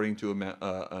 according to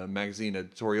a magazine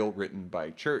editorial written by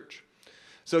Church.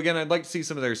 So again, I'd like to see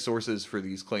some of their sources for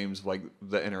these claims, like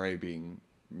the NRA being,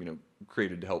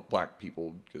 created to help black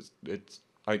people, because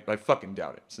I fucking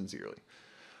doubt it, sincerely.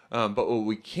 But what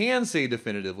we can say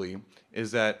definitively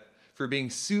is that for being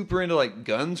super into like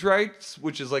guns rights,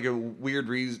 which is like a weird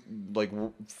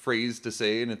phrase to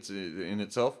say in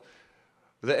itself,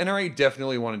 the NRA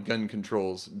definitely wanted gun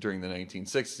controls during the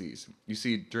 1960s. You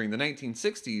see, during the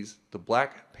 1960s, the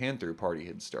Black Panther Party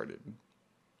had started.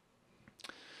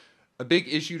 A big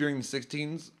issue during the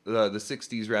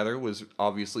 60s was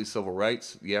obviously civil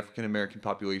rights. The African American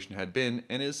population had been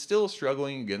and is still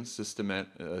struggling against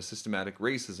systematic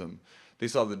racism. They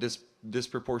saw the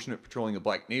disproportionate patrolling of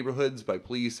black neighborhoods by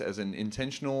police as an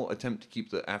intentional attempt to keep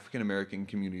the African American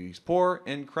communities poor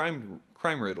and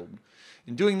crime-riddled.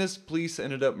 In doing this, police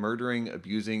ended up murdering,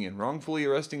 abusing, and wrongfully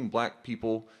arresting black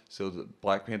people, so the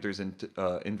Black Panthers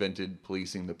invented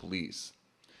policing the police.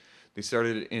 They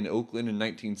started in Oakland in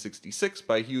 1966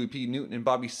 by Huey P. Newton and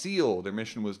Bobby Seale. Their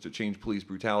mission was to change police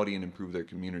brutality and improve their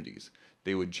communities.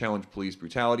 They would challenge police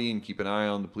brutality and keep an eye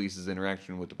on the police's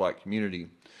interaction with the black community.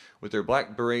 With their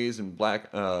black berets and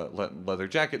black leather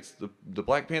jackets, the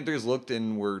Black Panthers looked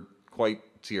and were quite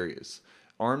serious.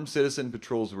 Armed citizen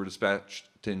patrols were dispatched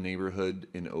to neighborhood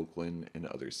in Oakland and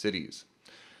other cities.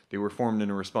 They were formed in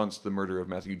a response to the murder of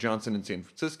Matthew Johnson in San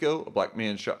Francisco, a black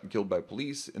man shot and killed by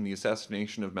police, and the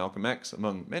assassination of Malcolm X,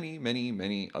 among many, many,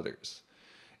 many others.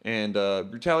 And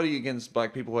brutality against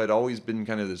black people had always been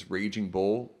kind of this raging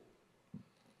bull.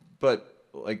 But,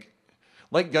 like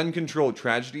Like gun control,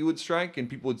 tragedy would strike and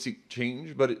people would seek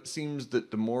change, but it seems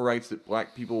that the more rights that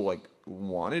black people like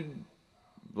wanted,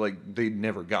 like they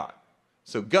never got.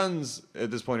 So guns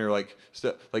at this point are like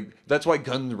that's why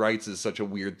gun rights is such a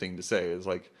weird thing to say. Is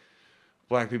like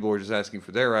black people were just asking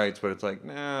for their rights, but it's like,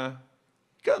 nah,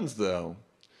 guns though.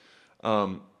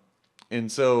 And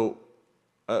so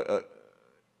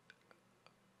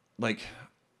like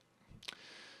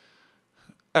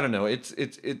I don't know. It's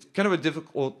kind of a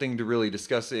difficult thing to really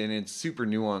discuss, and it's super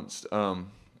nuanced.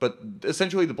 But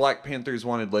essentially, the Black Panthers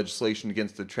wanted legislation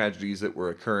against the tragedies that were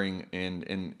occurring, and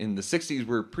in the '60s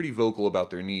were pretty vocal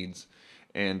about their needs.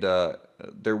 And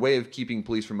their way of keeping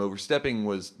police from overstepping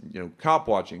was, cop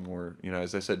watching, or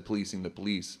as I said, policing the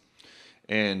police.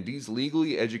 And these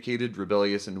legally educated,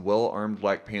 rebellious, and well-armed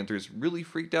Black Panthers really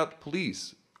freaked out the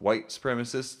police, white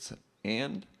supremacists,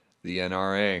 and the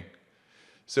NRA.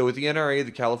 So with the NRA,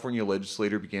 the California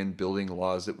legislature began building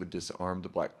laws that would disarm the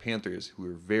Black Panthers, who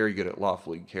were very good at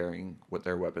lawfully carrying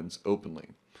their weapons openly.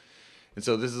 And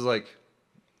so this is like,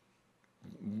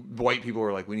 white people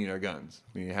were like, we need our guns.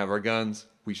 We need to have our guns.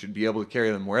 We should be able to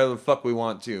carry them wherever the fuck we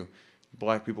want to.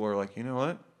 Black people are like, you know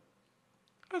what?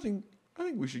 I think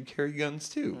we should carry guns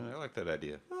too. I like that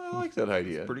idea. I like that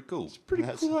idea. It's pretty cool. It's a pretty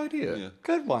cool idea. Yeah.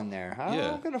 Good one there.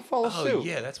 Yeah. I'm gonna follow Oh suit.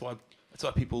 yeah, that's why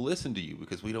people listen to you,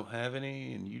 because we don't have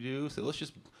any and you do. So let's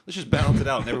just balance it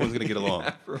out and everyone's gonna get along.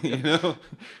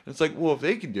 It's like, well, if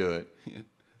they can do it,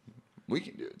 we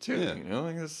can do it too. Yeah.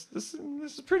 Like this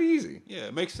is pretty easy. Yeah,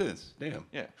 it makes sense. Damn.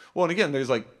 Yeah. Well, and again, there's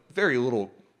like very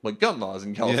little like gun laws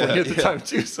in California at the time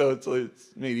too, so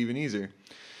it's made even easier.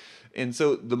 And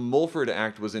so the Mulford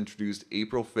Act was introduced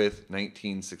April 5th,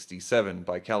 1967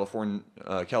 by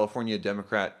California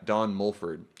Democrat Don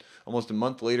Mulford. Almost a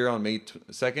month later, on May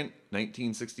 2nd,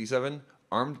 1967,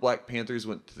 armed Black Panthers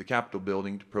went to the Capitol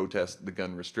building to protest the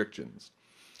gun restrictions.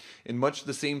 In much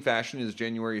the same fashion as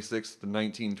January 6th,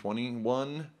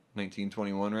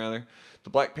 1921 rather, the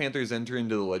Black Panthers enter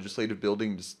into the legislative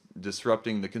building,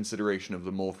 disrupting the consideration of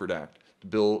the Mulford Act, the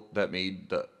bill that made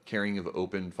the carrying of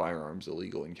open firearms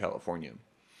illegal in California.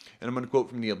 And I'm going to quote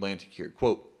from The Atlantic here.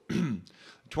 Quote,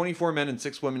 24 men and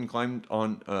 6 women climbed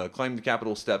the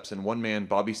Capitol steps, and one man,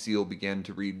 Bobby Seale, began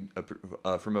to read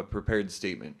from a prepared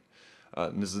statement.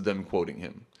 And this is them quoting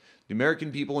him. The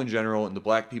American people in general, and the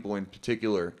black people in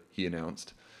particular, he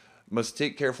announced, must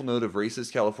take careful note of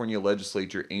racist California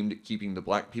legislature aimed at keeping the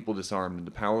black people disarmed, and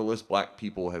the powerless black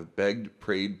people have begged,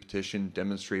 prayed, petitioned,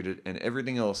 demonstrated, and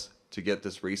everything else to get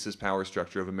this racist power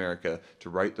structure of America to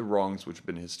right the wrongs which have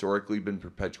been historically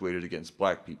perpetuated against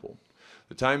black people.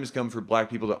 The time has come for black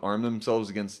people to arm themselves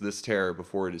against this terror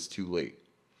before it is too late.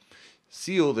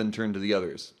 Seale then turned to the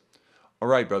others. All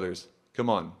right, brothers, come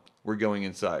on, we're going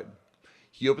inside.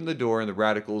 He opened the door and the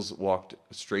radicals walked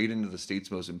straight into the state's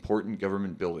most important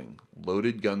government building,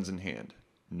 loaded guns in hand.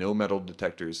 No metal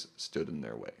detectors stood in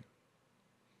their way.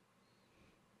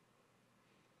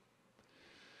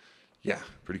 Yeah,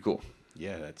 pretty cool.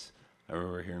 Yeah, I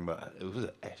remember hearing about it. Was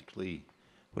actually,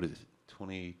 what is it,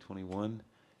 2021?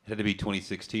 It had to be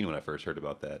 2016 when I first heard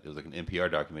about that. It was like an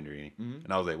NPR documentary, and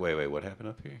I was like, wait, what happened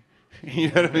up here? You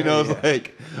know what I mean? I was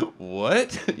like,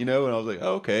 what? And I was like,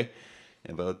 oh, okay.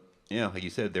 But like you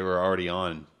said, they were already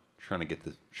on trying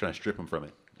to strip them from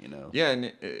it. Yeah,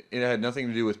 and it had nothing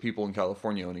to do with people in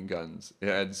California owning guns. It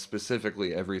had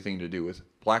specifically everything to do with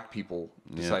black people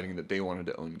deciding that they wanted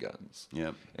to own guns.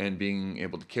 Yeah. And being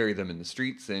able to carry them in the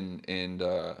streets, and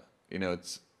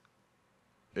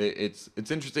it's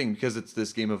interesting because it's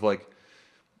this game of like,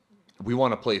 we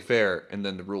want to play fair, and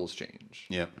then the rules change.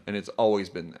 Yeah. And it's always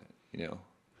been that,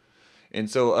 And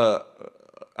so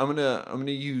I'm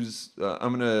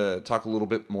gonna talk a little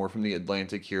bit more from The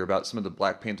Atlantic here about some of the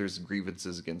Black Panthers'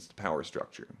 grievances against the power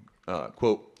structure.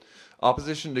 Quote,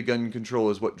 opposition to gun control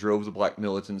is what drove the black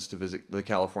militants to visit the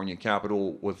California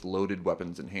Capitol with loaded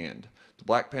weapons in hand. The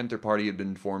Black Panther Party had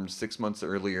been formed 6 months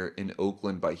earlier in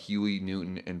Oakland by Huey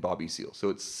Newton and Bobby Seale. So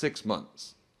it's 6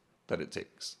 months that it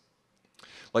takes.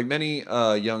 Like many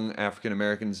young African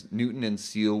Americans, Newton and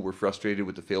Seale were frustrated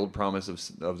with the failed promise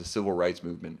of the civil rights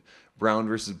movement. Brown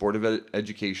versus Board of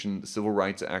Education, the Civil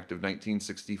Rights Act of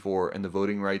 1964, and the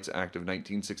Voting Rights Act of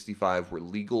 1965 were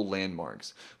legal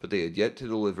landmarks, but they had yet to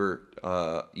deliver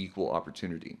equal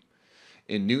opportunity.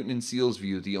 In Newton and Seale's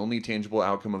view, the only tangible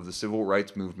outcome of the civil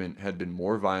rights movement had been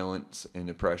more violence and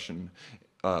oppression,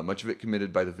 much of it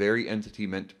committed by the very entity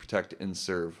meant to protect and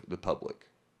serve the public,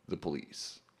 the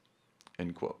police.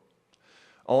 End quote.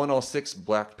 All in all, 6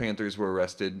 Black Panthers were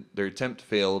arrested. Their attempt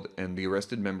failed, and the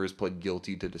arrested members pled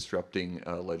guilty to disrupting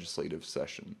a legislative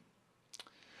session.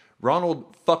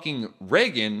 Ronald fucking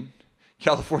Reagan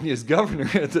California's governor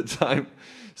at the time,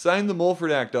 signed the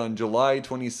Mulford Act on July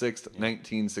 26,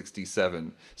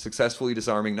 1967, successfully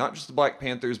disarming not just the Black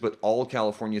Panthers, but all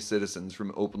California citizens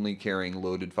from openly carrying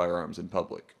loaded firearms in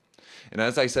public. And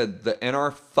as I said, the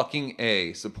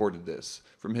NRA supported this.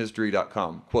 From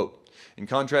History.com, quote, in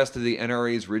contrast to the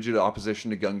NRA's rigid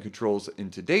opposition to gun controls in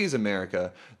today's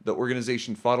America, the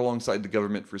organization fought alongside the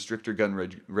government for stricter gun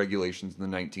regulations in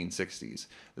the 1960s.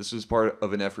 This was part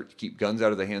of an effort to keep guns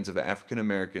out of the hands of African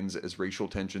Americans as racial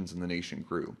tensions in the nation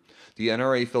grew. The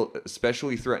NRA felt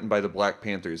especially threatened by the Black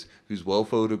Panthers, whose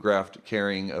well-photographed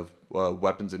carrying of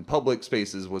weapons in public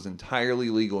spaces was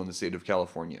entirely legal in the state of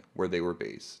California, where they were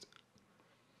based.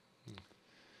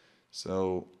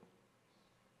 So...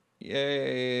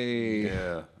 yay!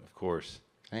 Yeah, of course.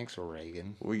 Thanks,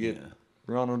 Reagan. We get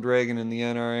Ronald Reagan and the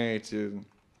NRA to.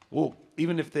 Well,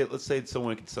 even if let's say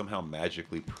someone could somehow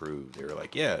magically prove they were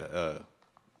like,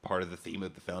 part of the theme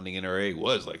of the founding NRA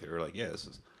was like, they were like,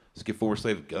 let's give former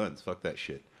slave guns. Fuck that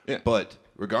shit. Yeah. But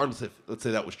regardless if, let's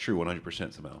say that was true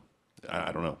 100% somehow.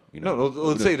 I don't know. No,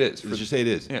 let's say it is. Let's just say it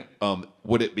is. Yeah.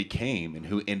 What it became and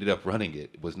who ended up running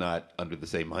it was not under the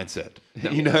same mindset.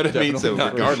 You know what I mean? So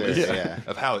not. regardless Yeah.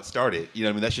 of how it started, you know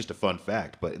what I mean? That's just a fun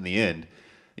fact. But in the end,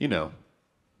 you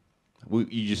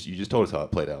just told us how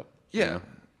it played out. Yeah.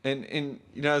 You know?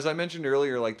 And as I mentioned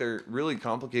earlier, like they're really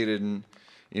complicated, and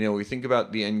we think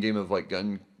about the end game of like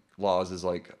gun laws as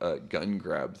like a gun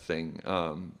grab thing,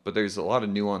 but there's a lot of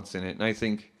nuance in it, and I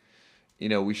think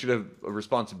we should have a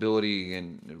responsibility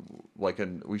and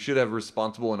we should have a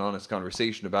responsible and honest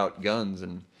conversation about guns,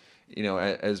 and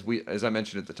as I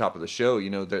mentioned at the top of the show,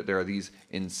 there are these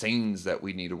insanes that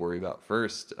we need to worry about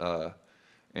first.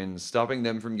 And stopping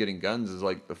them from getting guns is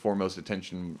like the foremost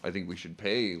attention I think we should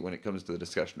pay when it comes to the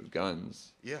discussion of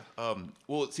guns. Yeah.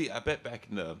 Well, see, I bet back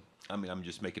in the, I'm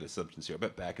just making assumptions here. I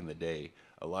bet back in the day,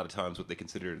 a lot of times what they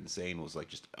considered insane was like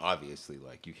just obviously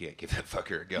like you can't give that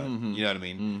fucker a gun. Mm-hmm. You know what I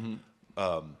mean?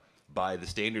 Mm-hmm. By the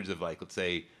standards of like, let's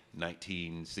say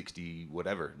 1960,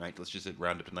 whatever, let's just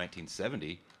round up to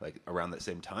 1970, like around that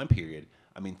same time period.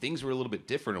 I mean, things were a little bit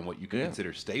different on what you could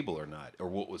consider stable or not, or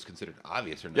what was considered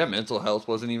obvious or not. Yeah, mental health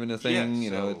wasn't even a thing.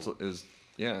 Yeah, it was.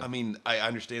 I mean, I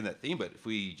understand that theme, but if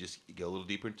we just go a little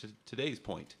deeper into today's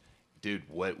point, dude,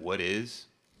 what is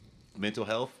mental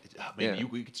health?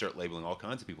 We could start labeling all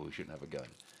kinds of people who shouldn't have a gun.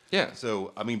 Yeah.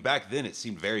 So, I mean, back then it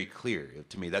seemed very clear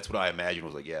to me. That's what I imagined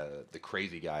was like, the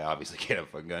crazy guy obviously can't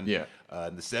have a gun. Yeah.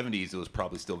 In the 70s, it was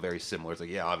probably still very similar. It's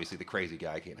like, obviously the crazy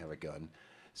guy can't have a gun.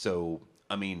 So,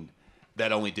 I mean,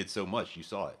 that only did so much. You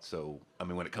saw it. So, I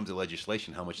mean, when it comes to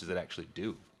legislation, how much does it actually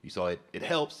do? You saw it. It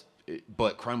helps,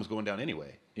 but crime was going down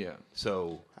anyway. Yeah.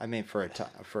 So, I mean, for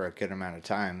a good amount of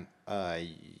time,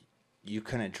 you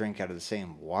couldn't drink out of the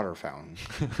same water fountain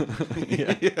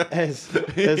as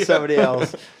somebody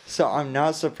else. So I'm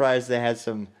not surprised they had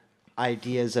some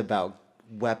ideas about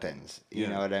weapons. You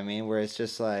know what I mean? Where it's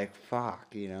just like,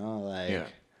 fuck,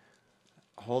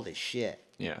 holy shit.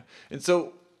 Yeah. And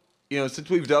so, since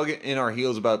we've dug in our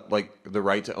heels about like the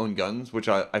right to own guns, which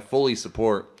I fully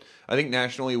support, I think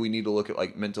nationally we need to look at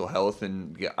like mental health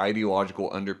and the ideological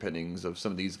underpinnings of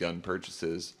some of these gun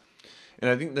purchases. And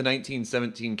I think the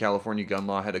 1917 California gun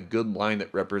law had a good line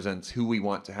that represents who we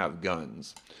want to have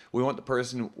guns. We want the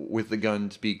person with the gun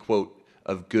to be, quote,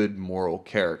 of good moral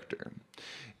character.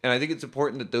 And I think it's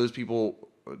important that those people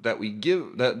that we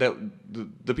give,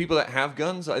 the people that have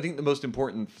guns, I think the most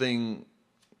important thing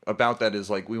about that is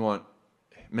like we want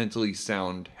mentally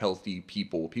sound, healthy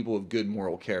people of good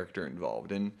moral character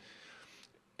involved. And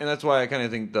that's why I kind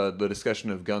of think the discussion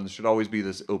of guns should always be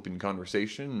this open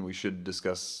conversation, and we should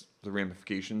discuss the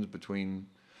ramifications between,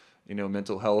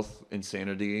 mental health,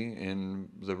 insanity, and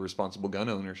the responsible gun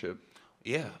ownership.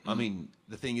 yeah. I mean,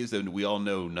 the thing is, though, we all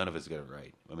know none of us got it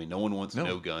right. I mean, no one wants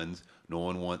no guns. No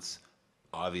one wants,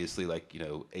 obviously,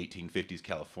 1850s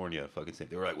California fucking same.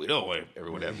 They were like, we don't want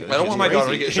everyone to have guns. I don't want my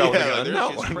daughter to get shot with a gun. their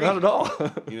No, shit's not at all.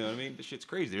 You know what I mean? This shit's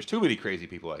crazy. There's too many crazy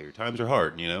people out here. Times are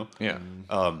hard, Yeah.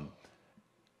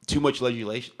 Too much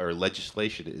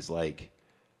legislation is like,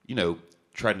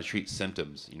 trying to treat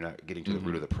symptoms. You're not getting to the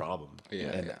root of the problem. Yeah,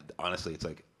 And yeah. honestly, it's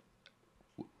like,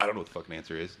 I don't know what the fucking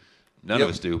answer is. None of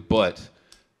us do. But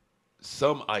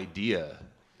some idea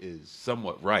is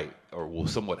somewhat right or will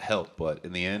somewhat help. But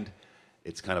in the end,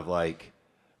 it's kind of like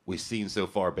we've seen so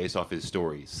far based off his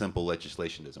story, simple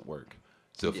legislation doesn't work.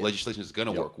 So if legislation is going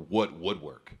to work, what would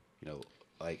work?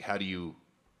 How do you...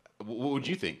 What would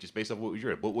you think, just based off what was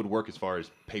what would work as far as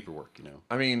paperwork?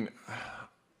 I mean,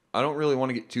 I don't really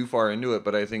want to get too far into it,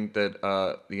 but I think that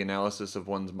the analysis of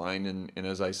one's mind and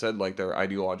as I said, like their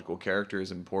ideological character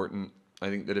is important. I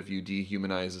think that if you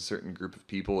dehumanize a certain group of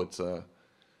people, it's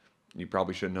you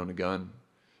probably shouldn't own a gun.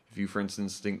 If you, for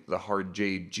instance, think the hard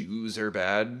J Jews are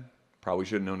bad, probably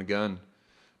shouldn't own a gun.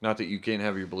 Not that you can't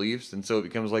have your beliefs, and so it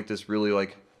becomes like this really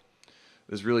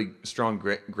strong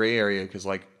gray area, because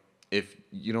like if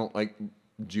you don't like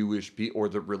Jewish people or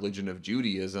the religion of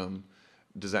Judaism,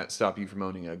 does that stop you from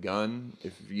owning a gun?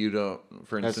 If you don't,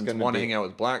 for instance, want to hang out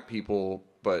with black people,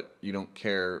 but you don't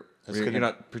care, you're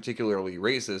not particularly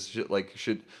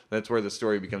racist, that's where the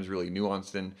story becomes really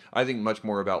nuanced, and I think much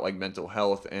more about like mental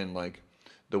health and like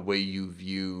the way you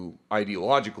view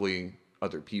ideologically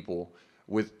other people.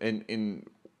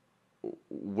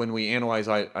 When we analyze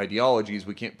ideologies,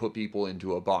 we can't put people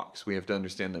into a box. We have to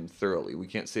understand them thoroughly. We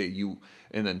can't say you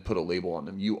and then put a label on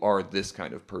them. You are this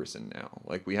kind of person now.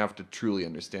 Like, we have to truly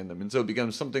understand them. And so it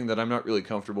becomes something that I'm not really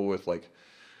comfortable with, like,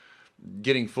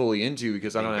 getting fully into,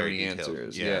 because I don't have any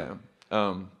answers. Yeah.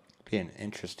 Be an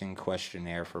interesting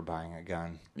questionnaire for buying a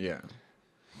gun. Yeah.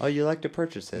 Oh, you like to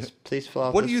purchase this? Please fill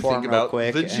out What this do you form think real about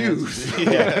quick. the Jews?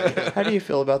 Yeah. How do you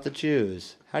feel about the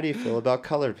Jews? How do you feel about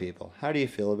colored people? How do you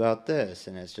feel about this?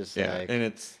 And it's just like, and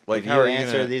it's like, if how you are you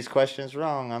answer gonna, these questions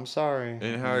wrong, I'm sorry.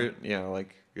 and how are,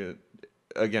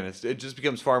 again, it just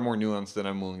becomes far more nuanced than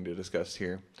I'm willing to discuss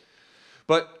here.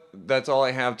 But that's all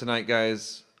I have tonight,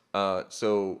 guys.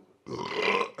 So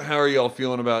how are y'all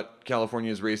feeling about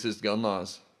California's racist gun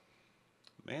laws?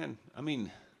 Man, I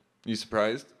mean, You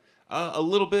surprised? a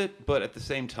little bit, but at the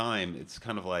same time, it's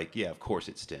kind of like, yeah, of course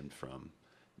it stemmed from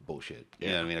bullshit.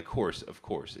 Yeah, I mean, of course.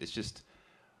 It's just,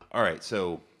 all right.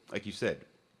 So, like you said,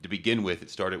 to begin with, it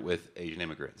started with Asian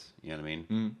immigrants. You know what I mean?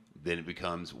 Mm. Then it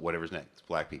becomes whatever's next,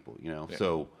 black people. You know, Yeah.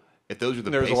 so if those are the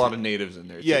There's a basic, lot of natives in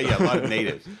there. Too. yeah, a lot of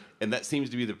natives, and that seems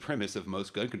to be the premise of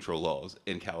most gun control laws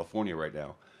in California right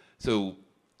now. So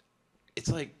it's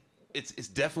like it's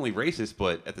definitely racist,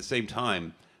 but at the same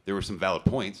time, there were some valid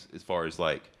points as far as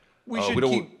like We should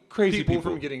don't keep want crazy people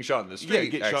from getting shot in the street.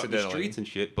 get shot in the accidentally. streets and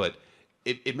shit. But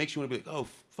it makes you want to be like, oh,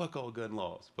 fuck all gun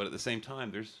laws. But at the same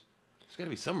time, there's got to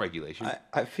be some regulation.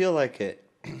 I feel like it,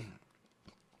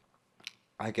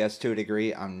 I guess to a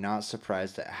degree, I'm not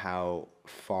surprised at how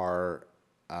far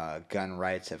gun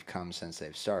rights have come since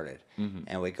they've started. Mm-hmm.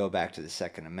 And we go back to the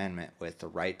Second Amendment with the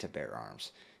right to bear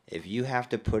arms. If you have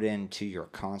to put into your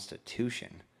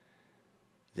Constitution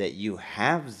that you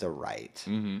have the right,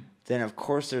 Mm-hmm. then of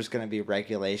course there's going to be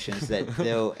regulations that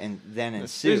they'll then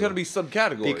ensue. There's going to be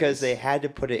subcategories. Because they had to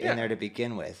put it Yeah. in there to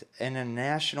begin with. In a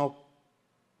national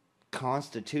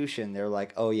constitution, they're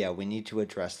like, oh yeah, we need to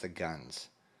address the guns.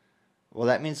 Well,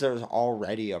 that means there's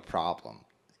already a problem.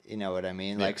 You know what I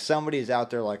mean? Yeah. Like, somebody's out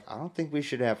there like, I don't think we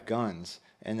should have guns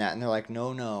and that. And they're like,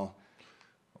 no,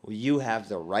 you have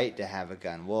the right to have a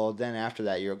gun. Well, then after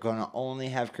that, you're going to only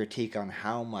have critique on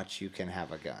how much you can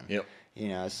have a gun. Yep. You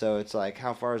know, so it's like,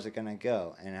 how far is it going to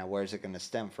go? And where's it going to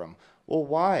stem from? Well,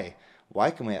 why? Why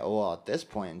can we? Well, at this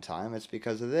point in time, it's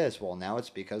because of this. Well, now it's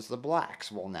because of the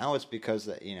blacks. Well, now it's because,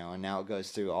 and now it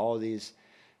goes through all these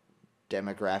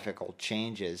demographical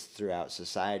changes throughout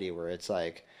society where it's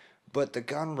like, but the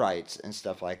gun rights and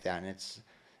stuff like that. And it's,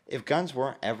 if guns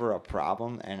weren't ever a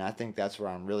problem, and I think that's where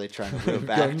I'm really trying to move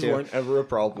back Guns to. weren't ever a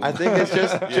problem. I think it's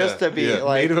just to be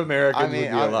like Native Americans I mean,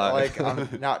 would be alive.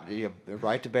 I'm not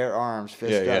right to bear arms,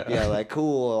 fist up, like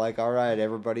cool, like all right,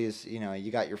 everybody's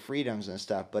you got your freedoms and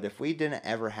stuff. But if we didn't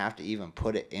ever have to even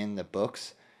put it in the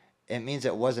books, it means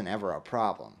it wasn't ever a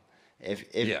problem.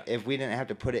 If we didn't have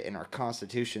to put it in our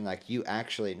Constitution, like you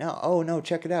actually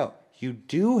check it out, you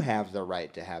do have the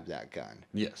right to have that gun.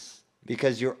 Yes.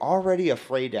 Because you're already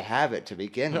afraid to have it to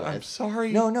begin with. I'm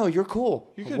sorry. No, you're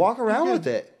cool. You're good. Walk around You're with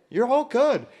it. You're all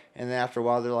good. And then after a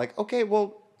while, they're like, okay,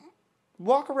 well,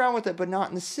 walk around with it, but not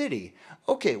in the city.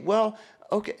 Okay, well,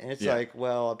 okay. And it's like,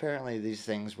 well, apparently these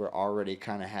things were already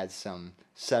kind of had some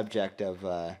subject of,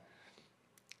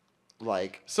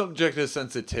 subject to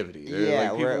sensitivity. Yeah,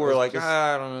 people where it were was like, just-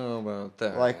 I don't know about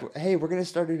that. like, hey, we're going to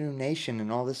start a new nation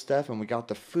and all this stuff. And we got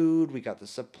the food, we got the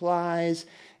supplies.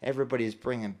 Everybody's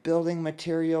bringing building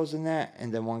materials and that.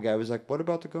 And then one guy was like, what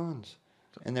about the guns?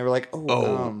 And they were like,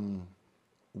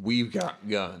 we've got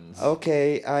guns.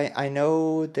 okay, I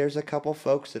know there's a couple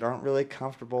folks that aren't really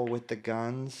comfortable with the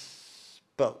guns,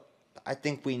 but I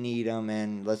think we need them,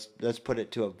 and let's put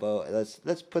it to a vote.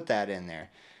 Let's put that in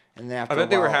there. And then after I bet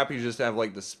they were a while- happy just to have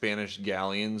like the Spanish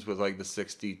galleons with like the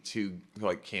 62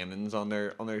 like cannons on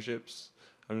their ships.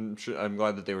 I'm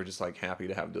glad that they were just like happy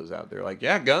to have those out there. Like,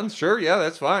 yeah, guns, sure, yeah,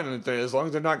 that's fine, as long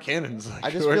as they're not cannons. Like, I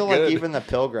just we're feel good. like even the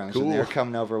pilgrims, when they're Cool.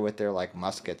 coming over with their like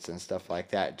muskets and stuff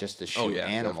like that, just to shoot yeah,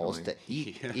 animals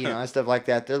definitely. to eat, and stuff like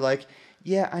that, they're like,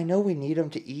 yeah, I know we need them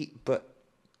to eat, but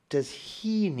does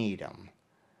he need them?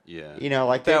 Yeah. You know,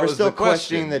 like they That were was still the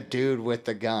questioning question. the dude with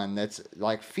the gun that's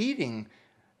like feeding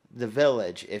the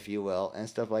village, if you will, and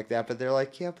stuff like that. But they're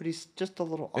like, yeah, but he's just a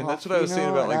little And off. that's what I was you saying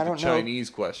know, about and I like the don't know. Chinese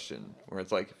question, where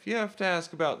it's like if you have to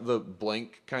ask about the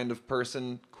blank kind of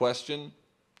person question,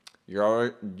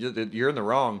 you're in the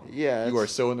wrong. Yeah, you are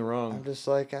it's- so in the wrong. I'm just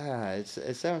like,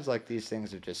 it sounds like these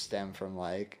things are just stem from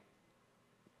like,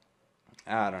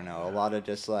 I don't know, a lot of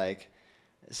just like,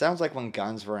 it sounds like when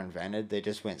guns were invented, they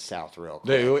just went south real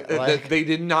quick. They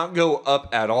did not go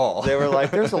up at all. They were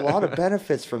like, there's a lot of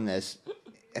benefits from this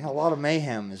and a lot of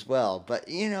mayhem as well. But,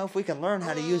 you know, if we can learn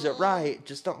how to use it right,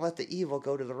 just don't let the evil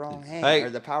go to the wrong hand Hey. or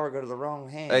the power go to the wrong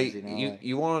hands. Hey, you know, you, like-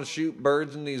 you want to shoot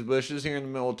birds in these bushes here in the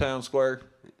middle of town square?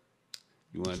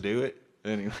 You want to do it?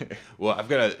 Anyway. Well, I've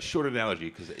got a short analogy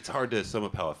because it's hard to sum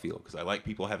up how I feel. Because I like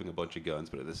people having a bunch of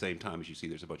guns, but at the same time, as you see,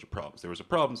 there's a bunch of problems. There was a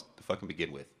problems to fucking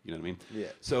begin with. You know what I mean? Yeah.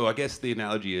 So I guess the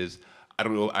analogy is, I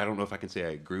don't know if I can say I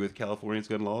agree with California's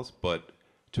gun laws, but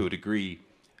to a degree,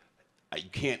 you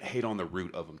can't hate on the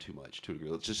root of them too much. To a degree,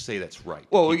 let's just say that's right.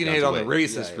 Well, we Keep can hate guns on the away.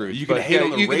 racist route. You can hate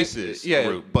on the you can- racist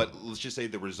route, but let's just say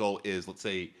the result is, let's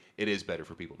say it is better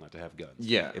for people not to have guns.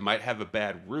 Yeah. It might have a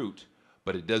bad root,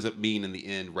 but it doesn't mean in the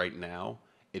end, right now,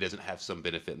 it doesn't have some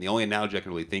benefit. And the only analogy I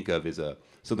can really think of is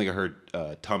something I heard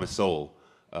Thomas Sowell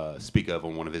speak of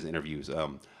on one of his interviews.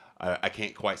 I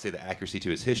can't quite say the accuracy to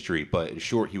his history, but in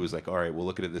short, he was like, all right, well,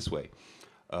 look at it this way.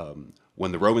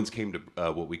 When the Romans came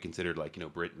to what we considered like,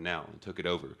 Britain now and took it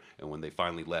over, and when they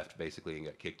finally left basically and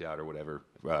got kicked out or whatever,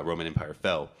 Roman Empire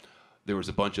fell, there was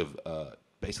a bunch of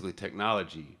basically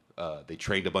technology. They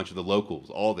trained a bunch of the locals,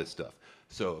 all this stuff.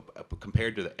 So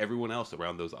compared to everyone else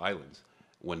around those islands,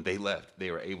 when they left,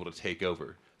 they were able to take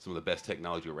over some of the best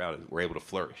technology around and were able to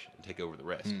flourish and take over the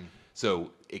rest.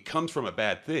 So it comes from a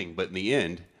bad thing, but in the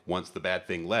end, once the bad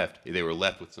thing left, they were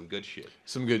left with some good shit.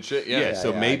 Some good shit, yeah.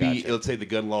 So I maybe gotcha. let's say the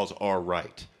gun laws are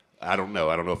right. I don't know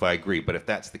if I agree, but if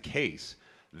that's the case,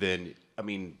 then I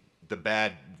mean the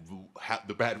bad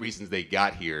reasons they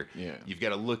got here. Yeah. You've got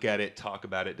to look at it, talk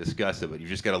about it, discuss it, but you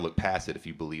just got to look past it if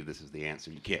you believe this is the answer.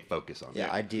 You can't focus on yeah,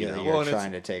 that. ideally, you know? you're Well, and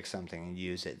trying to take something and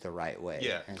use it the right way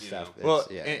Yeah, and you stuff. know. Well,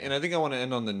 It's- yeah, and I think I want to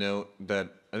end on the note that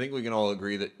I think we can all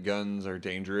agree that guns are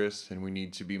dangerous and we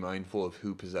need to be mindful of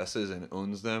who possesses and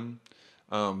owns them.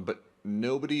 But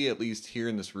nobody, at least here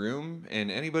in this room, and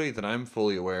anybody that I'm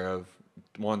fully aware of,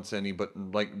 wants to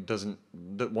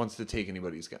take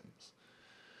anybody's guns.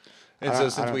 And I so don't- I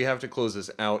since don't- we have to close this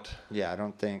out, Yeah, I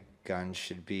don't think guns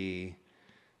should be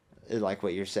like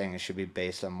what you're saying. It should be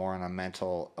based on more on a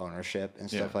mental ownership and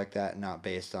stuff Yeah. like that, not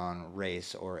based on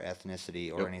race or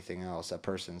ethnicity or Yep. anything else. A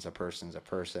person's a person's a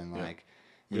person. Yeah. Like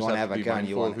We you just want to have have to a be gun,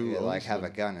 you mindful of want who to like owns have a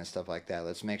them. gun and stuff like that.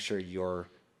 Let's make sure you're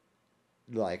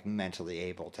like mentally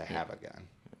able to have a gun.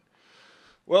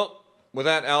 well, with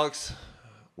that, Alex,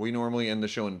 we normally end the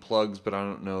show in plugs, but I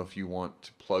don't know if you want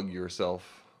to plug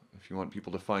yourself. If you want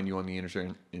people to find you on the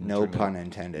internet. No pun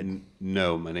intended.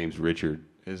 No, my name's Richard.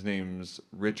 His name's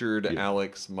Richard Yeah.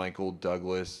 Alex Michael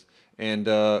Douglas. And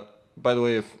by the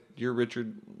way, if you're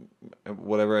Richard,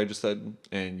 whatever I just said,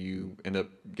 and you end up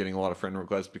getting a lot of friend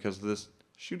requests because of this,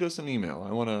 shoot us an email.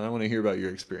 I wanna hear about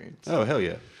your experience. Oh hell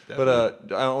yeah!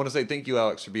 But I want to say thank you,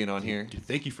 Alex, for being on here.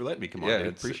 Thank you for letting me come on. Yeah,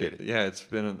 appreciate it. Yeah, it's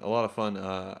been a lot of fun.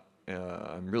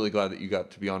 I'm really glad that you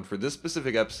got to be on for this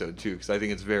specific episode too, because I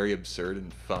think it's very absurd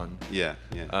and fun. Yeah.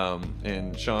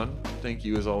 And Sean, thank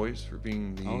you as always for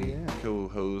being the Oh, yeah.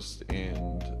 co-host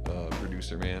and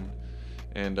producer man.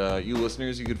 And you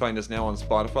listeners, you can find us now on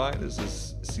Spotify. This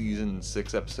is season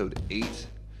 6, episode 8. You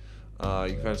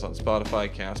can find us on Spotify,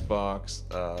 Castbox.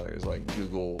 There's like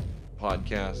Google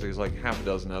Podcasts. There's like half a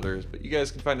dozen others, but you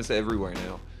guys can find us everywhere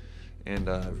now. And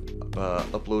I've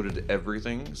uploaded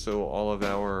everything, so all of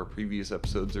our previous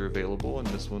episodes are available, and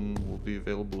this one will be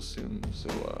available soon. So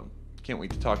can't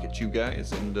wait to talk at you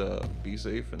guys, and be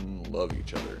safe and love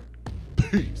each other.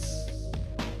 Peace.